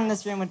thought everyone in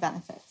this room would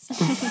benefit.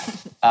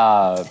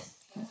 So.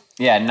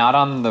 Yeah, not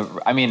on the...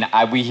 I mean,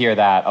 we hear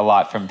that a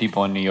lot from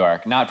people in New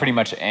York. Not pretty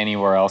much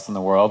anywhere else in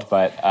the world,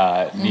 but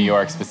New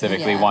York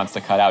specifically wants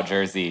to cut out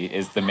Jersey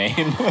is the main...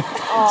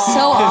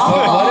 So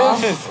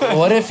awful.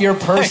 What if your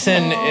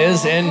person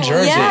is in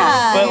Jersey?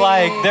 Yeah. But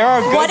like, there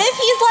are good... What if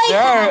he's like...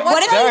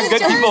 There are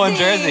good people in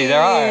Jersey.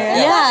 There are.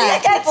 Yeah.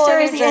 Nothing against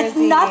Jersey. It's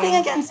nothing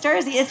against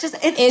Jersey. It's just...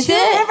 It's two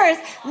rivers.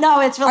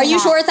 No, it's really Are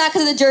you sure it's not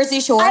because of the Jersey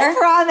Shore? I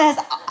promise.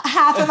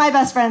 Half of my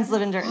best friends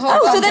live in Jersey.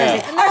 Oh, so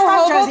then...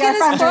 Hoboken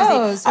is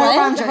close.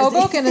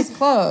 Hoboken is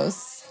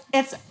close.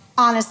 It's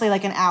honestly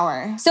like an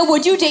hour. So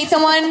would you date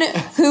someone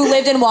who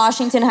lived in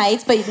Washington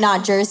Heights but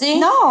not Jersey?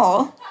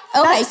 No.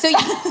 Okay, so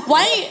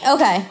why don't you...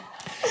 Okay.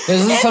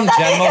 This is some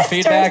general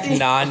feedback,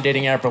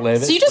 non-dating app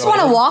related. So you just want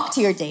to walk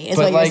to your date, is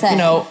what you're saying.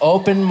 But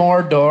open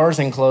more doors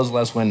and close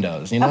less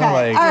windows. Okay. All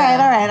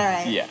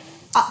right. Yeah.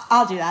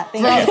 I'll do that.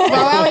 Thank you. Throw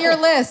out your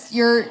list.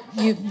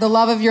 The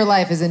love of your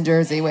life is in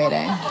Jersey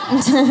waiting.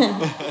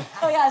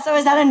 Oh yeah, so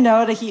is that a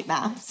no to heat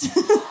maps?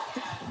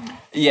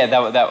 Yeah,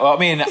 well, I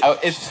mean,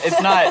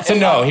 it's not. So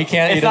no, he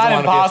can't. It's not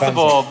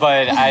impossible,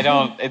 but I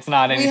don't. It's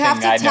not anything we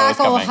have to I know is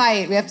tackle coming.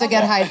 height. We have to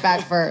get height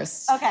back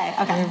first. Okay.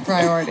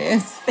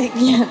 Priorities.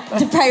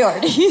 The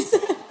priorities.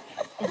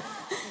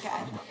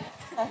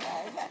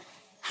 Okay.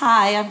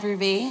 Hi, I'm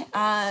Ruby.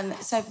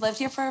 So I've lived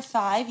here for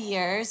 5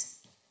 years,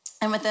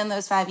 and within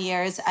those 5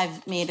 years,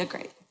 I've made a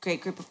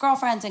great group of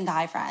girlfriends and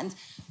guy friends.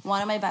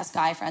 One of my best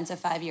guy friends of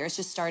 5 years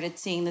just started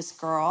seeing this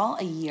girl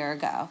a year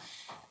ago.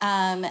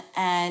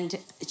 And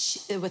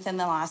within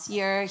the last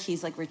year,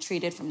 he's like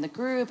retreated from the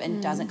group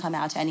and doesn't come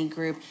out to any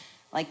group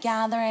like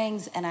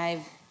gatherings. And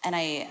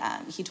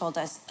he told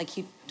us, like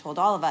he told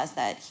all of us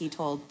that he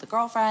told the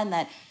girlfriend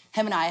that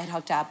him and I had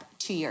hooked up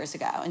 2 years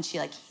ago, and she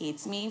like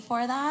hates me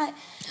for that.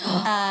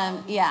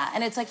 Yeah,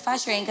 and it's like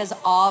frustrating because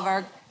all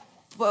of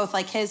both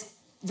like his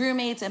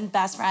roommates and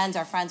best friends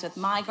are friends with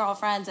my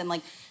girlfriends, and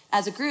like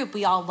as a group,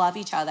 we all love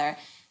each other.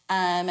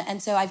 And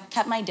so I've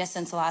kept my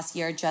distance the last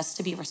year just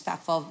to be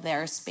respectful of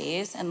their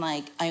space. And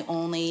like, I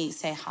only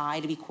say hi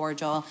to be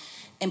cordial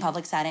in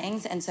public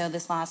settings. And so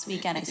this last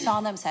weekend I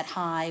saw them, said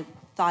hi,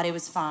 thought it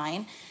was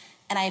fine.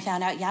 And I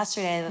found out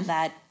yesterday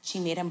that she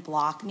made him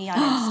block me on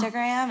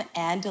Instagram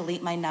and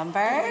delete my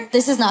number.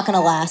 This is not going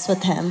to last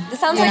with him. This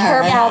sounds like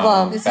her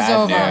problem. This is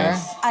over.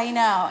 I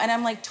know. And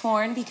I'm like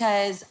torn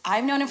because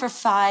I've known him for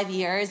 5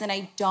 years and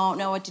I don't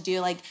know what to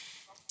do. Like,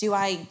 do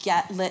I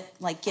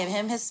give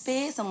him his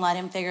space and let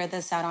him figure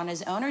this out on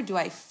his own, or do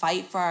I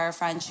fight for our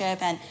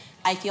friendship? And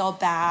I feel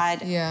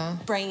bad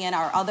bringing in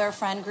our other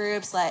friend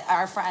groups, like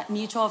our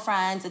mutual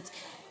friends. It's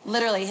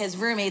literally his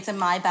roommates and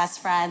my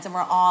best friends, and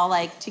we're all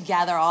like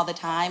together all the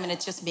time, and it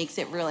just makes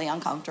it really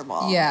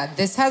uncomfortable. Yeah,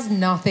 this has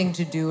nothing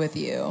to do with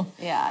you.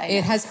 Yeah,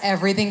 it has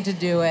everything to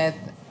do with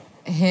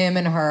him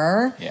and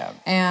her. Yeah,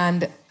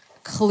 and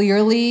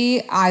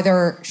clearly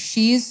either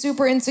she's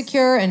super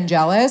insecure and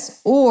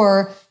jealous,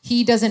 or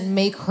he doesn't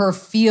make her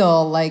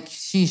feel like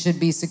she should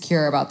be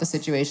secure about the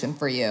situation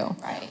for you.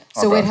 Right.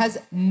 So it has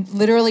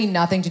literally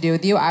nothing to do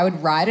with you. I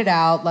would ride it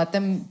out, let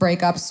them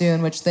break up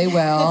soon, which they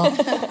will,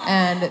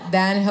 and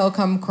then he'll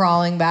come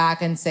crawling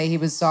back and say he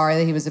was sorry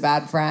that he was a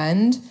bad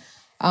friend.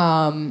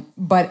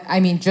 But I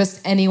mean, just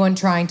anyone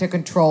trying to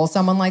control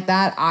someone like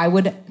that, I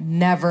would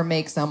never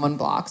make someone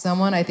block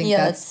someone. I think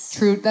that's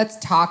true. That's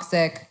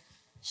toxic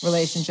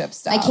relationship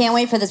stuff. I can't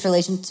wait for this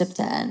relationship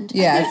to end.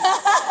 Yes.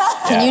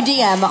 Can you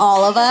DM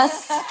all of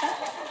us?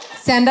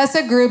 Send us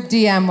a group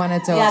DM when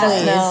it's over.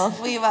 Yes,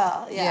 we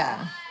will.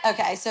 Yeah.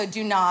 Okay, so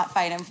do not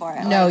fight him for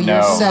it. No,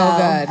 you're so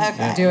good.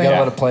 Okay. Do it. You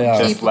gotta let it play out.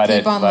 Just Keep let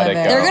on it living.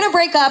 go. They're going to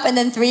break up, and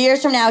then 3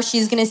 years from now,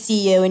 she's going to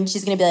see you, and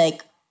she's going to be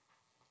like...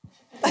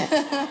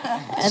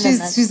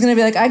 She's going to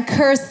be like, I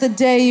cursed the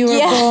day you were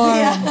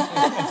born.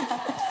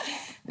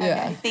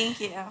 Okay,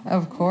 thank you.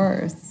 Of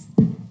course.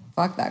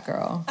 Fuck that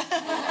girl.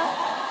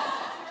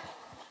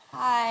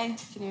 Hi.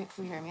 Can you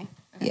hear me?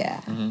 Okay.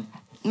 Yeah. Mm-hmm.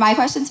 My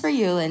question's for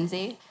you,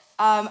 Lindsay.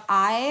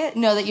 I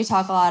know that you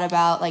talk a lot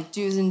about like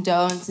do's and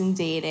don'ts in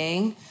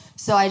dating.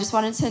 So I just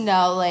wanted to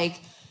know, like,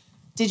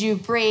 did you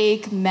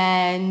break,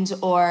 mend,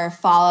 or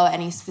follow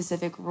any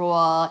specific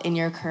rule in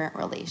your current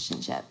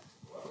relationship?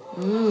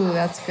 Ooh,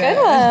 that's good. Good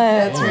one.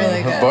 That's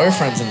really good. Her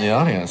boyfriend's in the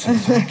audience, I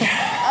think.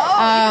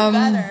 Oh,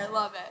 even better.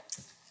 Love it.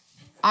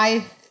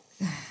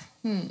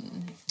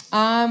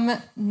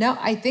 No,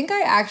 I think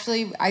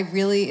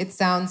it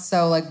sounds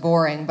so like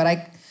boring, but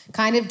I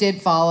kind of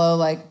did follow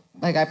like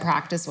I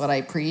practice what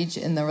I preach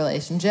in the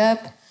relationship.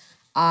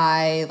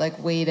 I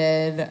like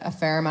waited a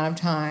fair amount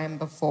of time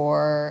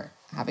before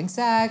having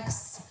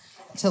sex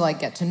to like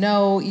get to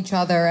know each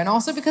other, and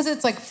also because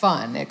it's like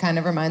fun. It kind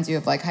of reminds you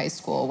of like high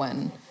school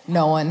when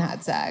no one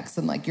had sex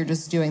and like you're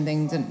just doing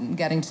things and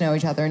getting to know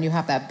each other, and you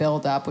have that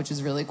build up, which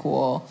is really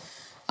cool.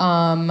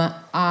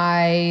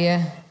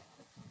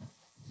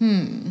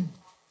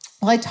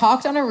 Well, I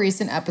talked on a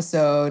recent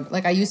episode,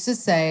 like I used to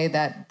say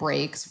that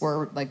breaks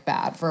were like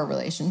bad for a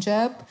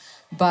relationship,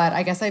 but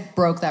I guess I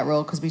broke that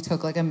rule because we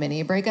took like a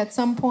mini break at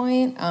some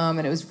point, and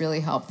it was really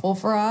helpful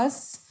for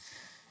us.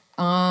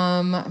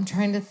 I'm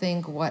trying to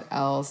think what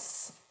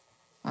else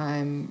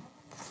I'm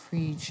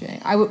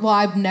preaching.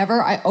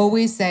 I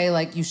always say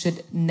like you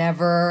should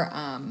never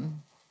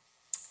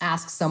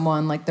ask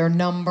someone like their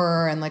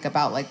number and like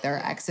about like their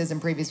exes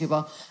and previous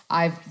people.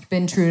 I've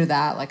been true to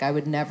that. Like I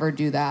would never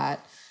do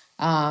that.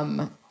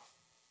 I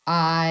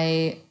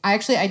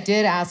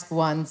did ask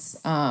once,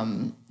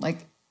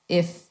 like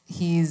if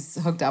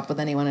he's hooked up with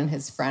anyone in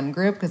his friend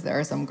group, because there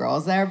are some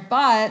girls there,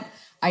 but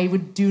I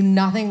would do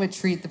nothing but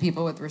treat the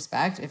people with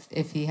respect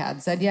if he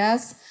had said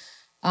yes.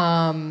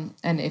 I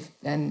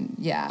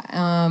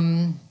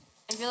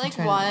feel like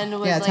one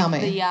was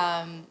like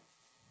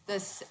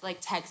this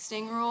like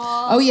texting rule.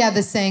 Oh yeah,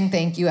 the saying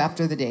thank you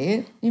after the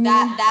date. You mean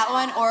that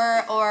one,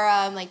 or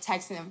like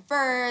texting them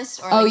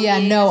first, or oh like yeah,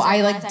 no,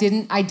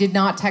 I did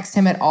not text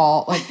him at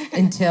all, like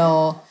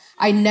until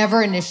I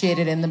never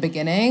initiated in the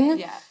beginning.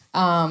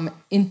 Yeah.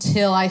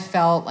 Until I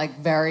felt like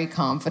very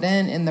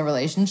confident in the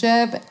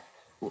relationship,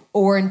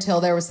 or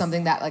until there was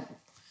something that like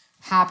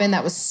happened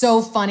that was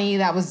so funny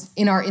that was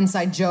in our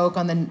inside joke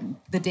on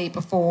the date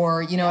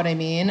before. You know what I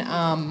mean?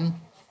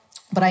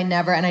 But I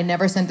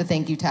never sent a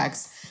thank you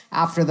text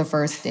after the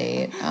first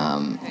date.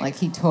 Like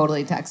he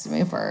totally texted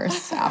me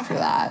first after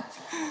that.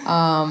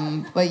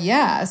 But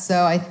yeah,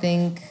 so I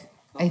think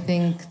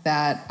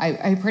that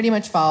I pretty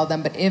much followed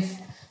them. But if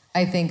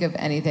I think of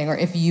anything, or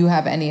if you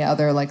have any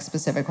other like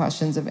specific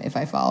questions of if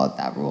I followed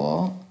that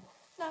rule.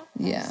 No.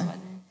 Yeah.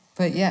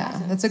 But yeah,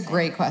 that's a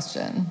great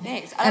question.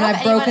 Thanks. I don't know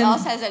if anyone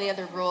else has any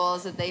other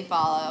rules that they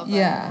follow. But.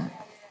 Yeah.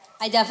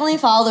 I definitely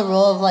follow the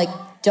rule of like,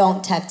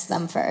 don't text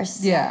them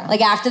first. Yeah. Like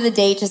after the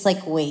date, just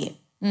like wait.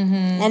 Mm-hmm.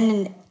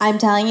 And I'm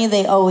telling you,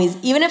 they always,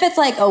 even if it's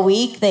like a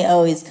week, they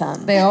always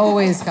come. They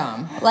always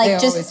come.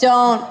 Like just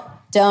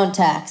don't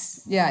text.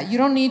 Yeah, you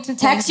don't need to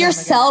text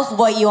yourself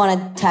what you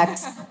want to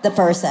text the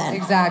person.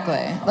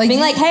 Exactly. Like being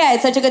like, hey, I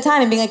had such a good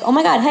time, and being like, oh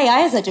my God, hey, I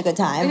had such a good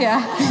time. Yeah.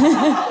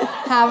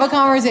 Have a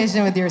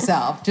conversation with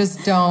yourself.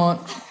 Just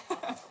don't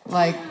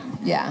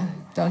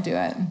don't do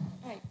it. All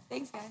right,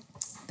 thanks, guys.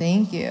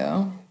 Thank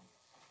you.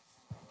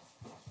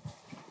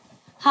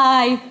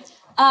 Hi.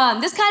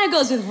 This kind of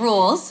goes with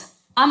rules.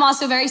 I'm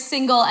also very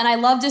single and I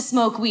love to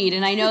smoke weed.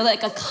 And I know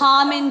like a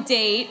common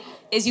date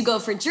is you go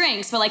for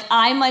drinks, but like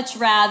I much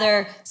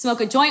rather smoke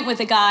a joint with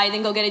a guy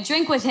than go get a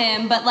drink with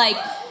him. But like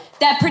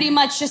that pretty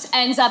much just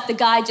ends up the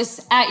guy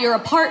just at your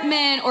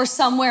apartment or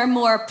somewhere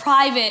more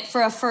private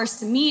for a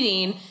first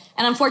meeting.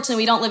 And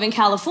unfortunately, we don't live in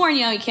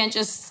California. You can't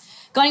just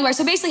go anywhere.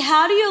 So basically,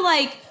 how do you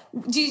like,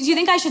 do you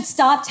think I should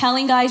stop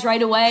telling guys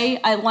right away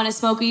I want to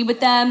smoke weed with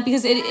them?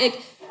 Because I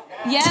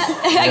guess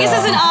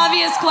it's an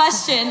obvious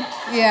question.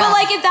 Yeah. But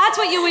like, if that's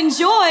what you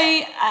enjoy,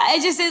 I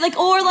just like,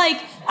 or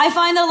like, I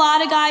find that a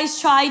lot of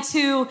guys try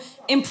to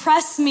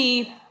impress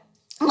me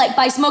like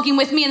by smoking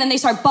with me and then they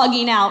start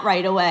bugging out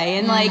right away.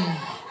 And like,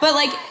 but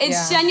like,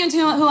 it's genuine to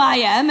who I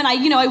am. And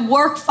I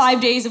work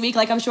 5 days a week,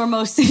 like I'm sure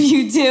most of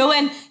you do.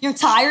 And you're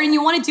tired and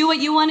you want to do what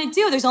you want to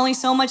do. There's only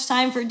so much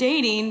time for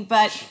dating,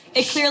 but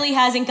it clearly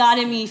hasn't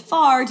gotten me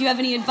far. Do you have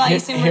any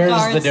advice in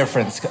regards? Here's the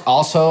difference.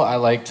 Also, I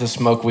like to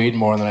smoke weed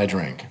more than I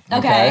drink.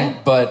 Okay.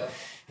 But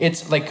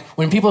it's like,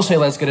 when people say,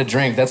 let's get a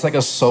drink, that's like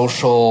a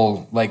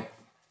social, like,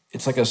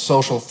 it's like a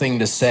social thing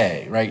to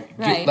say, right?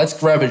 Right. Let's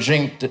grab a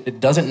drink. It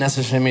doesn't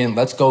necessarily mean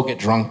let's go get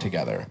drunk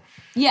together.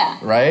 Yeah.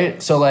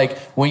 Right? So like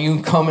when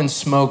you come and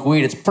smoke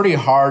weed, it's pretty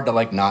hard to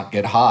like not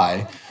get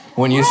high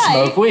when you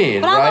smoke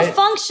weed, but right? I'm a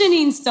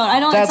functioning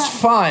stoner. That's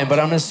fine, but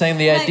I'm just saying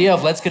the idea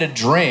of let's get a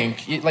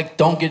drink,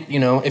 don't get,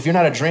 if you're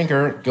not a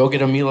drinker, go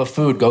get a meal of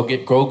food,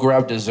 go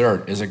grab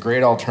dessert is a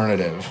great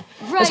alternative.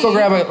 Right.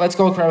 Let's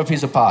go grab a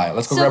piece of pie.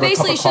 Let's go grab a cup of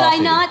coffee. So basically, should I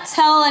not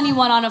tell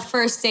anyone on a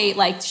first date,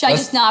 like, should I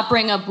just not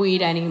bring up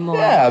weed anymore?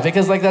 Yeah,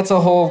 because like that's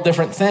a whole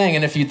different thing.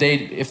 And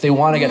if they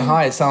want to get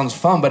high, it sounds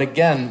fun. But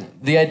again,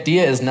 the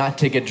idea is not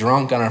to get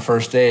drunk on a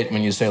first date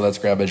when you say, let's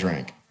grab a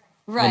drink.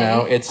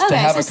 Right. It's to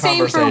have a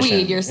conversation. Same for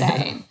weed, you're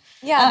saying.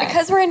 Yeah,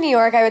 because we're in New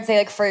York, I would say,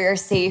 like, for your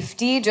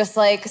safety, just,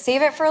 like,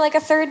 save it for, like, a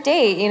third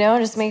date,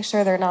 Just make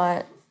sure they're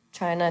not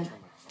trying to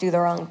do the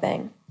wrong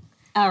thing.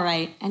 All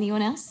right.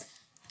 Anyone else?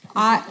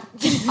 No,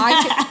 do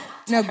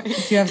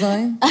you have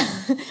something?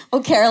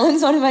 Well,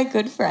 Carolyn's one of my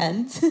good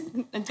friends.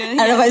 I don't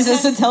know if I'm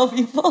supposed to tell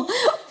people,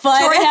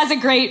 but Tori has a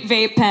great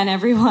vape pen,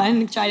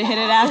 everyone. Try to hit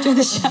it after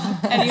the show.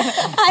 Anyway,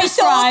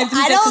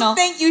 I don't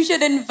think you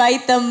should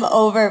invite them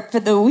over for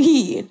the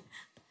weed.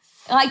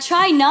 I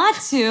try not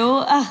to.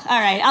 All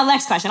right,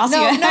 next question. I'll see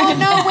you.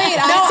 No, wait.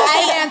 I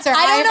have an answer.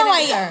 I don't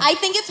know. I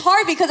think it's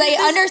hard because I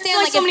understand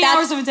like so many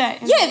hours of a day.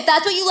 Yeah, if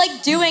that's what you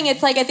like doing,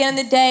 it's like at the end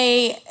of the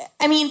day.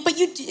 I mean, but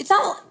it's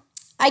not.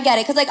 I get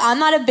it because like I'm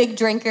not a big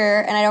drinker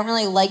and I don't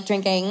really like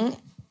drinking.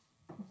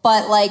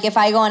 But like if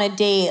I go on a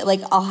date, like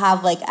I'll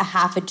have like a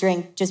half a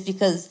drink just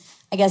because.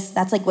 I guess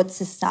that's like what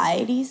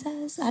society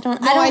says. I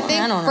don't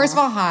know. First of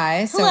all,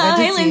 hi. So hello, good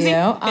to hey, see Lindsay.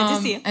 you. Good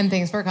to see you. And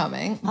thanks for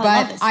coming. I love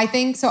But this. I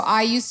think so.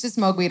 I used to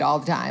smoke weed all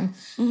the time,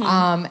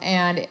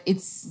 and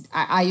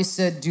I used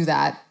to do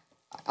that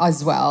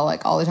as well,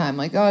 like all the time.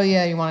 Like, oh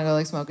yeah, you want to go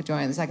like smoke a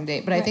joint on the second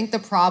date. But I think the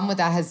problem with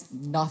that has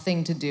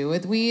nothing to do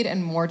with weed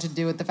and more to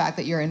do with the fact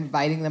that you're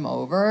inviting them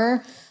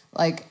over,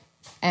 like,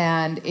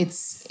 and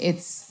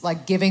it's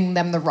like giving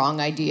them the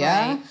wrong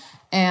idea,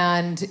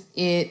 and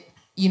it.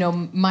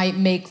 Might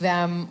make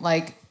them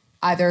like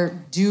either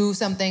do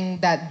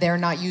something that they're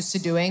not used to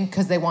doing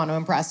because they want to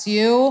impress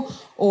you,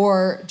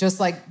 or just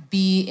like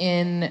be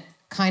in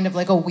kind of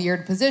like a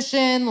weird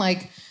position.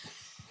 Like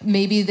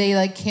maybe they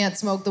like can't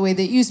smoke the way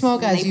that you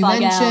smoke, as you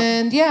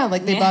mentioned. Yeah,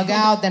 like they bug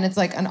out. Then it's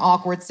like an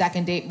awkward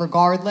second date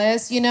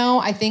regardless.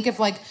 I think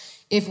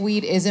if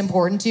weed is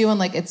important to you and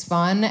like it's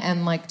fun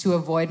and like to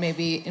avoid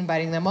maybe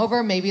inviting them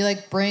over, maybe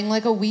like bring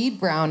like a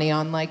weed brownie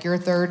on like your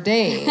third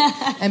date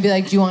and be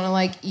like, do you want to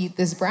like eat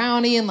this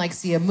brownie and like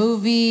see a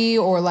movie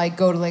or like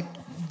go to like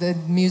the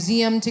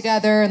museum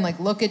together and like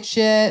look at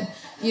shit?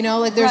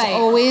 Like there's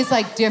always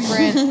like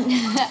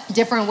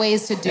different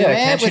ways to do it.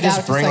 Can't you without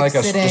just bring like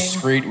a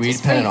discreet weed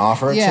pen and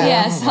offer it to them?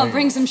 Yes, I'll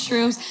bring some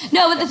shrooms.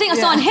 No, but the thing is,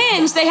 so on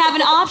Hinge, they have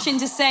an option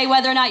to say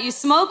whether or not you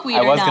smoke weed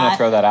or not. I was going to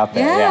throw that out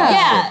there.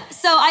 Yeah.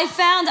 So I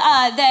found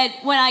that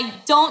when I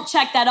don't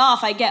check that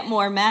off, I get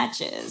more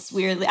matches,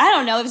 weirdly. I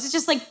don't know. It's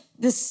just like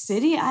the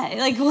city.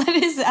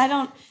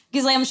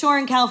 Because like I'm sure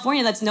in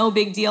California, that's no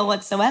big deal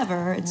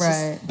whatsoever. It's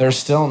just, They're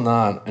still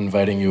not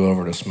inviting you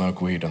over to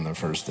smoke weed on the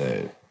first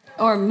date.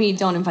 or me,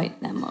 don't invite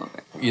them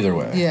over. Either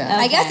way. Yeah.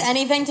 Okay. I guess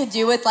anything to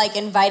do with like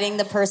inviting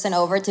the person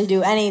over to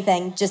do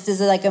anything just is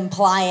like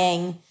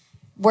implying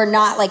we're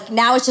not like,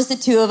 now it's just the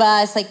two of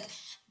us. Like,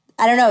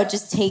 I don't know, it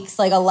just takes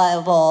like a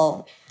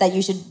level that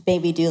you should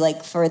maybe do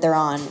like further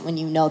on when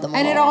you know them.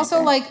 And it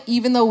also like,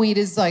 even though weed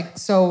is like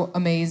so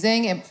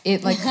amazing,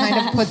 it like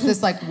kind of puts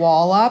this like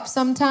wall up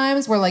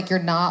sometimes where like you're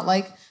not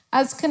like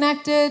as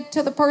connected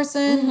to the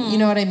person, you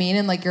know what I mean?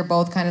 And like you're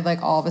both kind of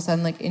like all of a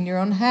sudden like in your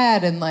own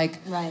head and like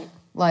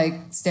like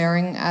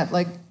staring at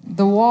like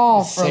the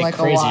wall for like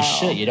a while. Crazy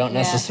shit you don't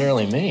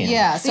necessarily mean.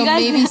 Yeah, so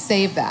maybe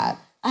save that.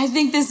 I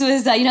think this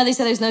was, they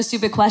said there's no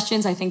stupid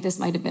questions. I think this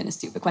might have been a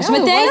stupid question.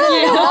 No, but thank you.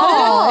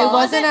 It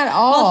wasn't at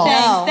all. Well,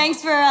 thanks. No.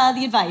 Thanks for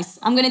the advice.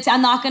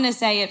 I'm not gonna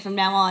say it from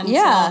now on.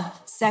 Yeah. Until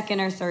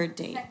second or third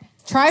date.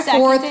 Try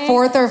Second date?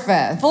 fourth or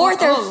fifth.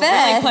 Fourth or fifth.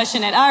 Really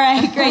pushing it. All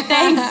right, great,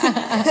 thanks.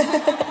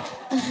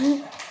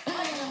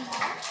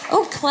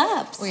 Oh,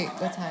 claps. Wait,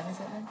 what time is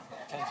it now?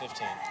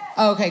 10:15.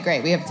 Oh, okay,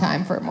 great. We have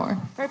time for more.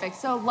 Perfect.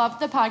 So love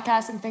the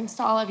podcast and thanks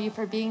to all of you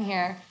for being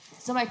here.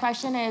 So my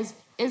question is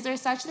there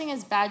such thing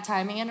as bad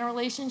timing in a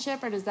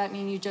relationship, or does that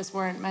mean you just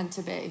weren't meant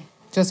to be?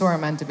 Just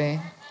weren't meant to be.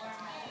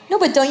 No,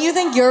 but don't you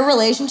think your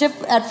relationship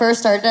at first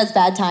started as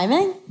bad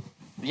timing?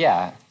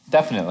 Yeah,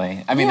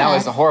 definitely. I mean, that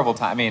was a horrible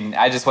time. I mean,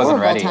 I just wasn't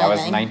Horrible ready. I was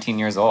timing. 19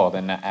 years old,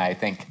 and I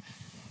think,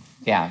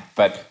 yeah,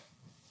 but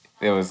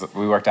we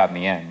worked out in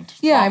the end.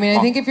 Yeah, I mean,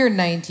 I think if you're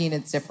 19,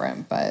 it's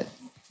different, but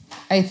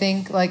I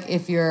think like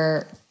if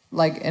you're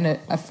like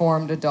a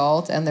formed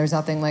adult and there's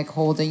nothing like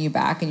holding you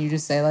back and you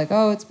just say like,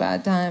 oh, it's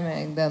bad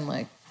timing, then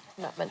like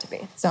Not meant to be.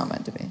 it's not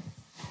meant to be.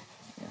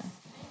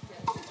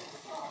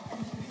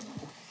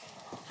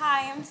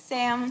 Hi, I'm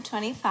Sam, I'm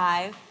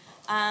 25.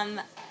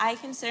 I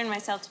consider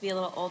myself to be a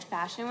little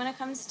old-fashioned when it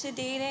comes to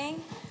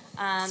dating.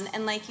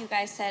 And like you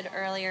guys said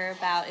earlier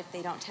about if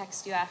they don't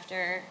text you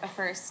after a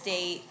first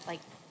date,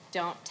 like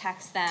don't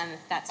text them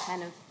if that's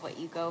kind of what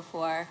you go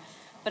for.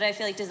 But I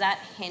feel like, does that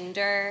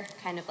hinder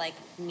kind of like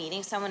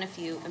meeting someone if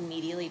you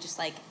immediately just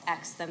like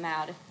X them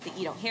out? If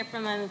you don't hear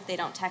from them, if they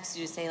don't text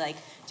you to say like,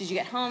 did you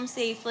get home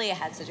safely? I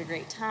had such a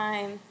great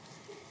time.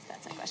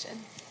 That's my question.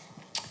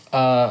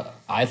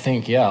 I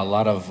think, yeah, a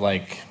lot of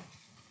like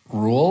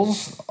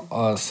rules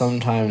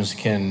sometimes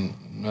can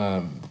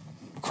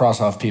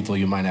cross off people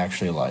you might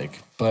actually like.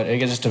 But it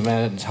just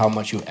depends how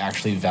much you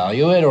actually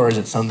value it, or is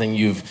it something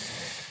you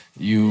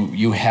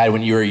had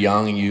when you were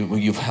young and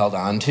you've held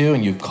on to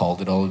and you've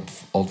called it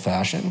old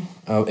fashioned.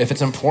 If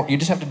it's important, you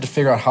just have to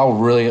figure out how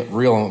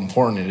real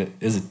important it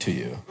is to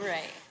you.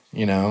 Right.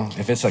 You know,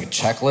 if it's like a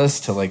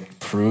checklist to like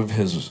prove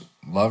his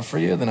love for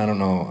you, then I don't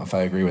know if I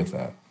agree with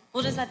that.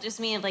 Well, does that just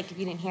mean like if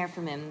you didn't hear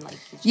from him, like you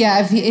just Yeah,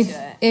 weren't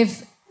into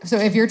it?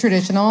 if you're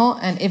traditional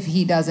and if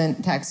he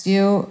doesn't text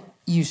you,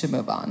 you should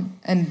move on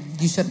and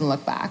you shouldn't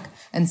look back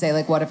and say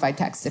like, what if I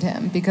texted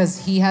him?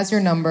 Because he has your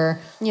number.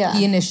 Yeah.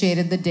 He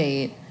initiated the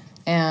date,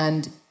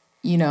 and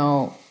you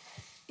know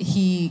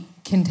he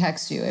can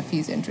text you if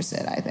he's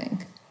interested. I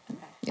think.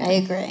 Yeah. I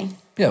agree.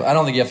 Yeah, I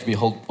don't think you have to be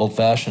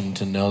old-fashioned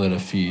to know that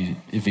if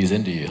he's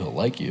into you, he'll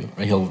like you.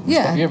 Or he'll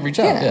reach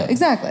out. Yeah,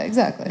 exactly.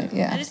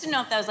 Yeah. I just didn't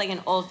know if that was like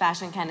an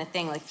old-fashioned kind of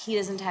thing. Like he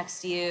doesn't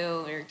text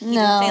you, or he No.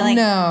 doesn't say like,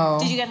 No.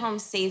 did you get home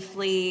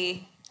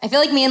safely? I feel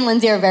like me and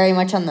Lindsay are very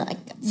much on the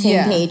same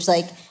Yeah. page.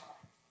 Like,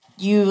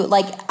 you,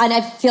 like, and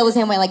I feel the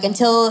same way. Like,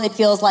 until it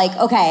feels like,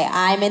 okay,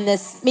 I'm in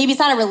this, maybe it's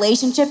not a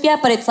relationship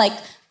yet, but it's like,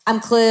 I'm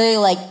clearly,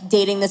 like,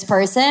 dating this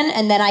person,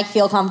 and then I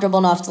feel comfortable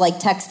enough to, like,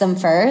 text them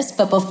first.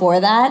 But before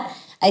that,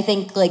 I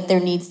think, like,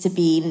 there needs to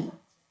be,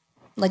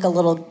 like, a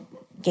little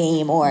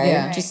game, or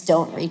just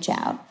don't reach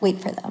out. Wait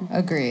for them.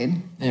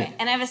 Agreed. Yeah.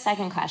 And I have a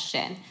second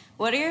question.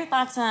 What are your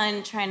thoughts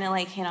on trying to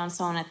like hit on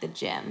someone at the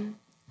gym?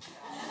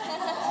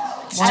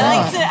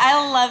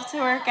 I love to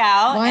work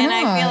out. Why and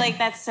I not? feel like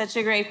that's such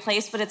a great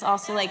place, but it's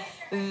also like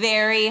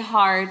very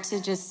hard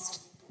to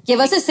just give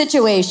us a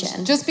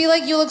situation. Just be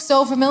like, you look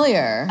so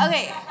familiar.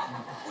 Okay.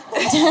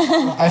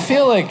 I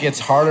feel like it's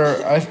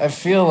harder. I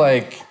feel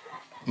like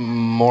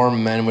more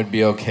men would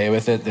be okay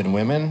with it than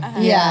women.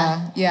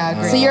 Yeah, I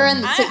agree. So you're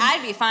in.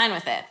 I'd be fine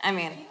with it. I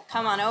mean,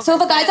 come on over. So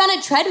if a guy's on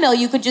a treadmill,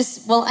 you could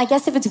just, well, I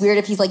guess if it's weird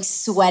if he's like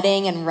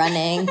sweating and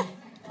running.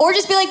 Or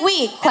just be like,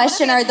 wait,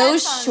 question, are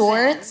those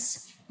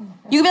shorts?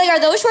 You could be like, are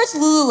those shorts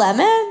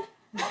Lululemon?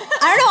 I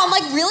don't know, I'm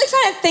like really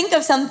trying to think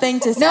of something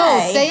to say.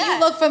 No, say you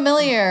look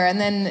familiar, and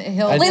then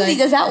he'll be Lindsay, like,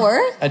 does that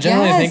work? I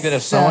generally think that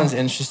if someone's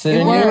interested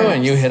in you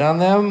and you hit on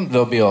them,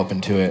 they'll be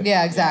open to it.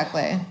 Yeah,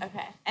 exactly.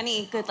 Okay.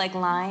 Any good like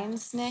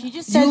lines, Nick?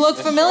 You look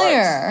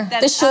familiar.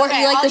 The short,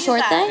 you like I'll the use short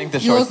that. thing? I think the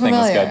shorts thing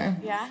was good.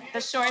 Yeah,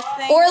 the shorts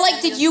thing. Or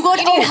like, did you go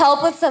to? You need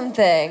help with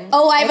something.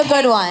 Oh, I have a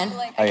good one.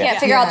 I can't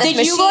figure out this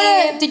Did you go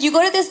machine. to? Did you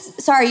go to this?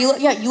 Sorry,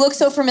 you look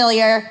so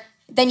familiar.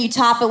 Then you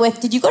top it with,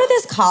 did you go to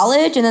this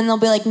college? And then they'll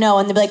be like, no.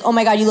 And they'll be like, oh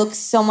my God, you look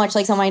so much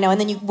like someone I know. And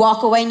then you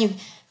walk away and you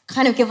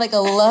kind of give like a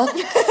look.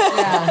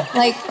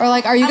 Like, or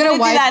like, are you I'm gonna gonna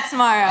do wipe that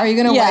tomorrow. Are you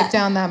gonna Yeah. wipe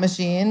down that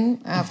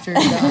machine after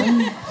you're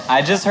done?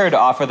 I just heard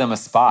offer them a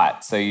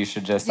spot, so you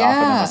should just offer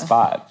them Yeah. a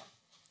spot.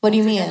 What do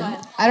you mean?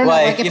 I don't know.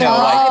 Like if you they're, know,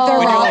 like if they're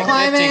when you're rock like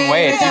climbing, lifting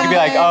weights, you could be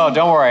like, "Oh,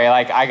 don't worry,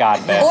 like I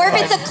got this." Or if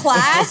it's a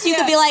class, you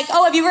could be like,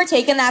 oh, have you ever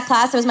taken that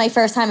class? It was my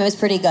first time. It was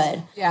pretty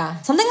good. Yeah.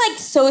 Something like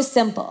so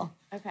simple.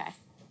 Okay.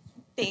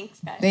 Thanks,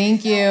 guys.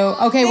 Thank you.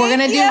 Okay, we're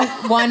gonna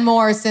do one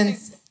more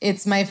since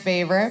it's my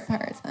favorite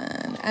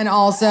person, and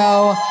also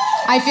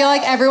I feel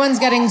like everyone's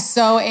getting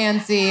so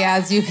antsy,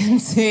 as you can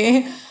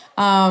see.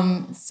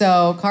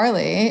 So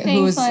Carly, Thanks,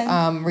 who's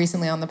Lynn.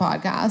 recently on the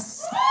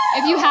podcast.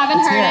 If you haven't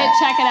Let's heard hear it, it.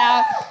 check it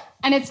out.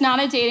 And it's not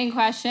a dating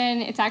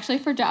question. It's actually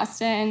for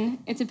Justin.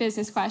 It's a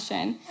business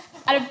question.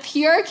 Out of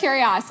pure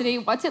curiosity,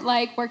 what's it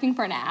like working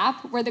for an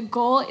app where the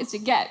goal is to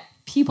get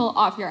people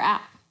off your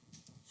app?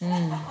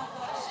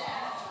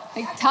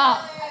 Like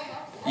top.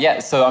 Yeah,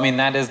 so I mean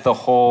that is the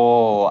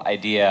whole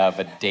idea of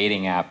a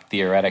dating app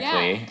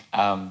theoretically,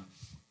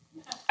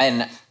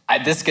 and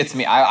this gets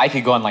me, I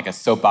could go on like a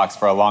soapbox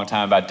for a long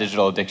time about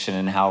digital addiction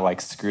and how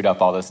like screwed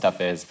up all this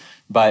stuff is.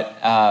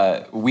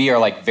 But we are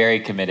like very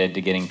committed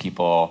to getting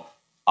people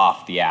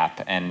off the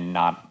app and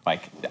not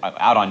like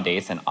out on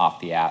dates and off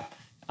the app.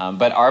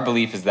 But our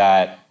belief is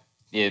that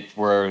if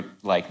we're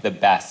like the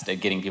best at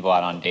getting people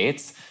out on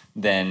dates,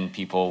 then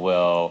people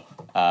will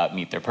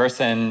meet their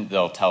person,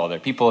 they'll tell other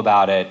people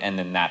about it, and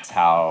then that's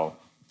how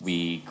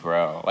we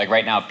grow. Like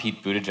right now,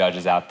 Pete Buttigieg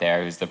is out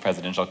there, who's the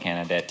presidential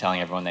candidate, telling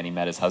everyone that he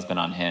met his husband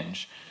on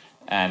Hinge.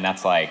 And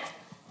that's like,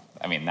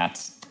 I mean,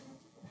 that's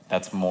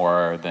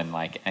more than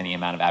like any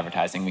amount of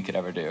advertising we could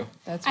ever do.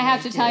 I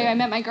have to tell you, I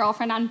met my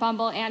girlfriend on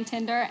Bumble and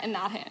Tinder and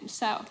not Hinge,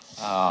 so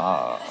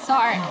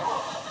sorry.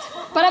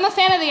 But I'm a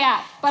fan of the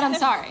app, but I'm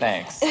sorry.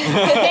 Thanks.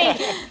 Thank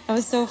you. That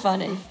was so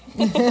funny.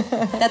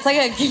 That's like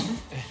a...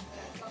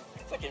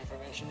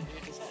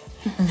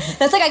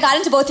 That's like I got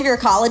into both of your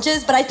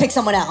colleges, but I'd pick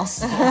someone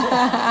else. But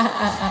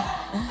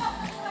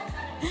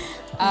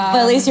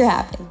at least you're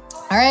happy.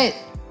 All right.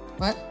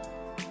 What?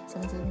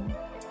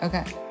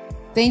 Okay.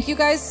 Thank you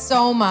guys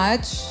so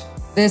much.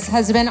 This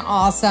has been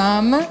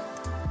awesome.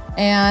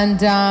 And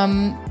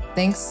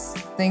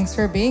thanks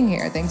for being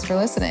here. Thanks for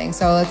listening.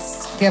 So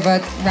let's give a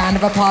round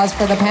of applause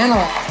for the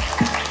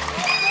panelists.